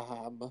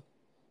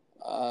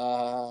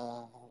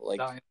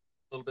dying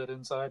a little bit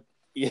inside.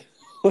 Yeah,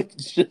 like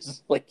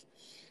just like,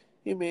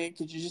 hey man,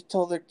 could you just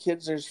tell their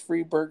kids there's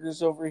free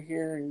burgers over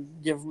here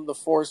and give them the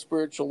 4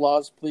 spiritual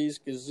laws, please?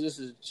 Because this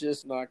is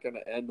just not going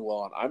to end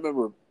well. And I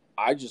remember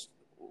I just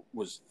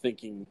was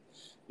thinking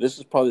this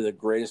is probably the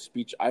greatest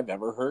speech I've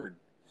ever heard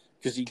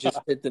because he just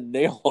hit the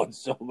nail on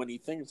so many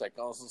things. Like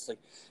I was just like,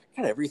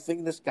 God,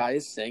 everything this guy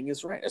is saying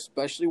is right,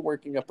 especially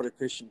working up at a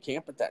Christian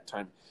camp at that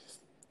time.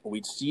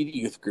 We'd see the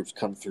youth groups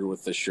come through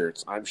with the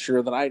shirts. I'm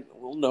sure that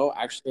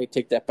actually I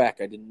take that back.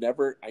 I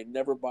never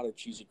bought a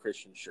cheesy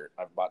Christian shirt.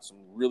 I've bought some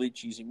really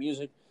cheesy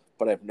music,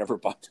 but I've never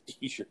bought the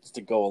T-shirts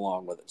to go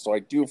along with it. So I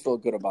do feel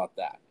good about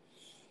that.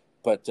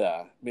 But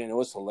man, it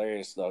was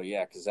hilarious though.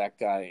 Yeah, because that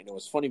guy, and it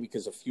was funny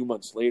because a few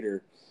months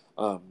later,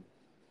 um,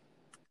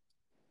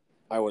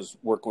 I was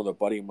working with a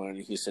buddy of mine,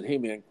 and he said, "Hey,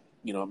 man,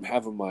 I'm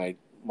having my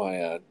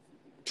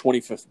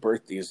 25th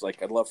birthday. Is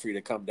like, I'd love for you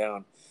to come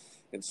down."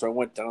 And so I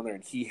went down there,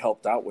 and he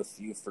helped out with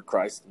Youth for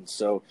Christ, and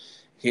so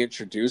he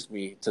introduced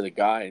me to the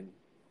guy, and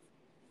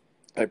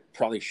I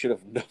probably should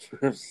have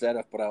never set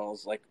up, but I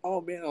was like,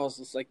 "Oh man," I was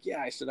just like,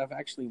 "Yeah," I said, "I've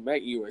actually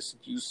met you." I said,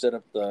 "You set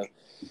up the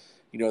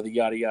yada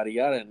yada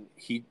yada," and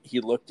he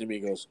looked at me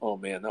and goes, "Oh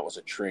man, that was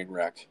a train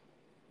wreck."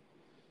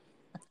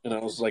 And I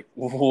was like,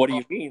 "What do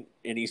you mean?"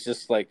 And he's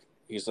like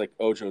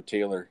Ojo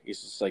Taylor.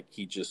 He's just like,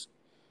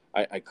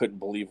 I couldn't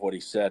believe what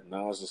he said. And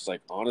I was just like,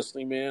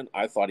 honestly, man,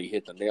 I thought he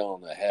hit the nail on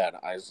the head.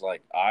 I was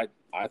like, I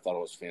thought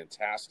it was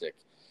fantastic.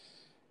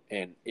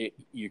 And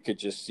you could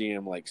just see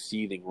him like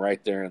seething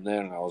right there and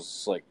then. And I was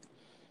just like,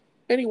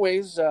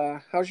 anyways,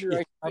 how's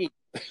your IT?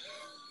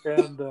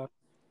 And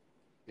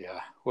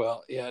yeah,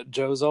 well, yeah,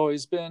 Joe's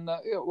always been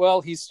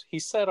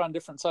he's sat on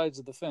different sides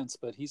of the fence,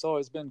 but he's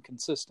always been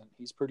consistent.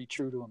 He's pretty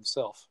true to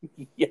himself.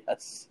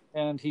 Yes.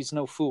 And he's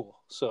no fool.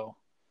 So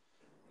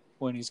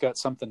when he's got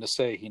something to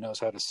say, he knows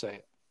how to say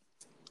it.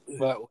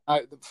 But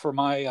for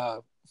my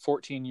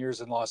 14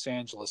 years in Los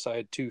Angeles, I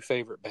had two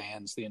favorite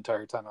bands the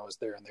entire time I was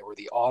there, and they were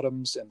the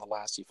Autumns and the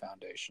Lassie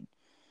Foundation.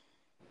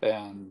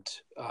 And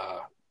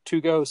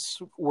Two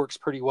Ghosts works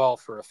pretty well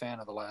for a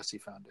fan of the Lassie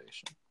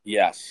Foundation.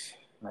 Yes.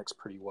 Connects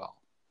pretty well.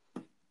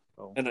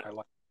 So and I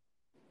like.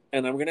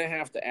 And I'm gonna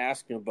have to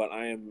ask him, but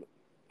I'm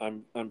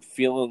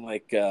feeling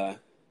like the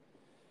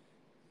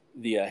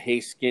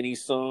 "Hey Skinny"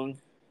 song.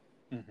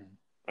 Mm-hmm.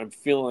 I'm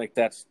feeling like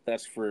that's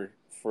for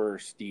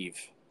Steve.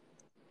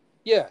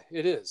 Yeah,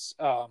 it is.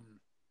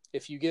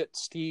 If you get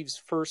Steve's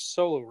first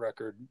solo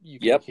record, you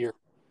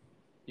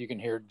can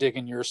hear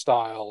 "Digging Your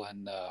Style"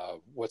 and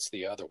what's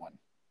the other one?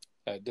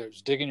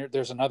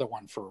 There's another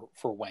one for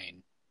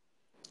Wayne,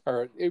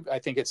 I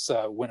think it's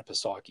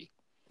Winnipesaukee.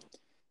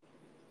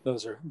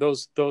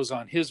 Those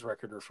on his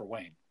record are for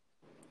Wayne.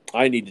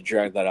 I need to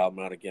drag that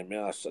album out again,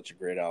 man. That's such a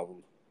great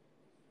album.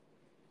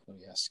 Oh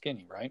yeah,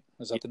 Skinny, right?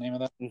 Is that the name of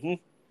that? Mm-hmm.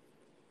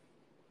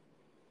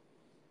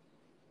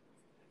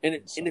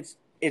 And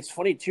it's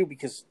funny too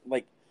because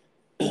like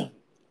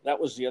that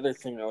was the other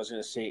thing I was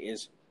going to say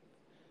is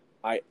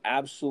I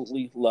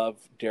absolutely love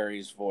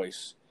Derry's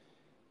voice.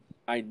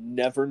 I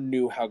never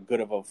knew how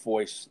good of a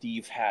voice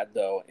Steve had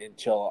though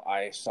until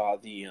I saw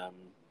the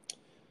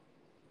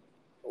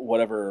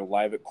whatever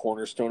Live at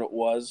Cornerstone it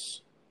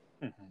was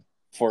mm-hmm.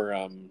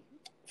 for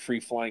Free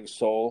Flying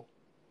Soul,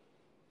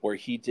 where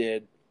he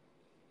did.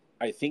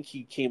 I think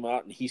he came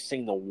out and he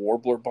sang the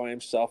Warbler by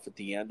himself at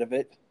the end of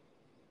it.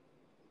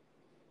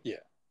 Yeah.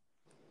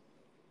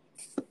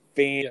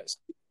 Fantastic.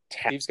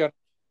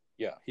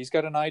 He's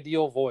got an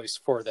ideal voice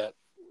for that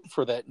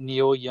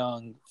Neil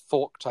Young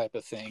folk type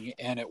of thing,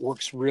 and it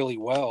works really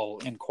well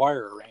in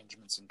choir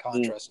arrangements in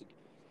contrast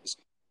to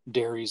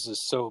Derry's is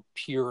so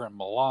pure and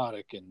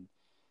melodic, and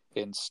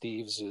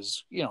Steve's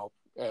is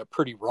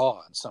pretty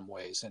raw in some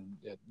ways, and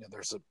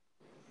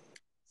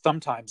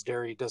sometimes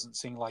Derry doesn't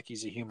seem like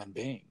he's a human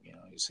being.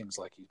 He seems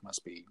like he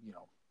must be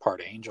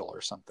part angel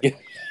or something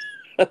like that.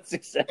 That's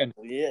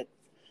exactly it.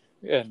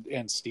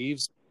 And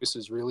Steve's voice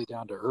is really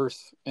down to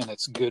earth, and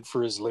it's good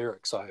for his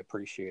lyrics. I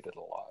appreciate it a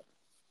lot.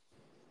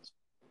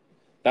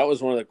 That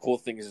was one of the cool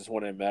things is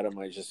when I met him,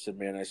 I just said,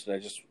 man, I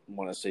just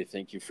want to say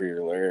thank you for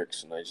your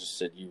lyrics. And I just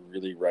said, you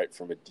really write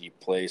from a deep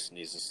place. And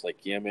he's just like,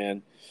 yeah,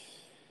 man.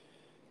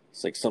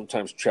 It's like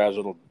sometimes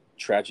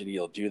tragedy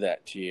will do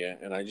that to you.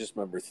 And I just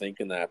remember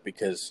thinking that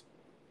because,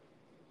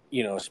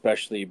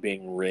 especially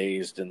being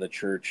raised in the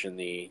church in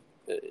the,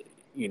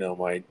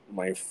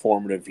 my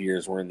formative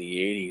years were in the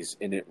 80s.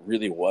 And it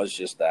really was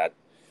just that.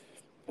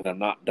 And I'm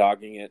not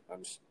dogging it.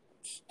 I'm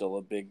still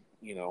a big,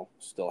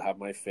 still have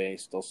my faith,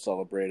 still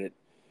celebrate it.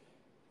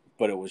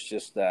 But it was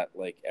just that,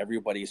 like,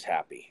 everybody's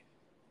happy,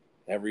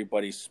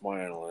 everybody's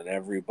smiling,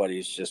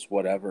 everybody's just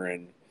whatever.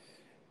 And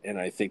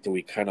I think that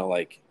we kind of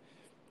like,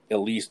 at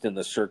least in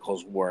the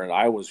circles where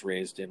I was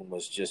raised in,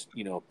 was just,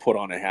 put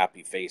on a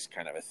happy face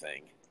kind of a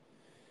thing.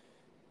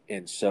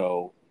 And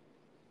so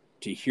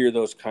to hear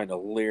those kind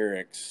of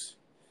lyrics,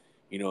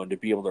 and to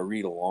be able to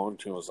read along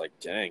to him, I was like,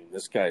 dang,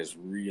 this guy is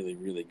really,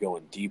 really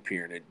going deep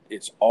here. And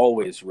it's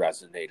always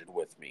resonated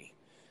with me.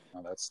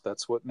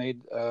 That's what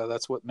made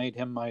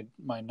him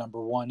my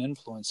number one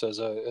influence as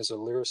a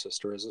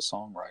lyricist or as a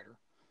songwriter.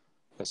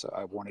 Because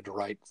I wanted to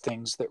write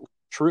things that were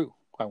true.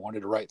 I wanted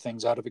to write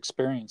things out of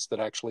experience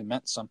that actually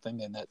meant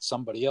something and that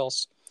somebody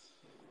else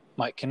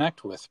might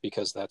connect with,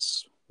 because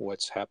that's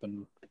what's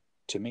happened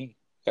to me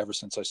ever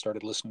since I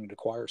started listening to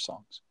choir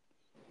songs.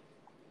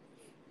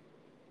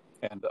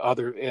 And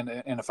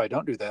if I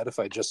don't do that, if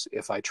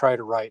I try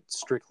to write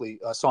strictly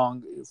a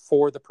song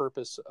for the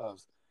purpose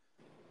of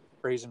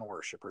praise and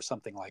worship or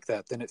something like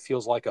that, then it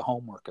feels like a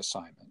homework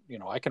assignment.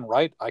 I can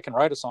write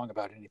a song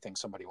about anything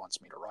somebody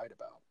wants me to write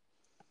about.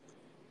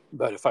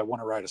 But if I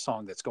want to write a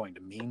song that's going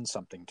to mean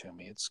something to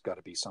me, it's got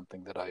to be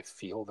something that I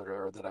feel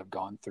that I've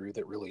gone through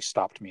that really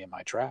stopped me in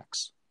my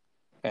tracks.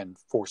 and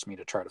force me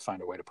to try to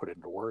find a way to put it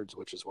into words,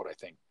 which is what I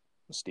think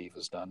Steve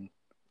has done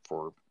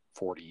for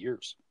 40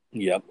 years.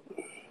 Yep.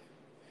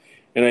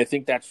 And I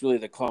think that's really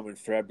the common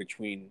thread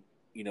between,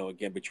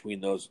 again, between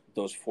those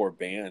four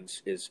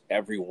bands is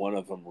every one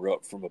of them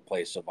wrote from a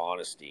place of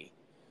honesty,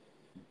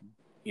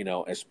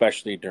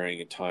 especially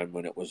during a time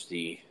when it was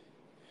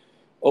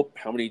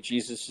how many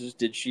Jesuses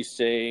did she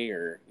say?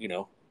 Or,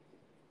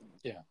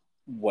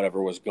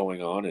 whatever was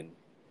going on. And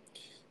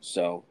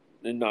so,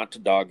 and not to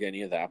dog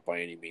any of that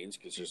by any means,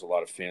 because there's a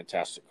lot of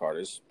fantastic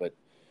artists, but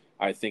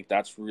I think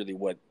that's really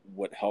what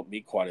helped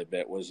me quite a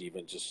bit was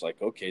even just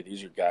like, okay,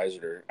 these are guys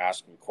that are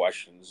asking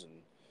questions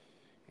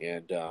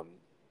and I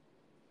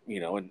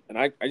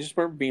just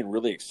remember being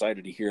really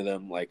excited to hear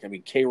them. Like, I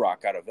mean,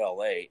 K-Rock out of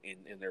LA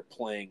and they're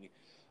playing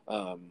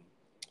off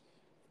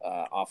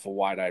of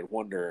Wide Eyed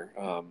Wonder,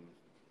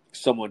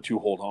 Someone to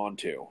Hold On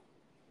To,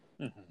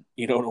 and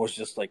it was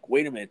just like,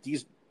 wait a minute,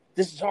 this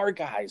is our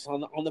guys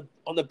on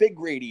the big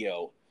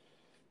radio.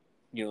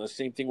 The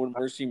same thing when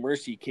Mercy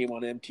Mercy came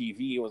on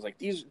MTV. It was like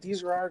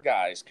these are our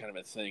guys, kind of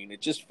a thing. And it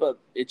just felt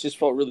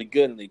really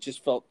good, and they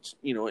just felt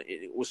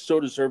it was so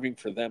deserving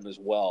for them as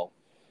well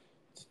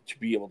to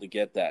be able to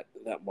get that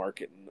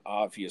market. And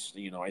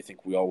obviously, I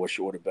think we all wish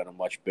it would have been a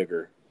much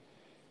bigger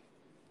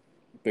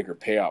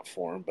payout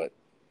for them. But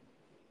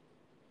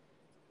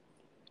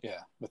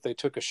yeah, but they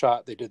took a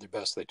shot. They did their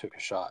best. They took a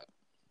shot,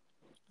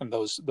 and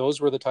those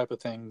were the type of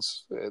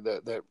things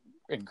that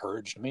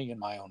encouraged me in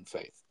my own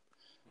faith.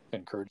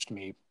 Encouraged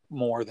me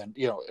more than,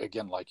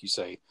 again, like you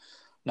say,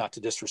 not to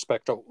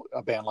disrespect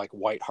a band like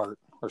Whiteheart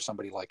or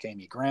somebody like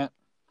Amy Grant.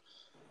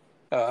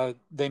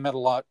 They meant a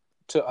lot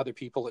to other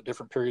people at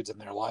different periods in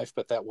their life,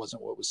 but that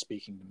wasn't what was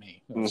speaking to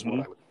me. It was what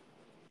I would,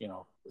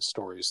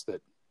 stories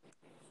that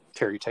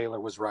Terry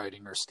Taylor was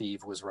writing or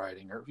Steve was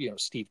writing, or,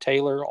 Steve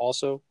Taylor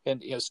also.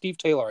 And, Steve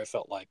Taylor, I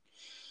felt like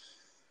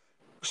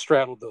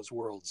straddled those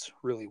worlds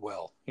really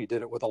well. He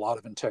did it with a lot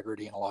of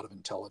integrity and a lot of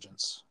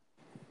intelligence.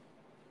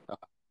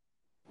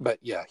 But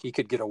yeah, he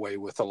could get away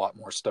with a lot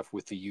more stuff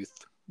with the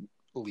youth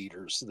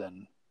leaders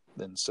than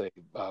say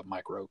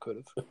Mike Rowe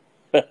could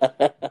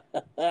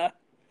have.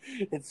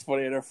 It's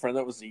funny. I had a friend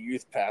that was a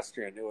youth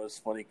pastor, and it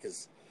was funny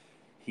because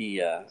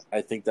he,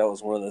 I think that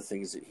was one of the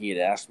things that he had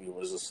asked me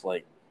was just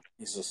like,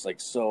 he's just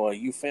like, so are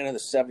you a fan of the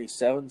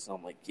 77s? And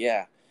I'm like,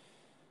 yeah.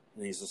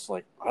 And he's just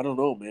like, I don't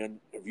know, man.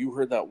 Have you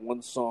heard that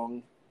one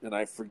song? And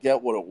I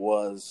forget what it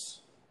was.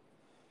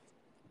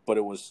 But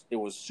it was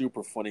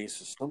super funny.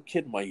 So some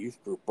kid in my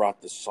youth group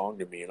brought this song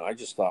to me, and I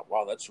just thought,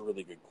 wow, that's a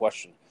really good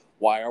question.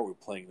 Why are we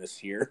playing this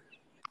here?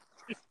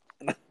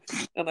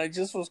 and I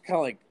just was kind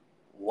of like,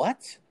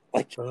 what?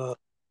 Like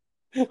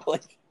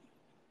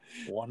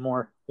one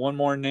more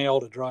nail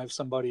to drive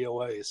somebody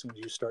away as soon as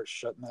you start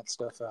shutting that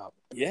stuff out.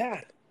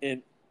 Yeah,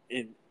 and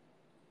I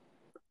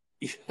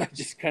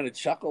just kind of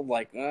chuckled,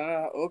 like,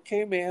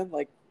 okay, man,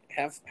 like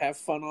have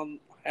fun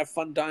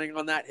dying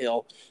on that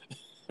hill.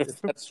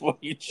 If that's what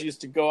you choose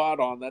to go out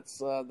on,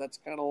 that's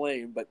kind of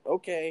lame, but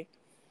okay.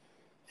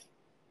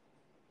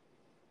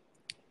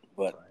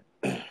 But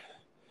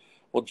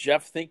well,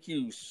 Jeff, thank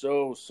you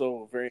so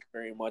very,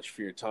 very much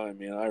for your time,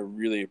 man. I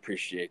really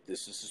appreciate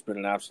this. This has been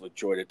an absolute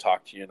joy to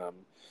talk to you, and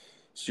I'm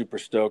super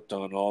stoked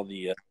on all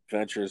the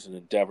adventures and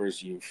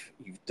endeavors you've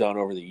done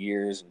over the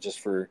years, and just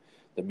for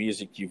the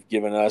music you've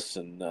given us.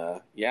 And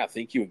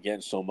thank you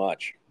again so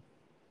much.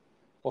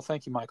 Well,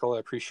 thank you, Michael. I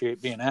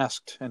appreciate being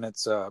asked, and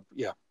it's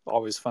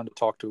always fun to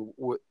talk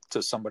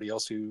to somebody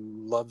else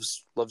who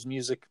loves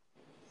music.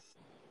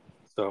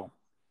 So,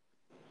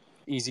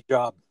 easy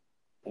job.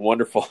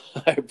 Wonderful.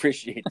 I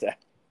appreciate that.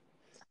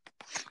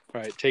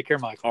 All right, take care,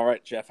 Michael. All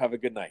right, Jeff. Have a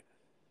good night.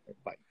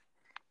 Bye.